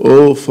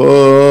 O Father.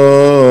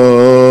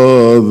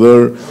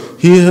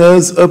 He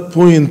has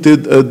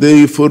appointed a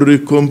day for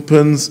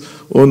recompense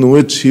on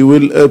which he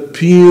will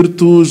appear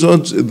to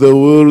judge the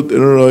world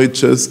in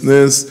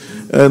righteousness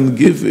and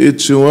give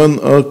each one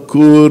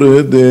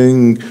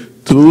according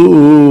to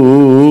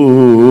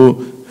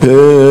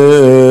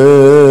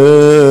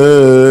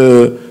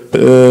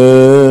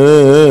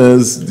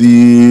his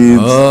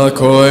deeds.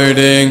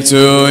 According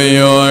to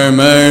your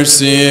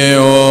mercy,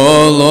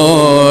 O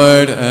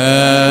Lord,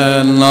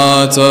 and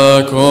not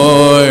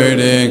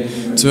according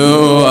to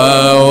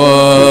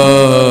our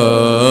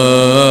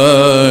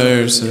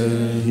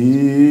sin.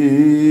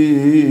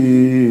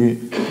 He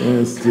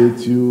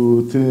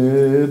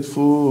instituted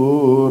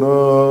for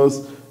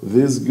us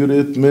this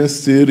great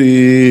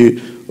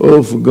mystery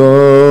of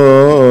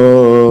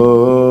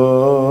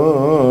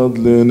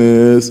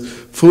godliness,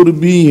 for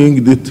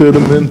being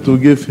determined to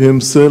give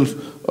himself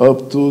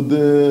up to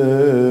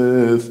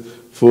death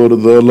for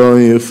the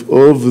life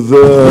of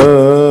the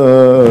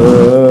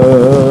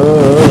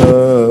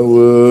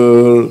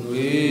world.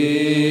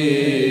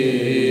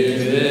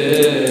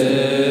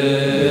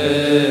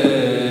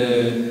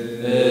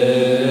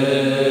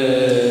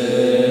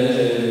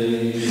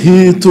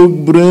 He took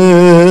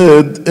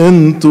bread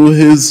into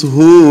his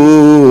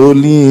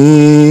holy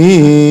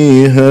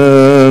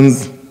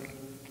hands,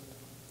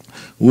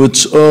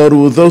 which are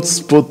without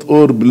spot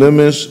or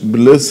blemish,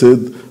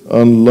 blessed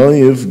and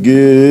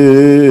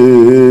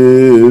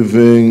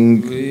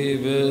life-giving. We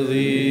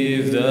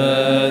believe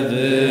that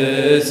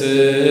this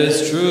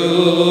is true.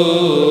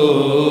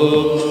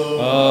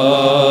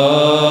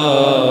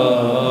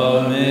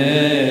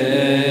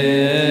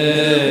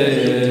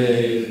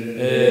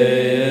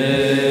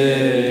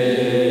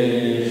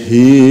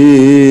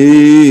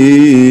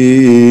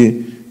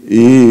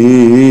 He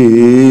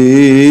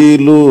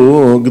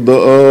looked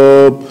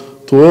up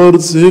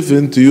towards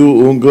heaven to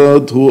you, O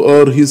God, who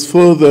are his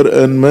Father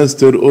and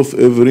Master of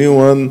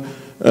everyone,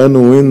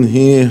 and when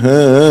he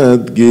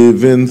had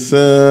given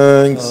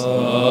thanks,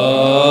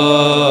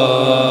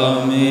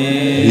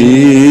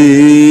 he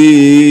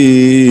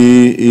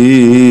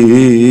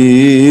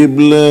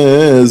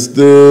blessed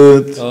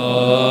it.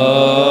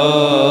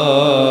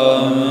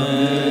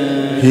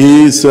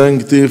 He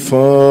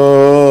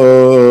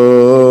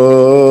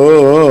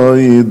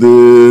sanctified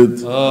it.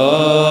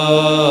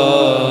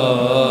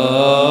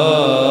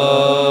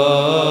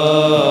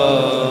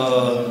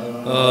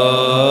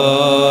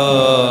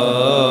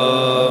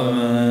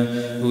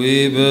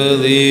 We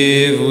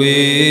believe,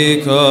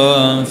 we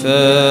confess,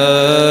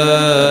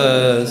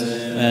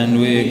 and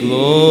we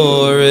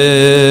glorify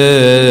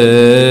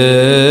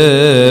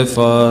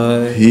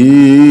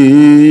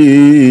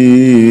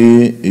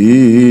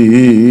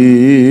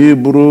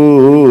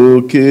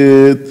broke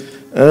it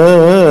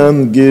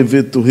and gave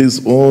it to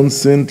his own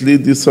saintly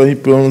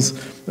disciples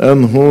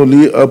and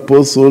holy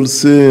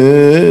apostles,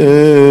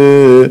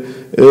 saying,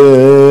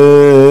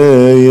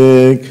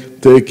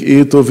 take,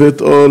 eat of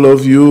it, all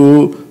of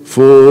you,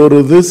 for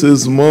this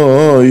is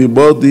my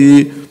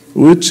body,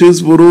 which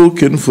is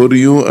broken for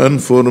you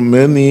and for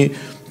many,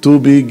 to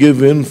be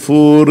given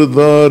for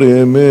the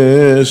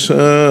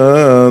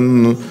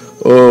remission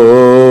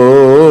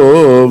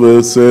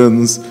of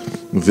sins.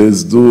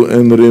 This do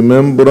in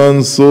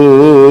remembrance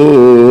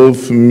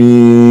of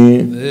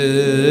me.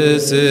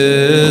 This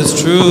is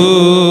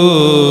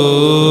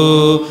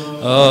true.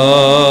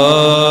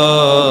 Amen.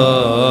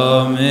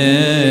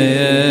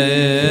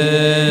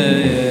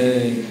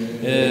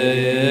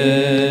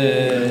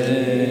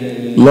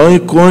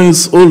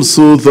 Likewise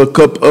also the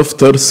cup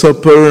after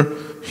supper,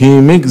 he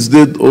mixed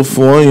it of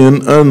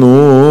wine and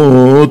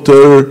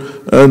water,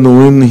 and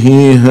when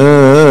he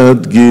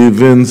had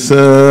given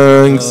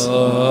thanks,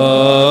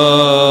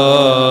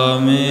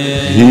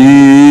 he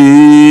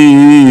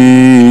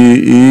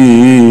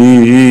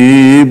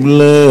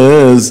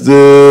blessed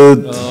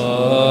it.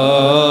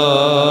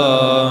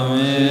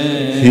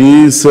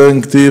 He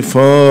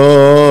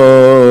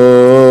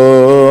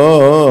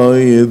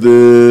sanctified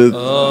it.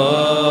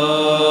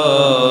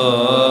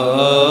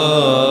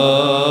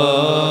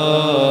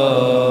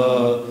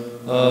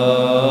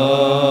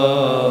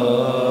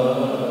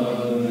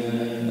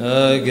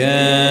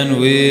 Again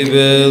we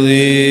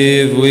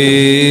believe,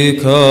 we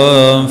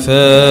confess,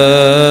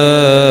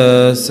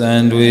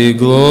 and we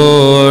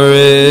glorify.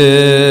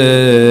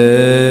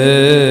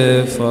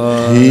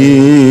 He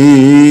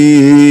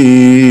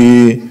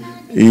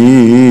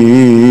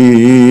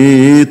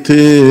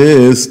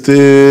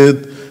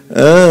tasted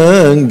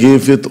and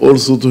gave it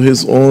also to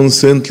his own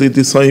saintly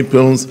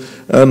disciples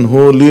and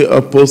holy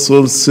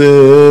apostles,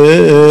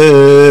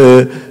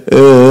 saying,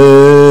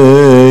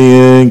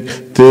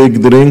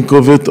 take, drink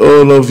of it,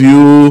 all of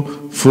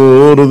you,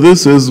 for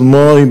this is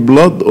my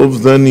blood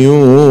of the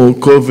new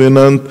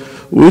covenant,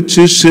 which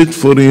is shed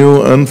for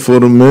you and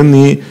for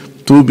many,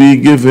 to be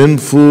given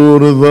for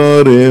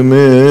the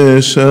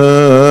remission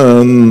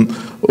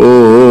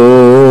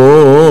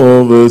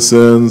of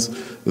sins.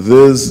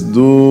 This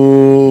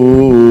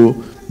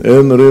do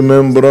in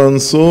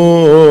remembrance of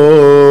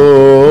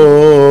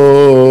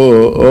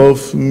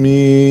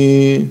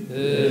me.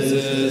 This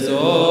is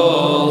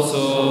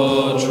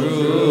also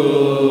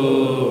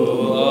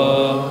true.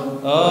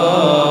 Amen.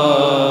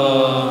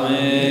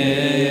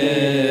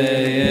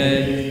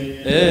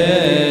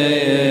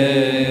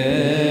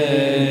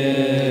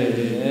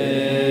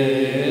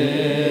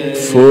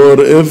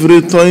 For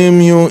every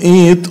time you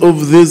eat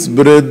of this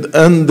bread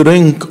and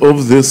drink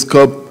of this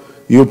cup,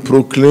 you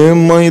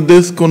proclaim my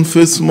death,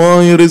 confess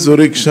my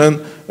resurrection,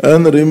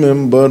 and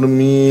remember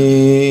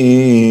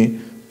me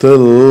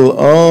till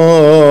I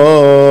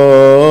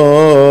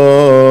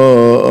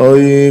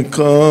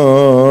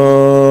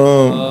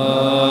come.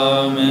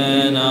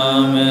 Amen,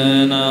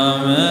 amen,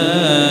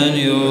 amen.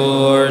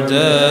 Your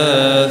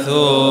death,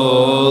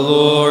 O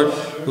Lord,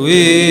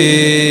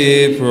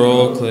 we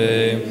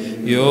proclaim.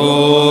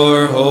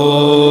 Your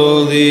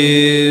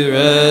holy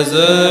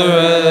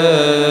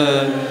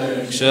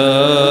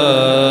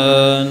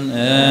resurrection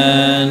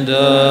and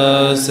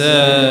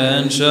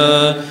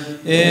ascension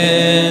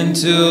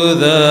into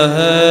the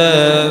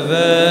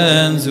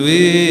heavens,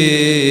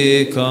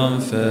 we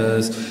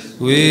confess,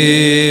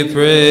 we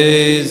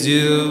praise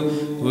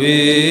you,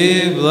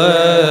 we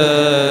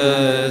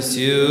bless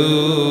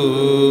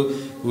you,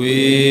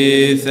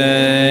 we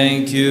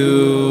thank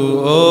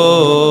you,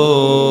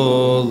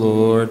 O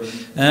Lord,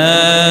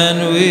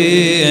 and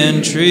we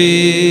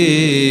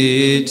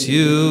entreat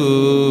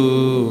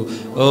you,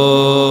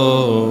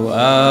 O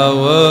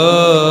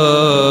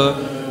our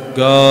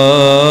God.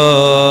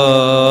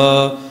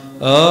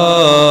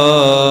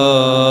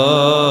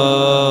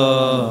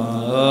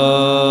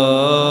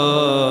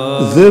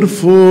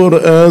 Therefore,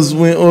 as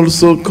we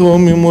also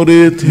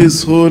commemorate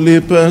his holy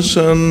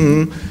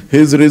passion,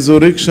 his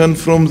resurrection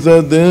from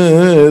the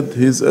dead,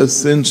 his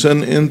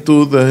ascension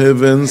into the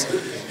heavens,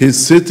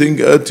 his sitting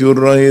at your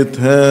right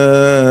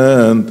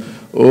hand,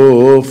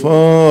 O Father,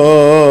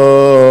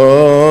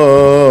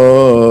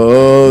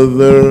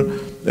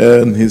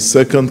 and his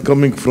second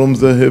coming from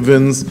the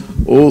heavens,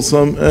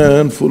 awesome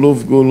and full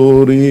of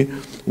glory,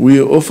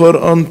 we offer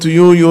unto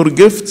you your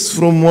gifts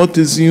from what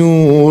is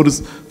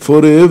yours,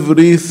 for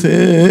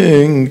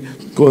everything,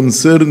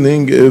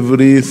 concerning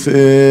everything,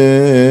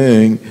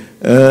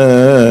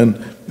 and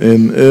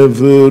in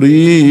everything.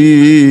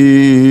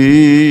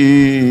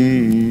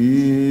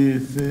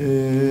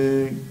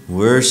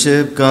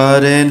 Worship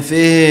God in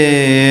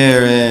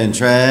fear and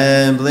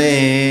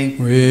trembling.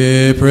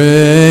 We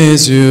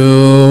praise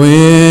you,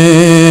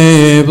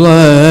 we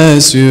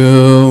bless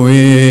you,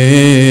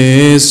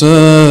 we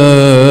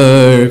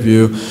serve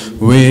you,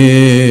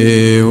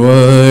 we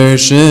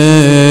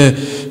worship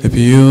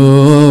you.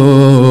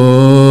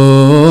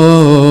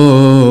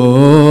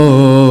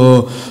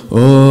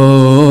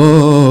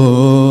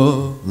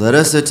 Let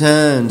us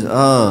attend.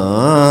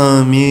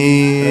 Amen.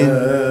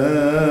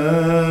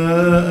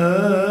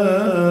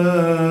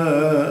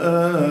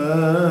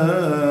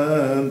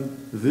 And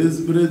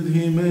this bread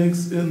he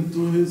makes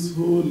into his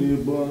holy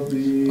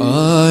body.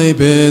 I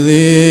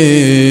believe.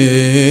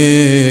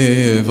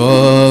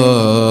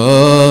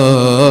 Amen.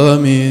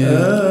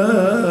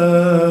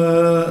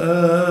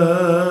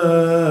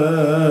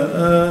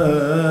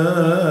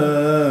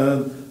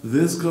 And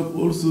this cup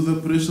also the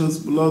precious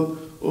blood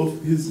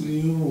of his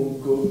new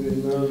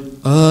covenant.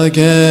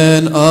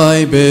 Again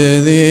I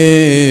believe.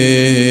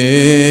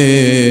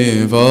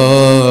 Amen.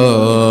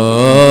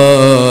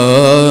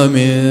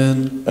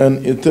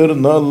 An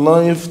eternal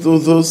life to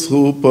those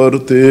who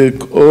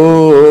partake of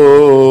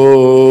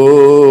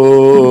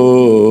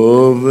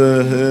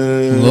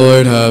it.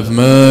 Lord have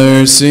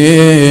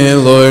mercy,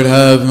 Lord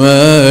have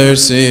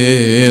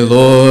mercy,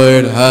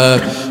 Lord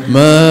have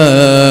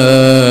mercy.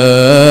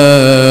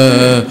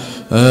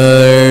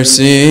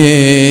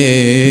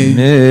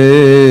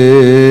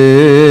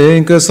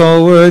 Make us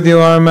all worthy,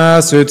 O our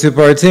Master, to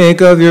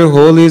partake of your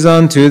holies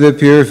unto the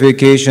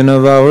purification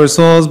of our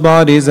souls,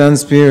 bodies, and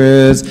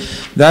spirits,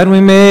 that we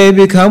may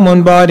become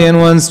one body and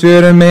one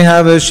spirit, and may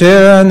have a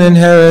share and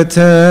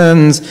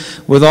inheritance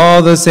with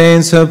all the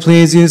saints who have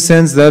pleased you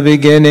since the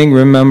beginning.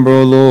 Remember,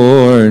 O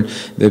Lord,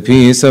 the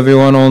peace of your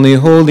one only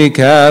holy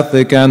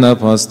Catholic and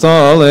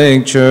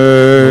Apostolic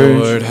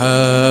Church. Lord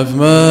have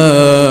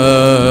mercy.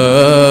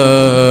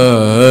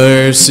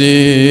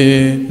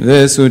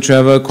 This which you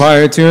have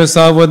acquired to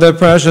yourself with the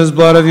precious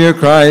blood of your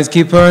Christ,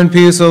 keep her in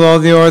peace with all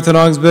the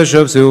Orthodox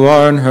bishops who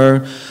are in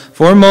her.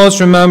 Foremost,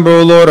 remember,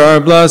 O Lord, our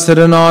blessed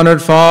and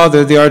honored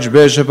Father, the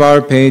Archbishop,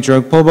 our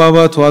Patriarch, Pope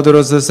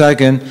Theodoros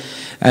II,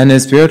 and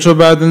his spiritual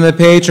brethren, the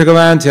Patriarch of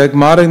Antioch,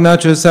 Mark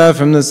Ignatius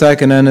Ephraim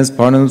II, and his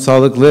partner in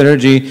Apostolic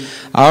Liturgy,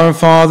 our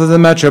Father, the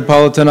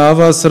Metropolitan of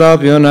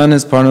Serapion, and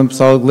his partner in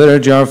Apostolic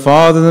Liturgy, our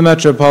Father, the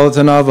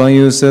Metropolitan of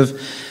Youssef,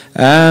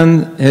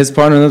 and his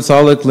partner in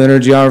Apostolic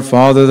Liturgy, our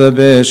Father, the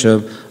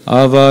Bishop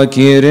of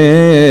Kyrillos.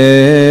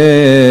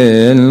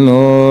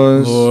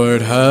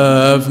 Lord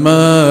have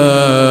mercy.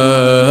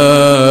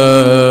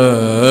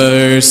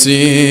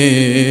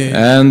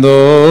 And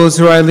those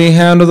who rightly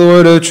handle the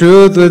word of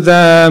truth with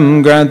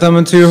them, grant them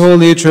unto your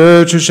holy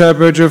church, who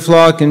shepherd your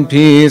flock in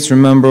peace.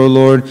 Remember, O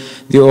Lord,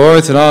 the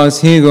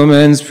Orthodox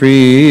hegumens,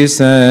 priests,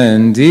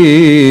 and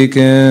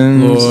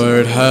deacons.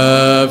 Lord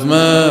have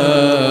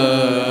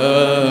mercy.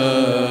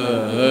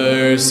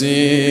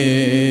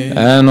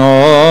 And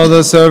all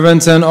the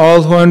servants and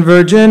all who are in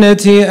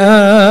virginity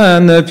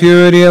and the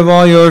purity of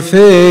all your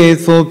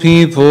faithful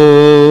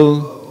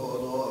people.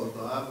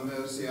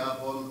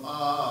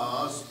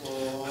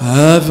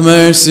 Have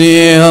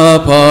mercy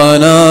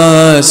upon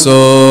us,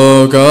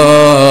 O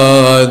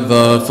God,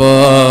 the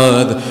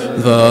Father,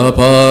 the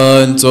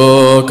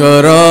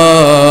Pantocrator.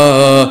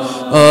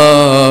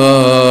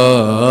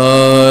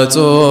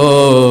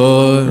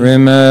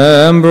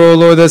 Remember, O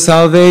Lord, the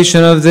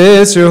salvation of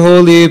this your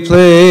holy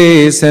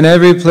place, and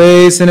every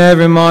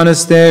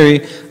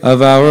monastery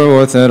of our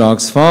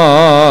Orthodox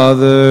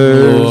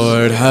fathers.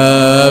 Lord,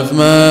 have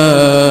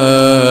mercy.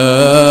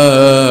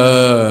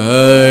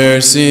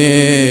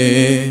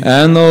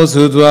 And those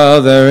who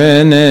dwell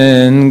therein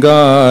in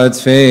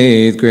God's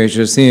faith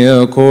graciously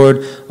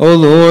accord, O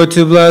Lord,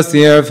 to bless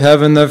the air of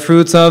heaven, the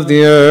fruits of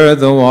the earth,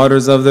 the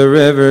waters of the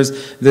rivers,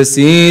 the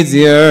seeds,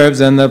 the herbs,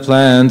 and the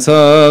plants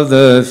of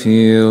the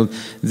field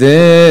this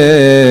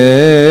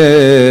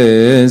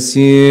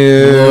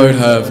year. Lord,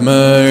 have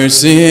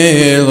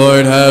mercy.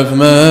 Lord, have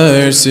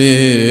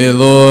mercy.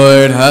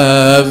 Lord,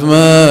 have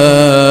mercy.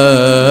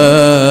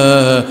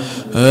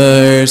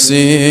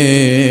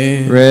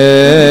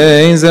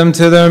 Raise them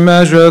to their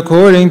measure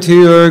according to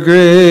your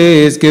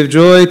grace. Give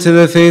joy to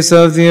the face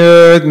of the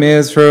earth. May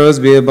its furrows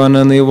be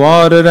abundantly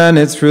watered and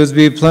its fruits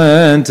be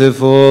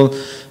plentiful.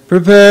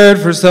 Prepared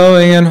for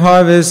sowing and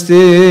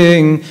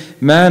harvesting,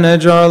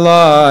 manage our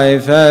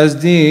life as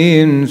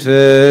deemed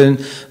fit.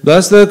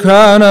 Bless the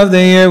crown of the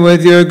year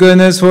with your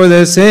goodness for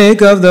the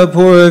sake of the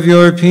poor of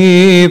your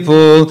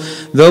people,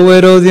 the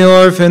widow, the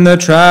orphan, the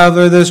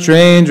traveler, the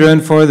stranger,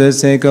 and for the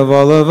sake of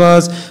all of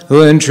us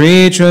who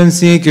entreat you and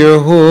seek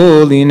your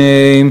holy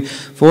name.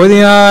 For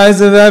the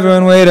eyes of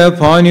everyone wait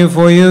upon you,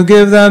 for you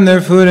give them their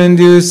food in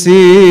due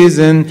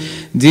season.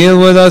 Deal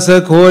with us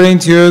according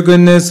to your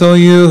goodness, O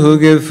you who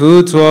give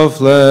food to all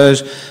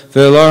flesh.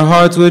 Fill our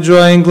hearts with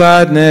joy and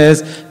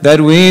gladness, that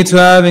we, to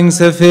having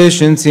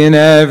sufficiency in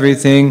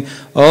everything,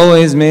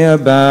 always may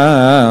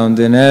abound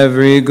in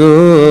every good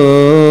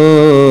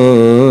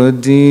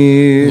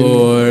deed.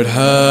 Lord,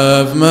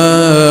 have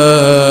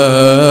mercy.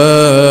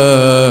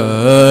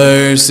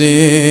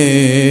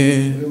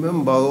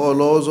 Remember, O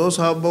Lord, those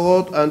who have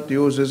brought unto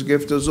you this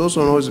gift, those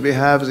on whose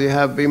behalf they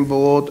have been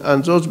brought,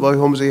 and those by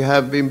whom they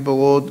have been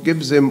brought,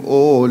 give them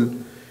all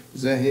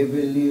the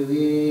heavenly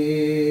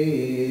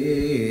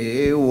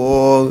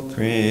reward.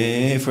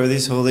 Pray for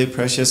these holy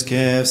precious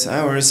gifts,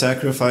 our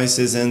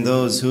sacrifices, and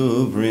those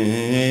who bring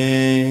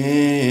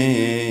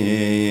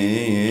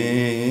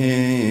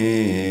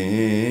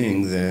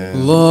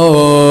them.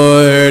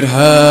 Lord,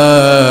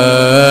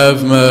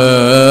 have mercy.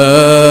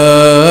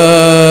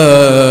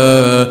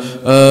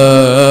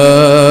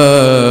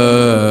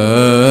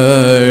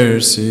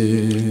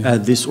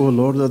 At this, O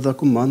Lord, at the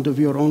command of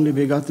your only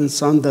begotten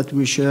Son, that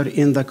we share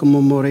in the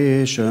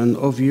commemoration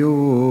of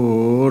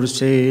your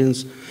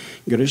saints,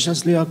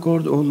 graciously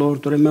accord, O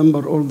Lord, to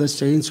remember all the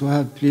saints who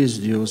have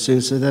pleased you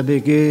since the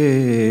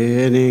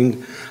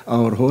beginning,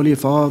 our holy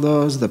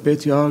fathers, the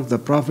patriarchs, the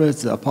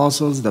prophets, the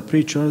apostles, the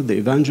preachers, the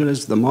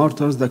evangelists, the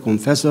martyrs, the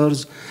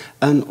confessors,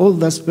 and all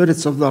the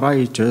spirits of the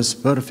righteous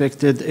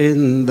perfected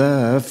in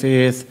the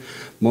faith.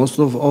 Most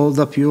of all,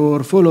 the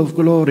pure, full of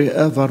glory,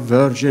 ever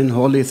Virgin,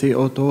 Holy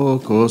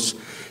Theotokos,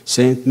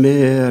 Saint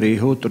Mary,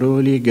 who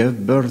truly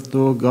gave birth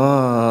to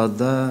God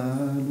the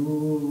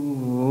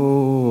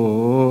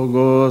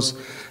Logos,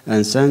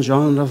 and Saint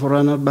John the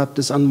Forerunner,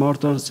 Baptist and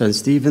Martyr, Saint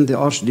Stephen the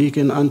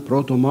Archdeacon and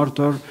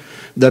Proto-Martyr,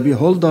 the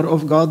beholder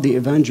of God, the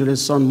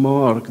evangelist Saint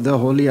Mark, the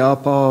holy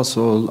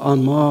apostle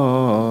and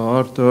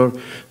martyr,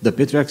 the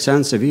patriarch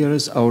Saint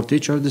Severus, our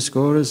teacher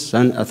Dioscorus,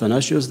 Saint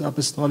Athanasius the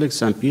apostolic,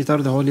 Saint Peter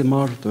the holy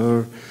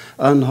martyr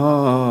and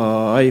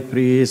high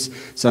priest,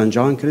 Saint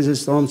John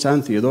Chrysostom,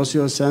 Saint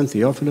Theodosius, Saint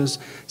Theophilus,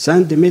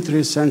 Saint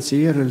Demetrius, Saint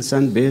Cyril,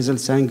 Saint Basil,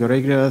 Saint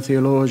Gregory the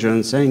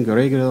theologian, Saint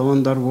Gregory the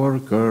wonder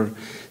worker,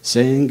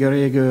 Saint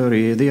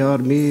Gregory the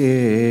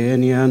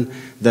Armenian,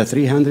 the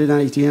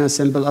 318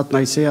 assembled at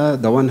Nicaea,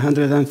 the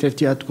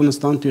 150 at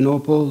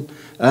Constantinople,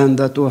 and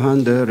the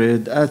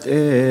 200 at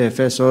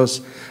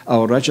Ephesus,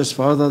 our righteous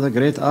father, the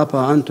great Appa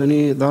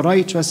Anthony, the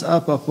righteous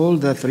Appa Paul,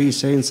 the three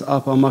saints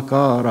Appa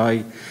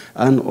Macari,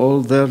 and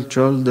all their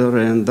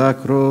children, the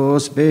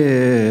cross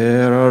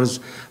bearers,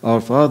 our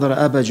father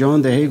Abba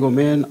John the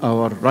Hegoman,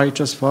 our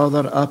righteous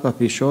father Appa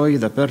Pishoy,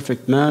 the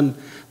perfect man,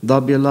 the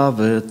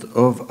beloved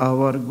of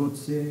our good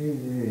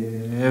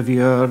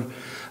Savior,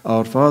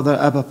 our father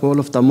Abba Paul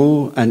of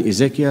Tamu, and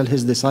Ezekiel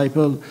his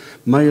disciple,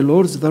 my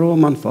lords the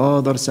Roman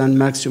father, Saint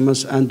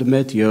Maximus and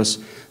Domitius,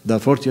 the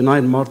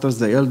 49 martyrs,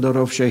 the elder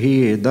of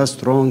Shahid, the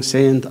strong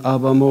saint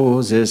Abba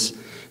Moses,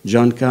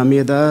 John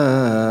Kami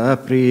the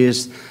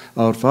priest,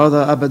 our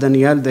father Abba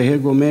Daniel the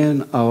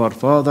Hegoman, our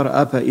father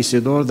Abba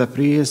Isidore the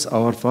priest,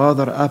 our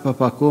father Abba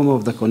Pacom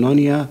of the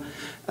Kononia,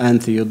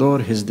 and Theodore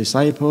his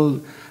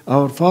disciple,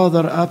 our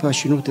father Abba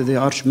Shinute the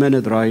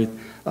Archimandrite,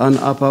 and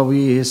Abba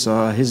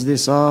Wisa his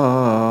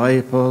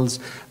disciples,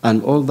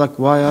 and all the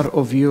choir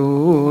of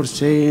your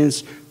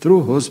saints,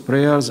 through whose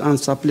prayers and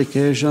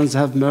supplications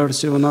have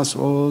mercy on us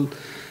all,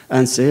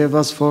 and save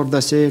us for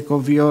the sake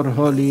of your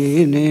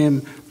holy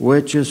name,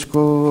 which is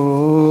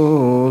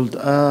called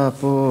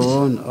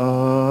upon us.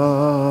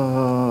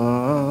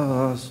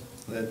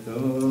 Let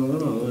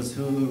those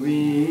who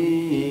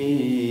read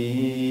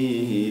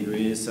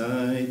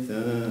recite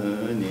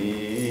the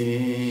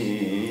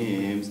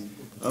names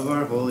of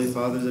our holy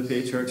fathers, the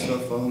patriarchs who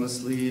have fallen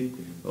asleep.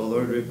 O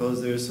Lord,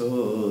 repose their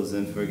souls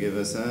and forgive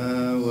us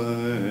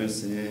our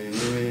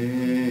sins.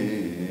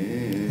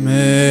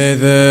 May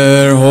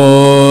their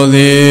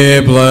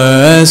holy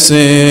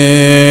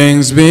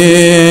blessings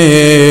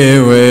be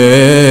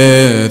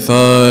with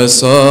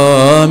us.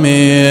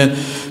 Amen.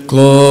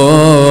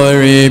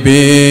 Glory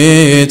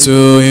be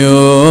to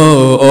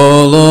you,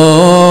 O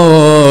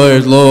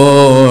Lord.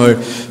 Lord,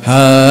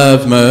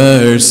 have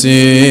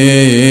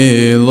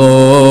mercy.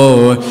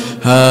 Lord,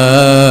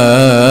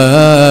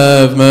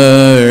 have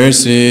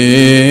mercy.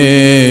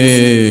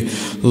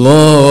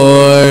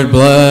 Lord,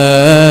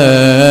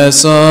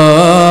 bless us.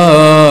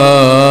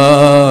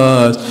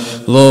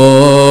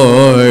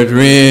 Lord,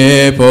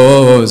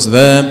 repose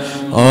them.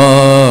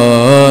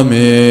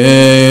 Amen.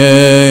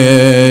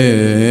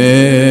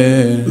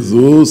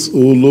 Those, O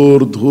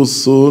Lord,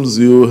 whose souls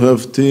you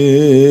have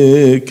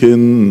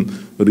taken,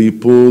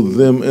 repose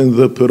them in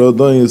the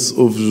paradise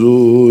of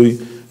joy,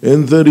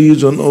 in the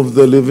region of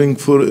the living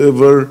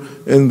forever,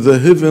 in the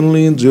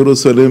heavenly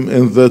Jerusalem,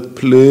 in that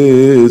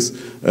place.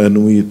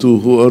 And we too,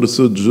 who are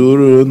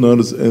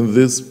sojourners in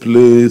this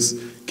place,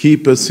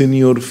 keep us in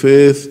your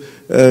faith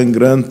and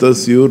grant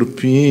us your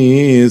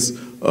peace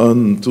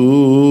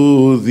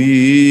unto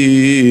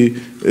the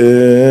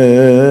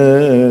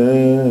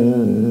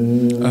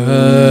end.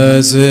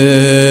 As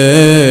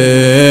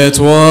it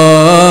was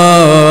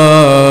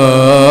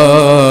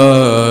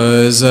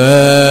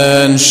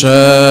and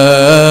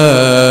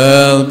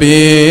shall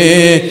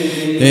be,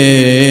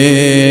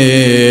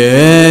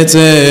 it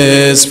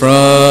is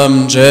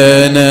from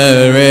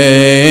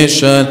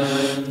generation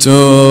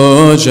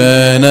to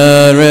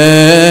generation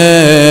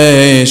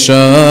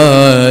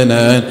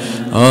and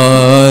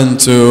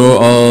unto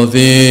all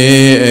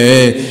the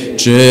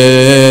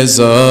ages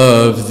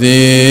of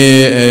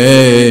the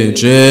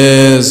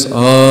ages.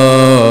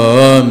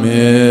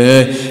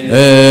 Amen.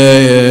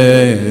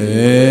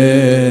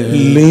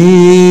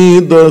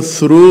 Lead us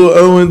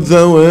throughout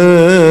the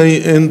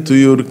way into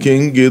your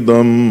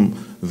kingdom,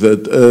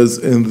 that as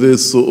in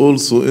this, so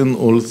also in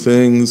all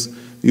things,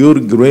 your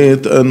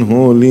great and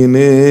holy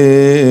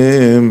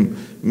name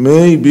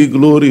may be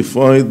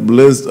glorified,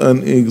 blessed,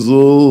 and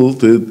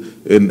exalted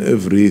in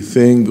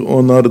everything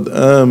honored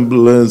and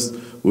blessed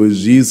with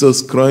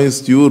Jesus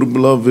Christ, your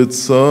beloved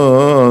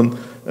Son,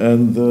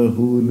 and the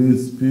Holy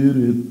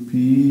Spirit,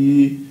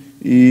 peace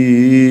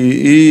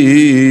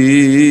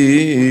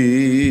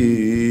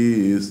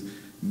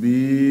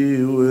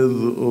be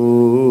with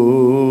all.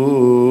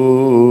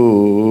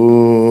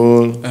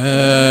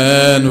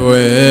 And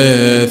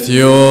with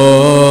your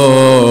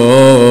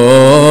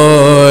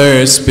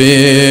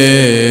spirit.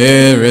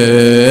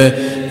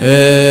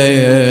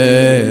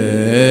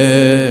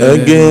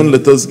 Again,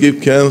 let us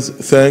give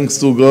thanks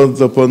to God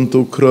the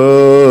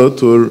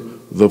Pantocrator,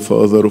 the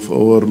Father of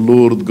our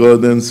Lord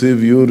God and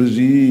Savior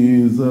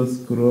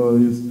Jesus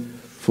Christ.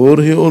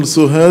 For he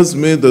also has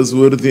made us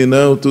worthy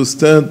now to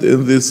stand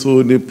in this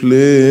holy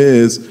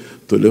place,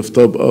 to lift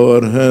up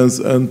our hands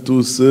and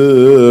to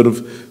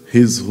serve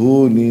his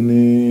holy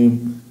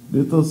name.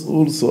 Let us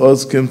also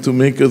ask him to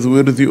make us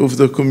worthy of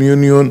the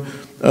communion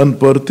and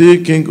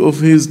partaking of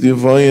his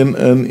divine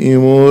and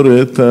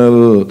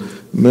immortal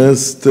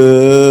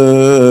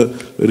mysteries.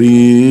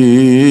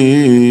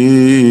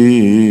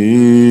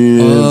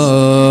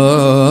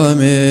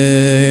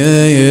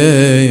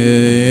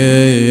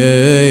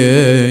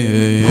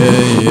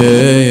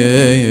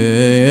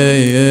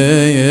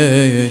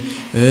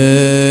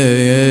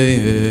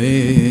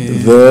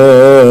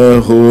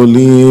 The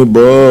holy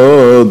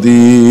body,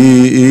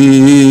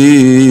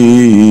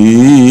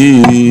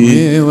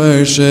 we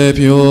worship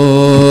your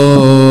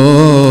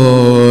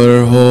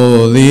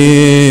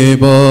holy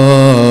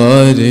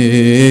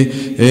body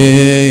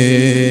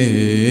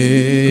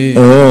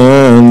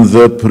and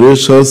the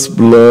precious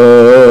blood,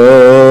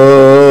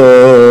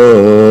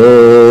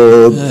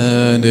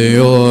 and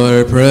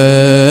your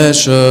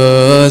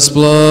precious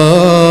blood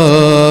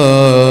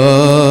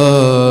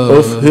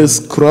of his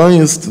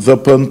Christ the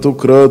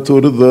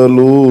Pantocrator, the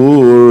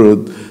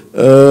Lord,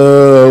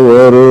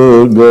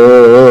 our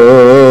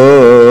God.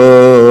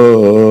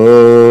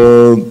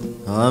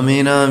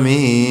 Amen,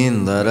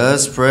 amen. Let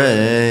us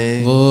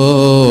pray.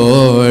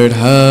 Lord,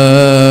 have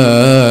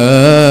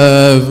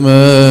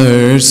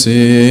mercy.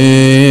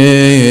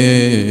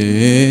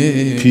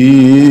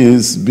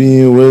 Peace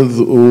be with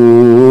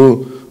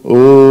all.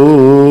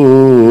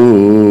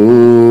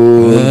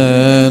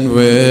 And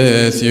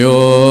with your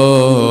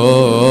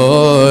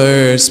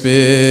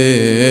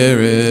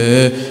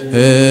spirit.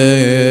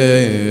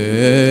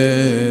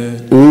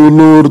 O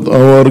Lord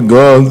our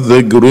God,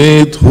 the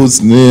great,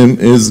 whose name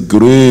is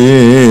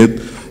great,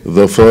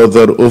 the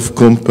Father of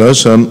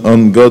compassion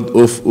and God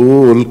of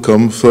all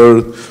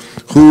comfort,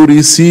 who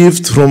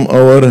received from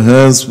our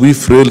hands, we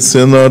frail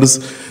sinners,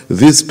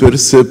 this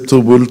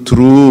perceptible,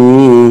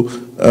 true,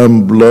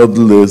 and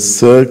bloodless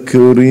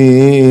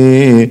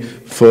sacrifice.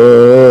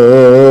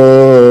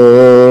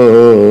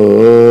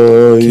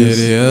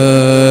 Kyrie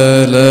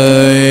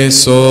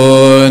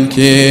eleison,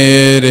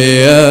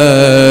 Kyrie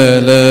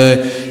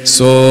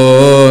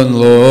eleison,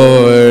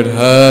 Lord,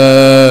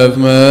 have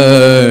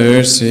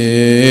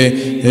mercy.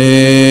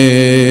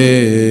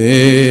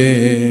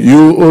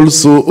 You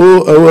also,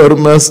 O our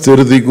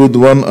Master, the good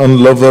one and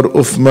lover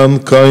of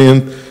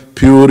mankind,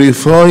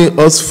 purify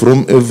us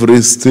from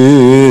every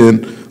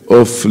stain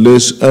of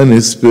flesh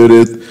and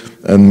spirit,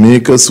 and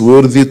make us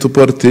worthy to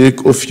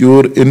partake of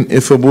your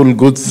ineffable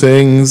good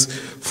things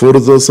for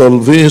the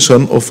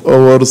salvation of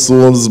our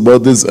souls,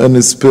 bodies,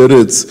 and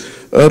spirits,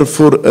 or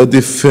for a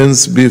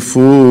defense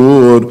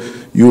before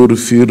your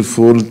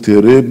fearful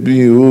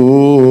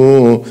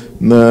tribunal.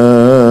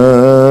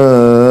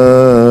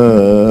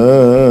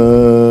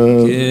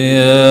 Kyrie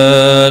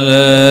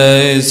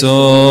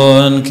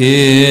eleison,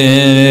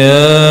 Kyrie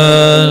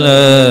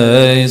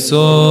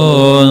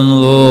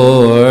eleison,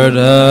 Lord,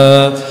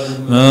 have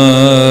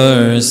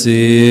mercy.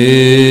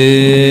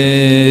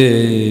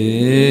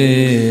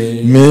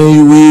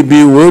 May we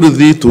be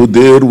worthy to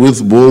dare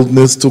with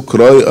boldness to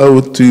cry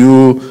out to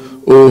you,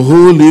 O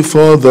Holy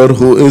Father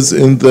who is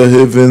in the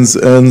heavens,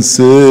 and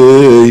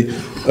say,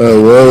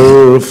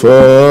 Our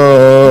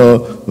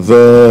Father.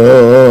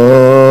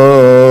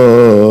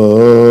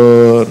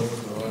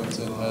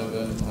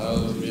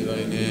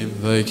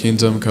 Thy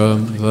kingdom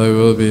come, thy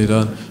will be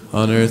done,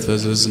 on earth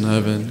as it is in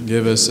heaven.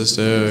 Give us this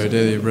day our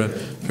daily bread.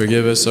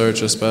 Forgive us our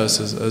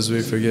trespasses, as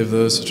we forgive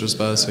those who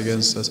trespass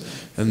against us.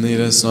 And lead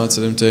us not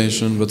to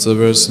temptation, but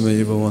deliver us from the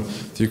evil one.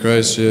 Through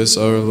Christ Jesus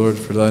our Lord,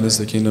 for thine is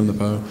the kingdom, the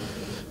power.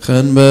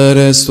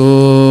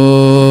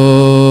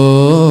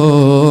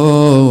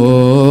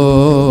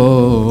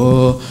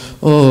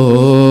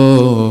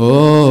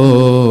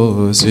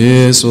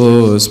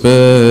 Jesus,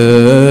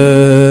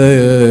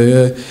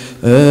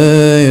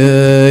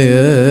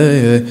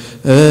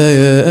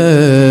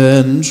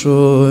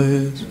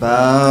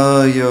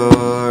 Bow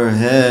your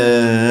heads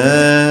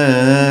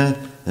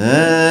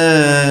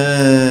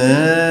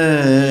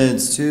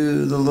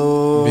to the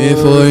Lord.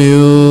 Before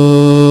you,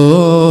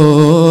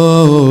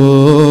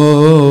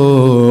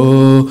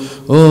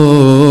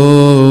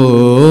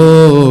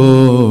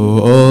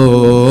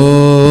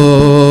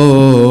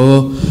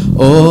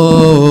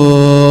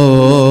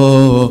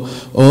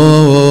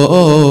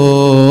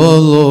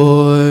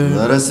 Lord.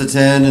 Let us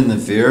attend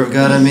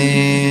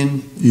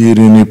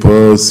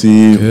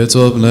πάση. Και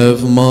το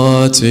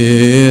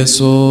πνεύματι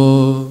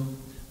σου.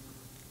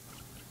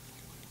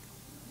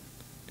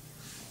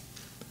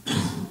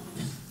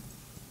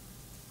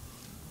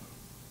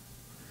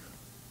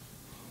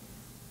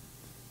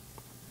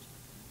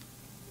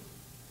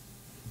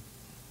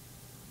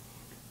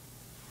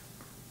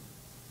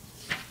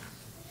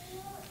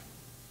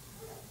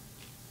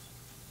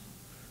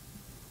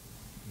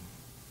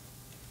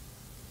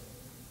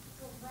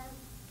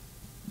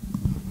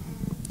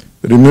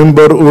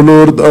 Remember, O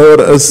Lord, our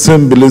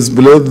assemblies,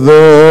 bless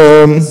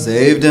them.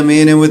 Save them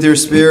in and with your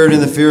spirit in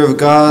the fear of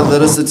God,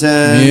 let us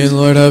attend.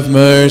 Lord have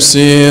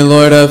mercy,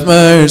 Lord have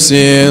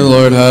mercy,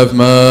 Lord have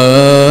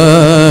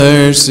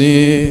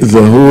mercy.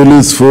 The holy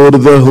is for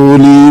the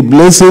holy.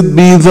 Blessed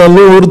be the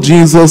Lord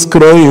Jesus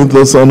Christ,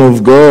 the Son of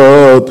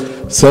God.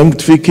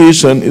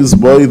 Sanctification is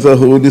by the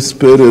Holy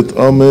Spirit.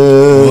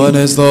 Amen. One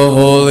is the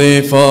Holy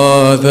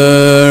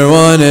Father,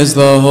 one is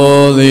the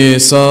Holy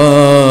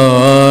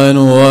Son,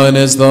 one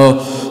is the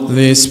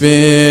Holy Spirit.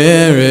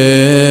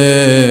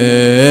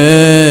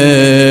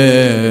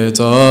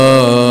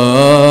 Amen.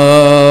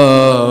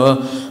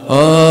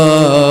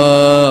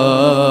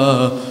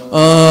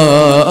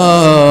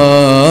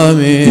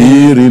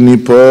 Ειρήνη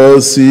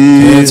πάση.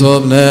 Και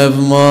το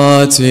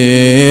πνεύματι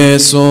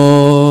σου.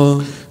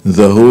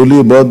 The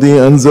holy body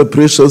and the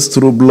precious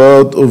true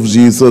blood of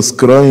Jesus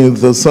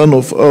Christ, the Son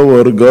of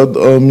our God.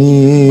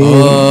 Amen.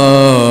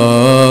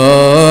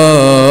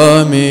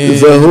 Amen.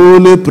 The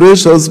holy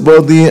precious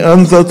body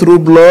and the true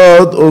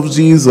blood of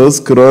Jesus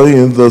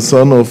Christ, the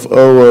Son of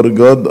our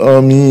God.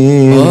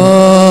 Amen.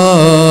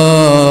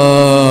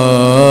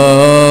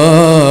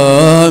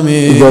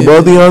 Amen. The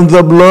body and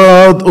the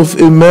blood of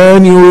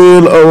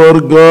Emmanuel, our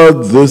God,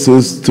 this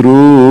is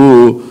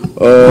true.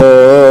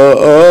 Amen.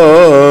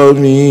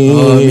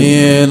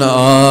 Amen.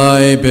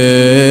 I believe.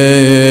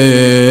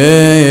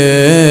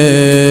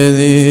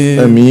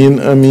 Amen,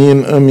 amen,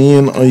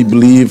 amen. I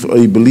believe,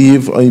 I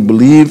believe, I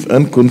believe,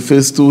 and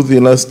confess to the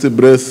last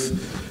breath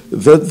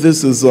that this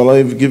is the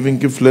life-giving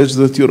flesh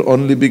that your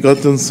only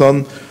begotten Son,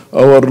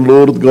 our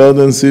Lord God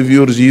and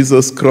Savior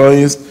Jesus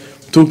Christ,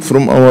 took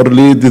from Our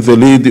Lady, the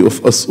Lady of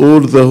us all,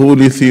 the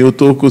Holy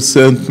Theotokos,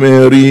 Saint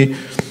Mary.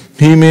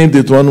 He made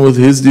it one with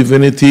his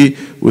divinity,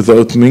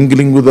 without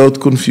mingling, without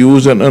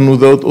confusion, and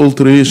without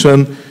alteration.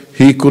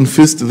 He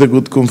confessed the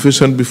good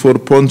confession before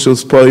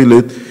Pontius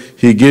Pilate.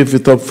 He gave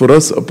it up for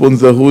us upon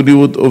the holy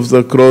wood of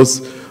the cross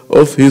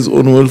of his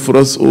own will for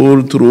us all.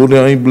 Truly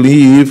I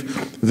believe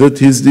that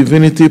his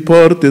divinity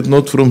parted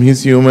not from his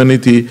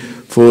humanity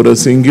for a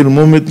single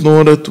moment,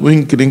 nor a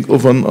twinkling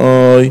of an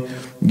eye,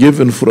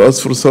 given for us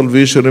for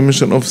salvation,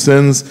 remission of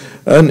sins,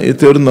 and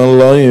eternal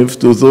life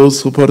to those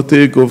who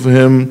partake of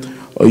him.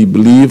 I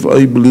believe,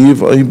 I believe,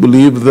 I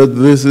believe that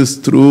this is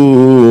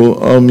true.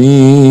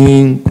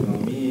 Amen.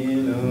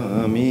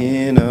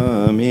 Amen,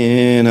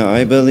 amen.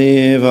 I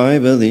believe, I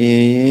believe,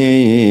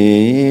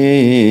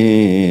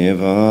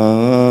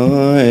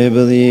 I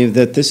believe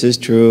that this is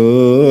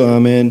true.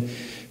 Amen.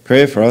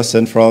 Pray for us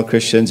and for all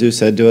Christians who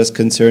said to us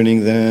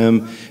concerning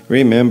them,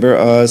 remember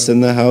us in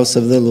the house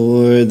of the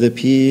Lord, the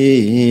peace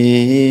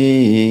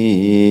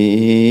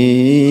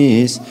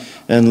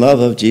and love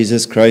of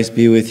Jesus Christ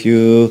be with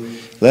you.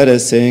 Let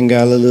us sing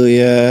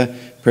Hallelujah.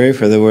 Pray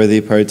for the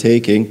worthy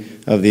partaking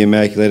of the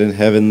immaculate and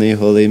heavenly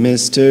holy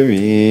mysteries.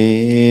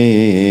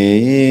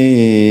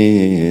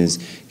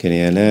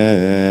 Kyrie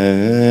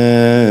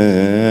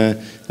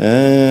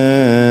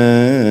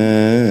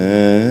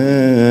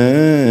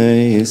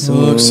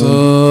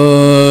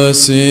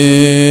Doxasi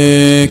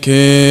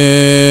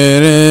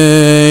Kyrie,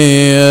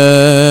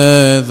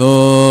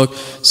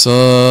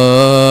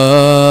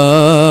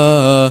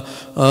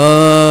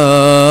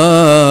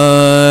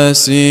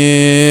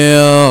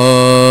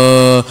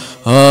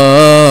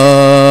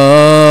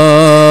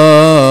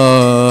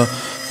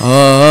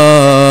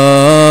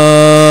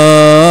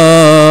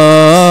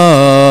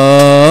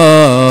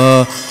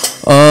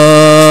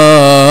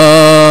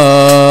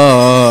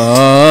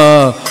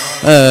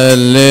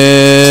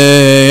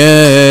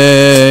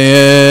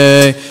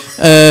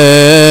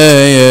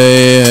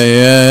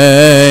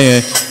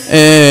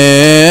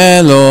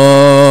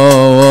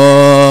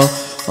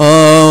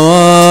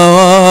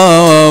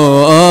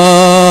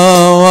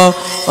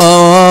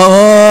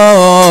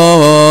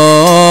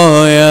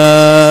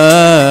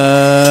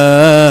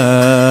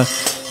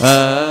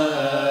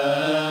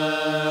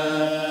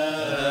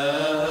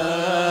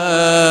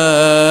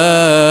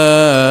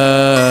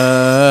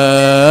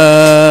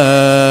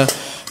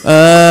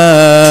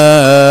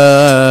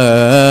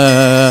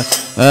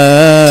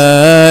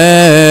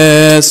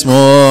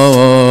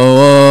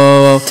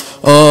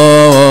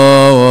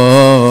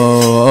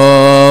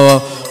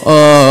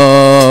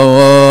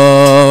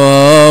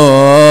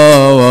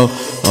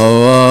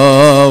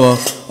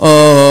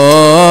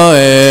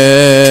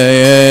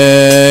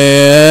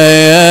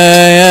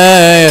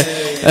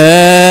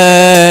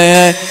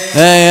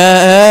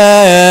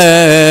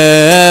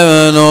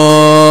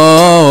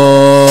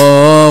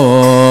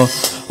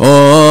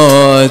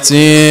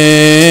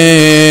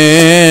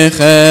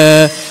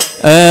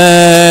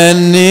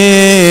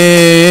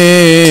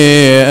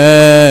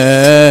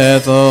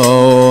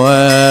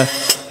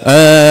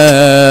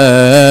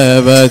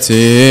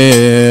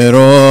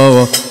 Batiro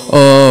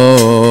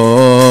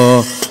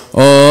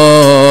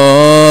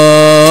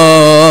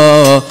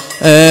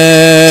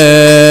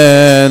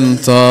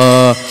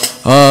enta.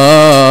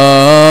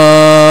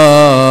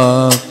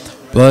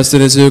 Blessed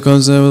is who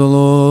comes in with the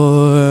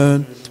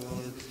Lord.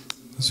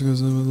 Blessed who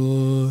comes in with the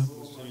Lord.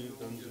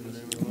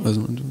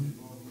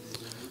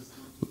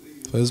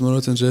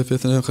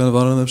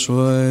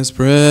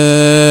 Praise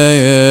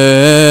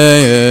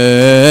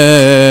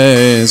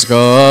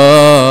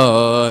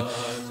God.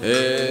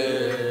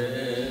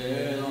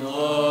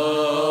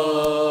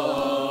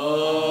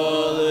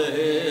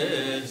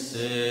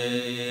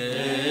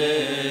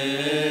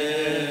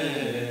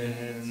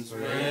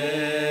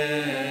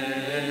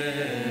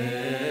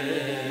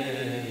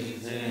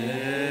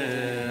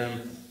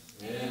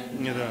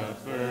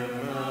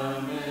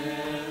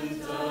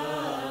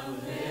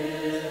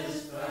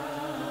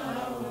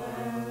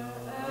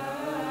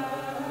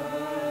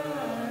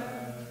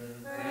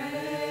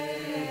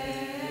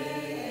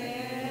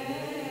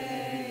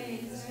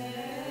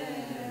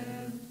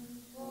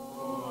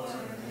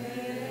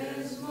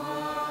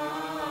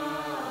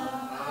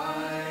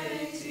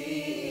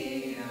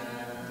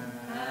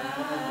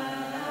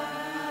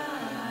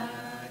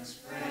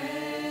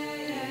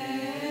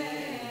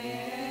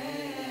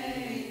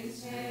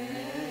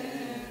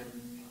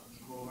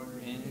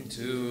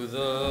 To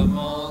the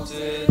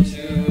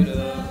multitude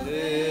of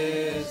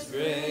His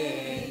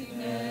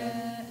greatness,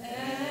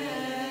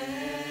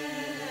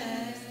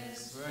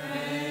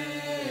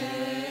 praise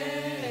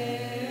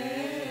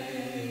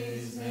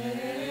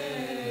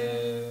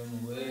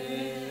Him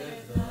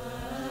with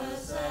the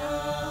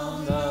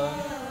sound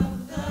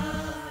of the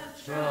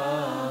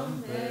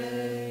trumpet.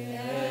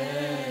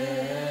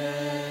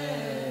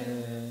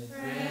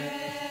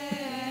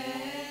 Praise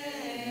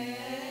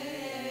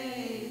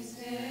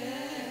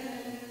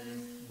Him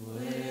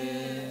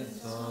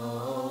with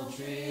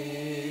psaltery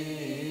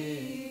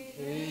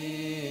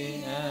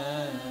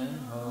and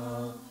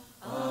harp.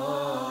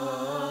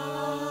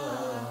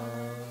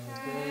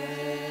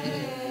 Praise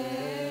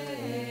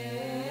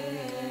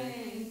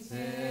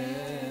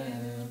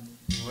Him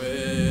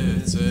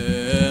with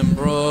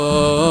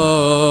timbrels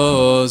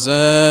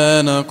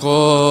and a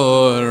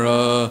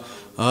chorus,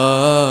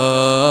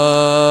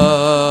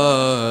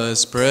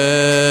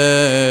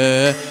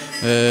 praise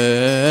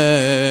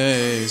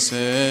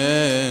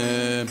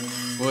Him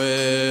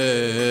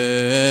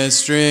with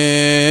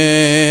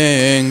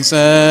strings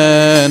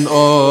and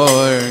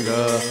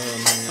organs,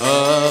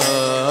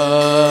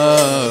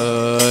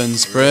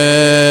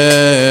 praise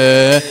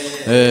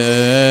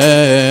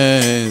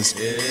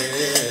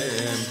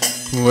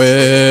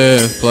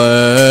with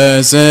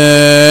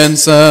pleasant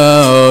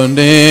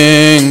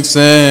sounding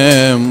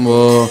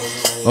cymbals,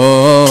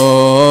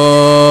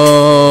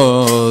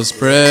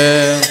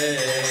 praise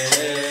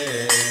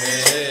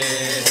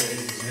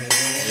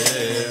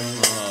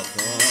Him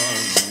upon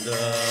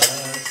the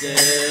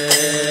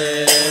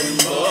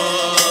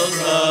cymbals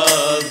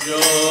of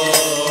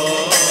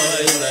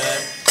joy.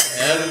 Let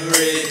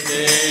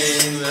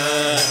everything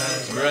that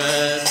has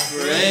breath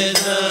praise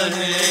the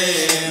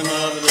name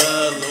of the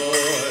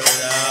Lord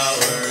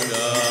our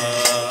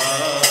God.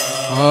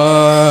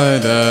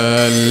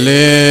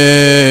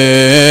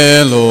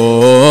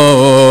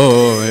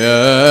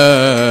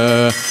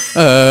 Hallelujah.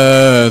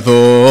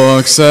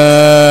 Doxa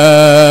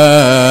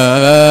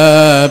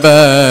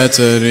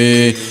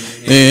battery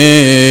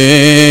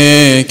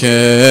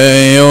ikeyoke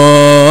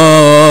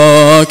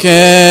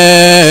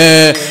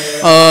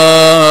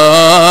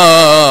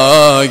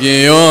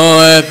agio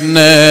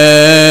epne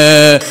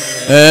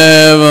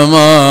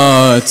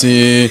evmati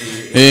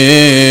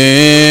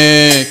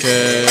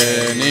ikeninte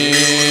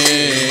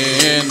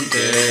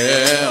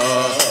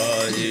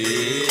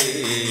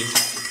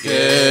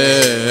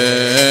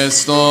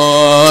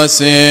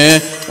Stosi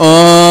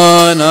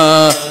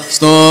ona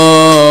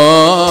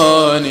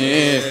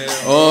stoni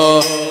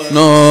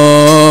nona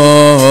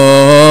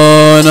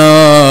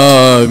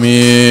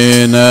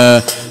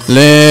mina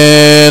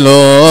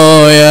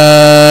leloya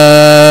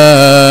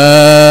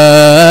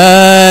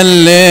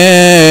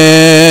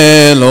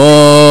leloya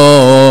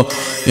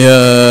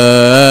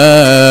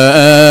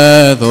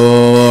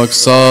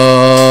doxasi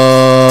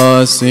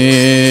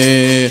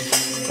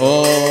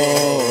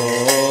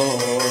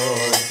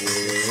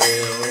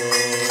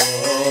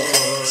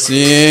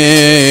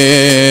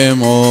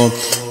Simo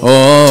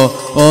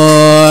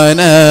on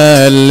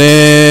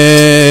alleluia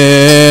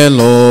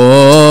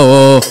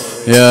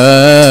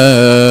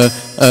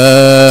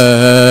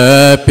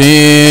epi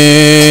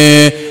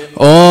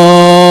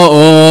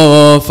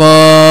o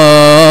fa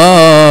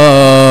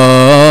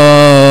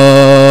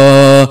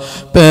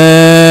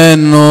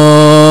penno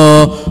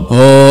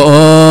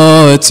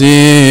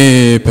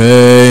ti pe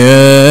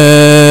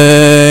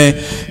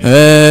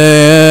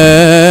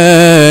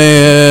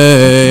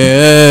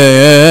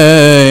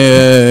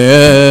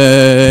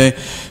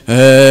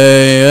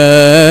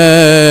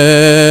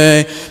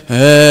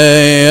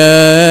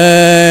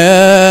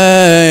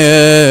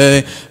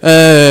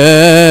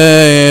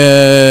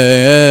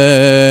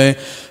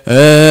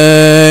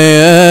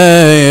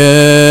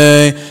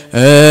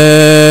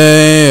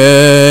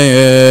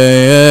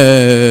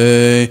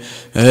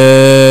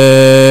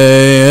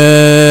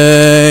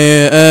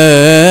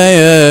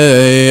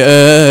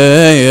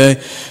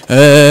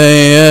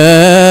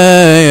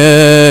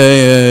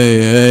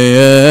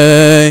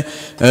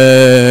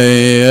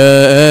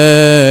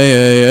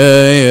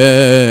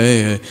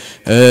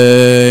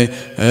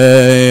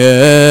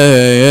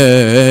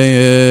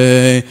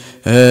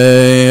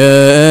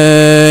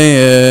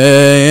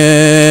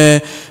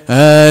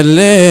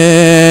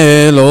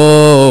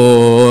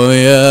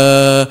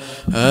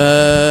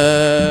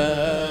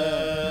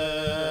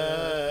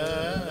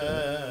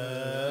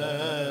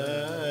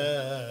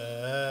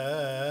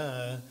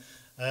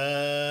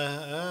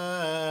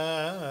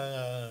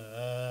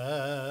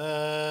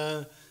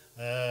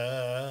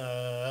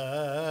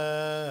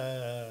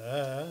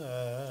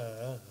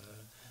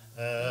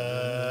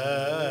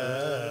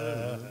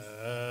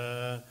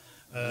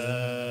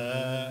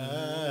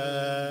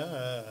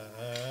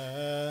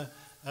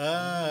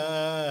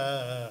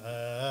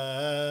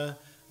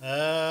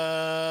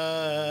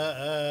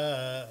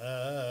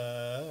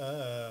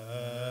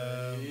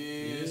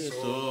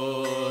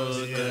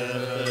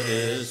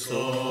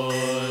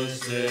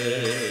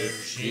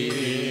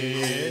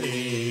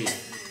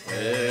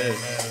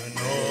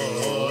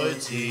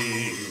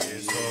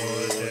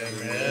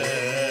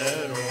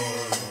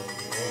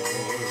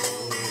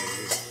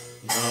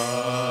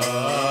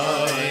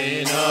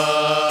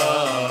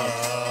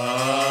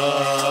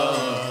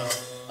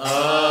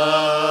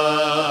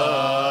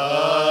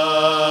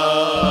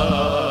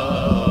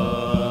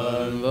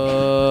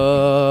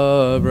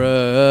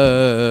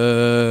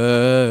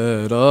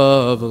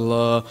of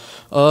life.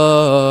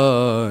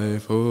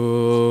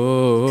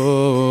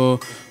 O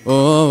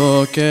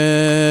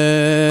came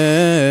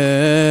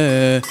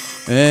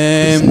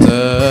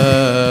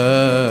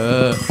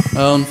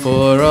down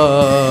for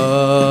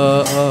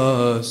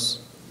us.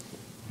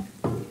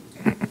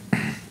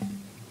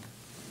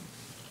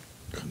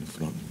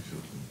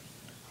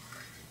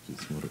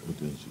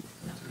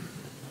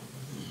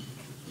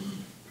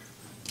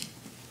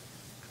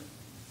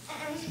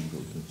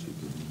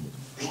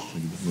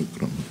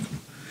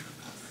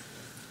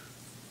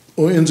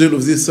 O angel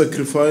of this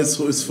sacrifice,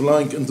 who is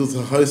flying into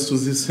the heights to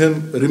this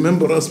hymn,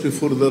 remember us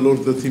before the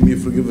Lord that he may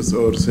forgive us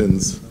our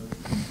sins.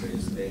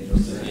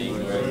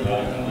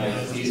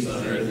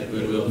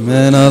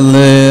 Amen,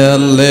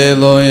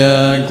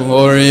 alleluia.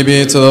 Glory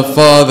be to the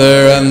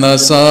Father, and the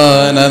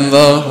Son, and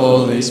the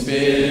Holy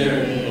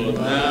Spirit,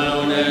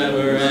 now and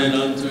ever, and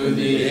unto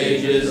the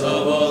ages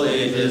of all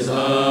ages.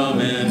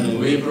 Amen.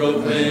 We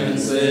proclaim and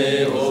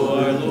say, O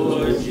our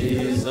Lord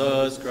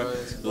Jesus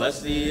Christ,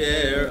 bless the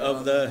air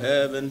of the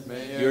heaven.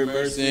 May your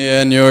mercy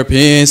and your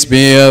peace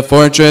be a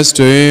fortress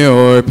to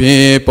your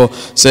people.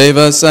 Save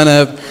us and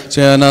have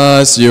mercy on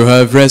us. You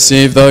have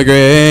received the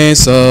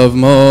grace of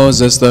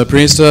Moses, the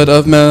priesthood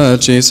of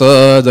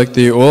Melchizedek,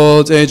 the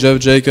old age of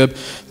Jacob,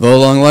 the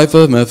long life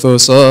of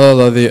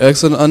Methuselah, the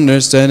excellent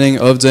understanding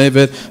of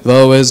David,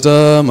 the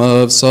wisdom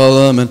of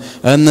Solomon,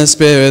 and the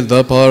Spirit,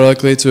 the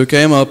Paraclete, who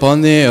came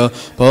upon the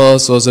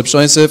apostles.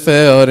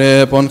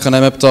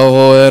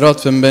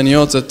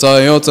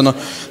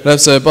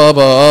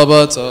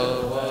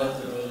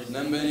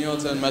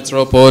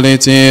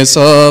 Metropolitis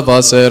of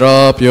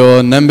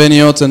Serapion,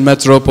 Nembinioten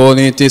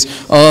Metropolitis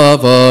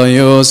of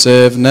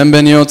Youssef,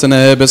 Nembinioten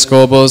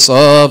Episcopos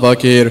of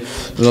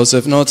Kyrillos,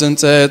 Noten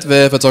Tet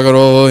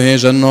Vefetagro,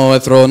 Hijano,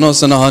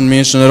 Ethronos, and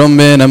Hanmission,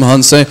 Rumbinem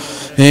Hanse,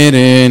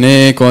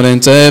 Hirini,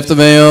 Corintef,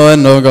 Veo,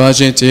 and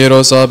Nogaji,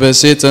 Tiros,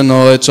 Abesit,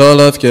 no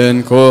Echolaf,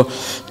 Kenko,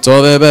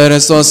 Tove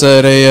Berestos,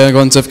 Serea,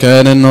 Gontef,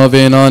 Canon,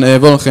 Novinan,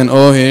 Evolchen,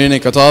 O Hirini,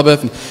 Katabef,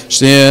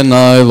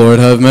 Stienai, Lord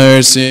have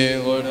mercy,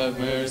 Lord have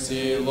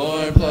mercy,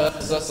 Lord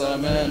bless us,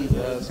 amen.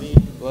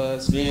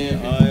 Bless me,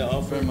 I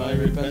offer my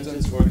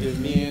repentance, forgive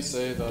me,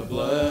 say the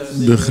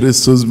blessing.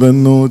 B'Christos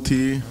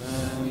benoti.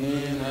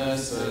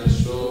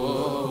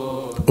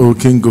 O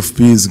King of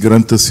peace,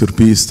 grant us your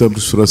peace,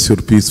 establish for us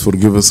your peace,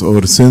 forgive us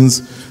our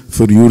sins,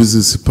 for yours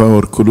is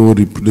power,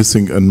 glory,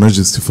 blessing, and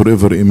majesty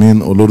forever.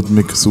 Amen. O Lord,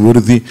 make us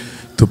worthy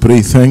to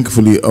pray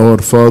thankfully, Our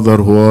Father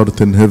who art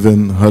in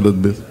heaven,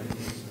 hallowed be.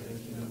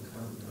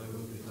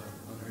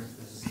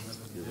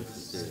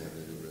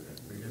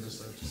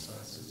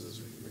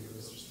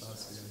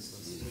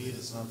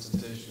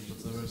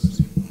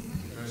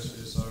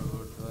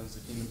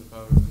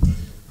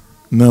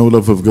 Now,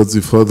 love of God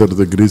the Father,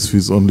 the grace of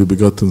His only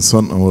begotten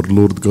Son, our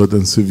Lord God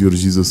and Savior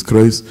Jesus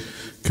Christ,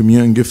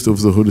 communion and gift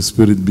of the Holy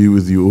Spirit be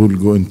with you all.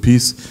 Go in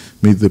peace.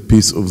 May the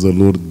peace of the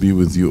Lord be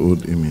with you all.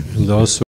 Amen.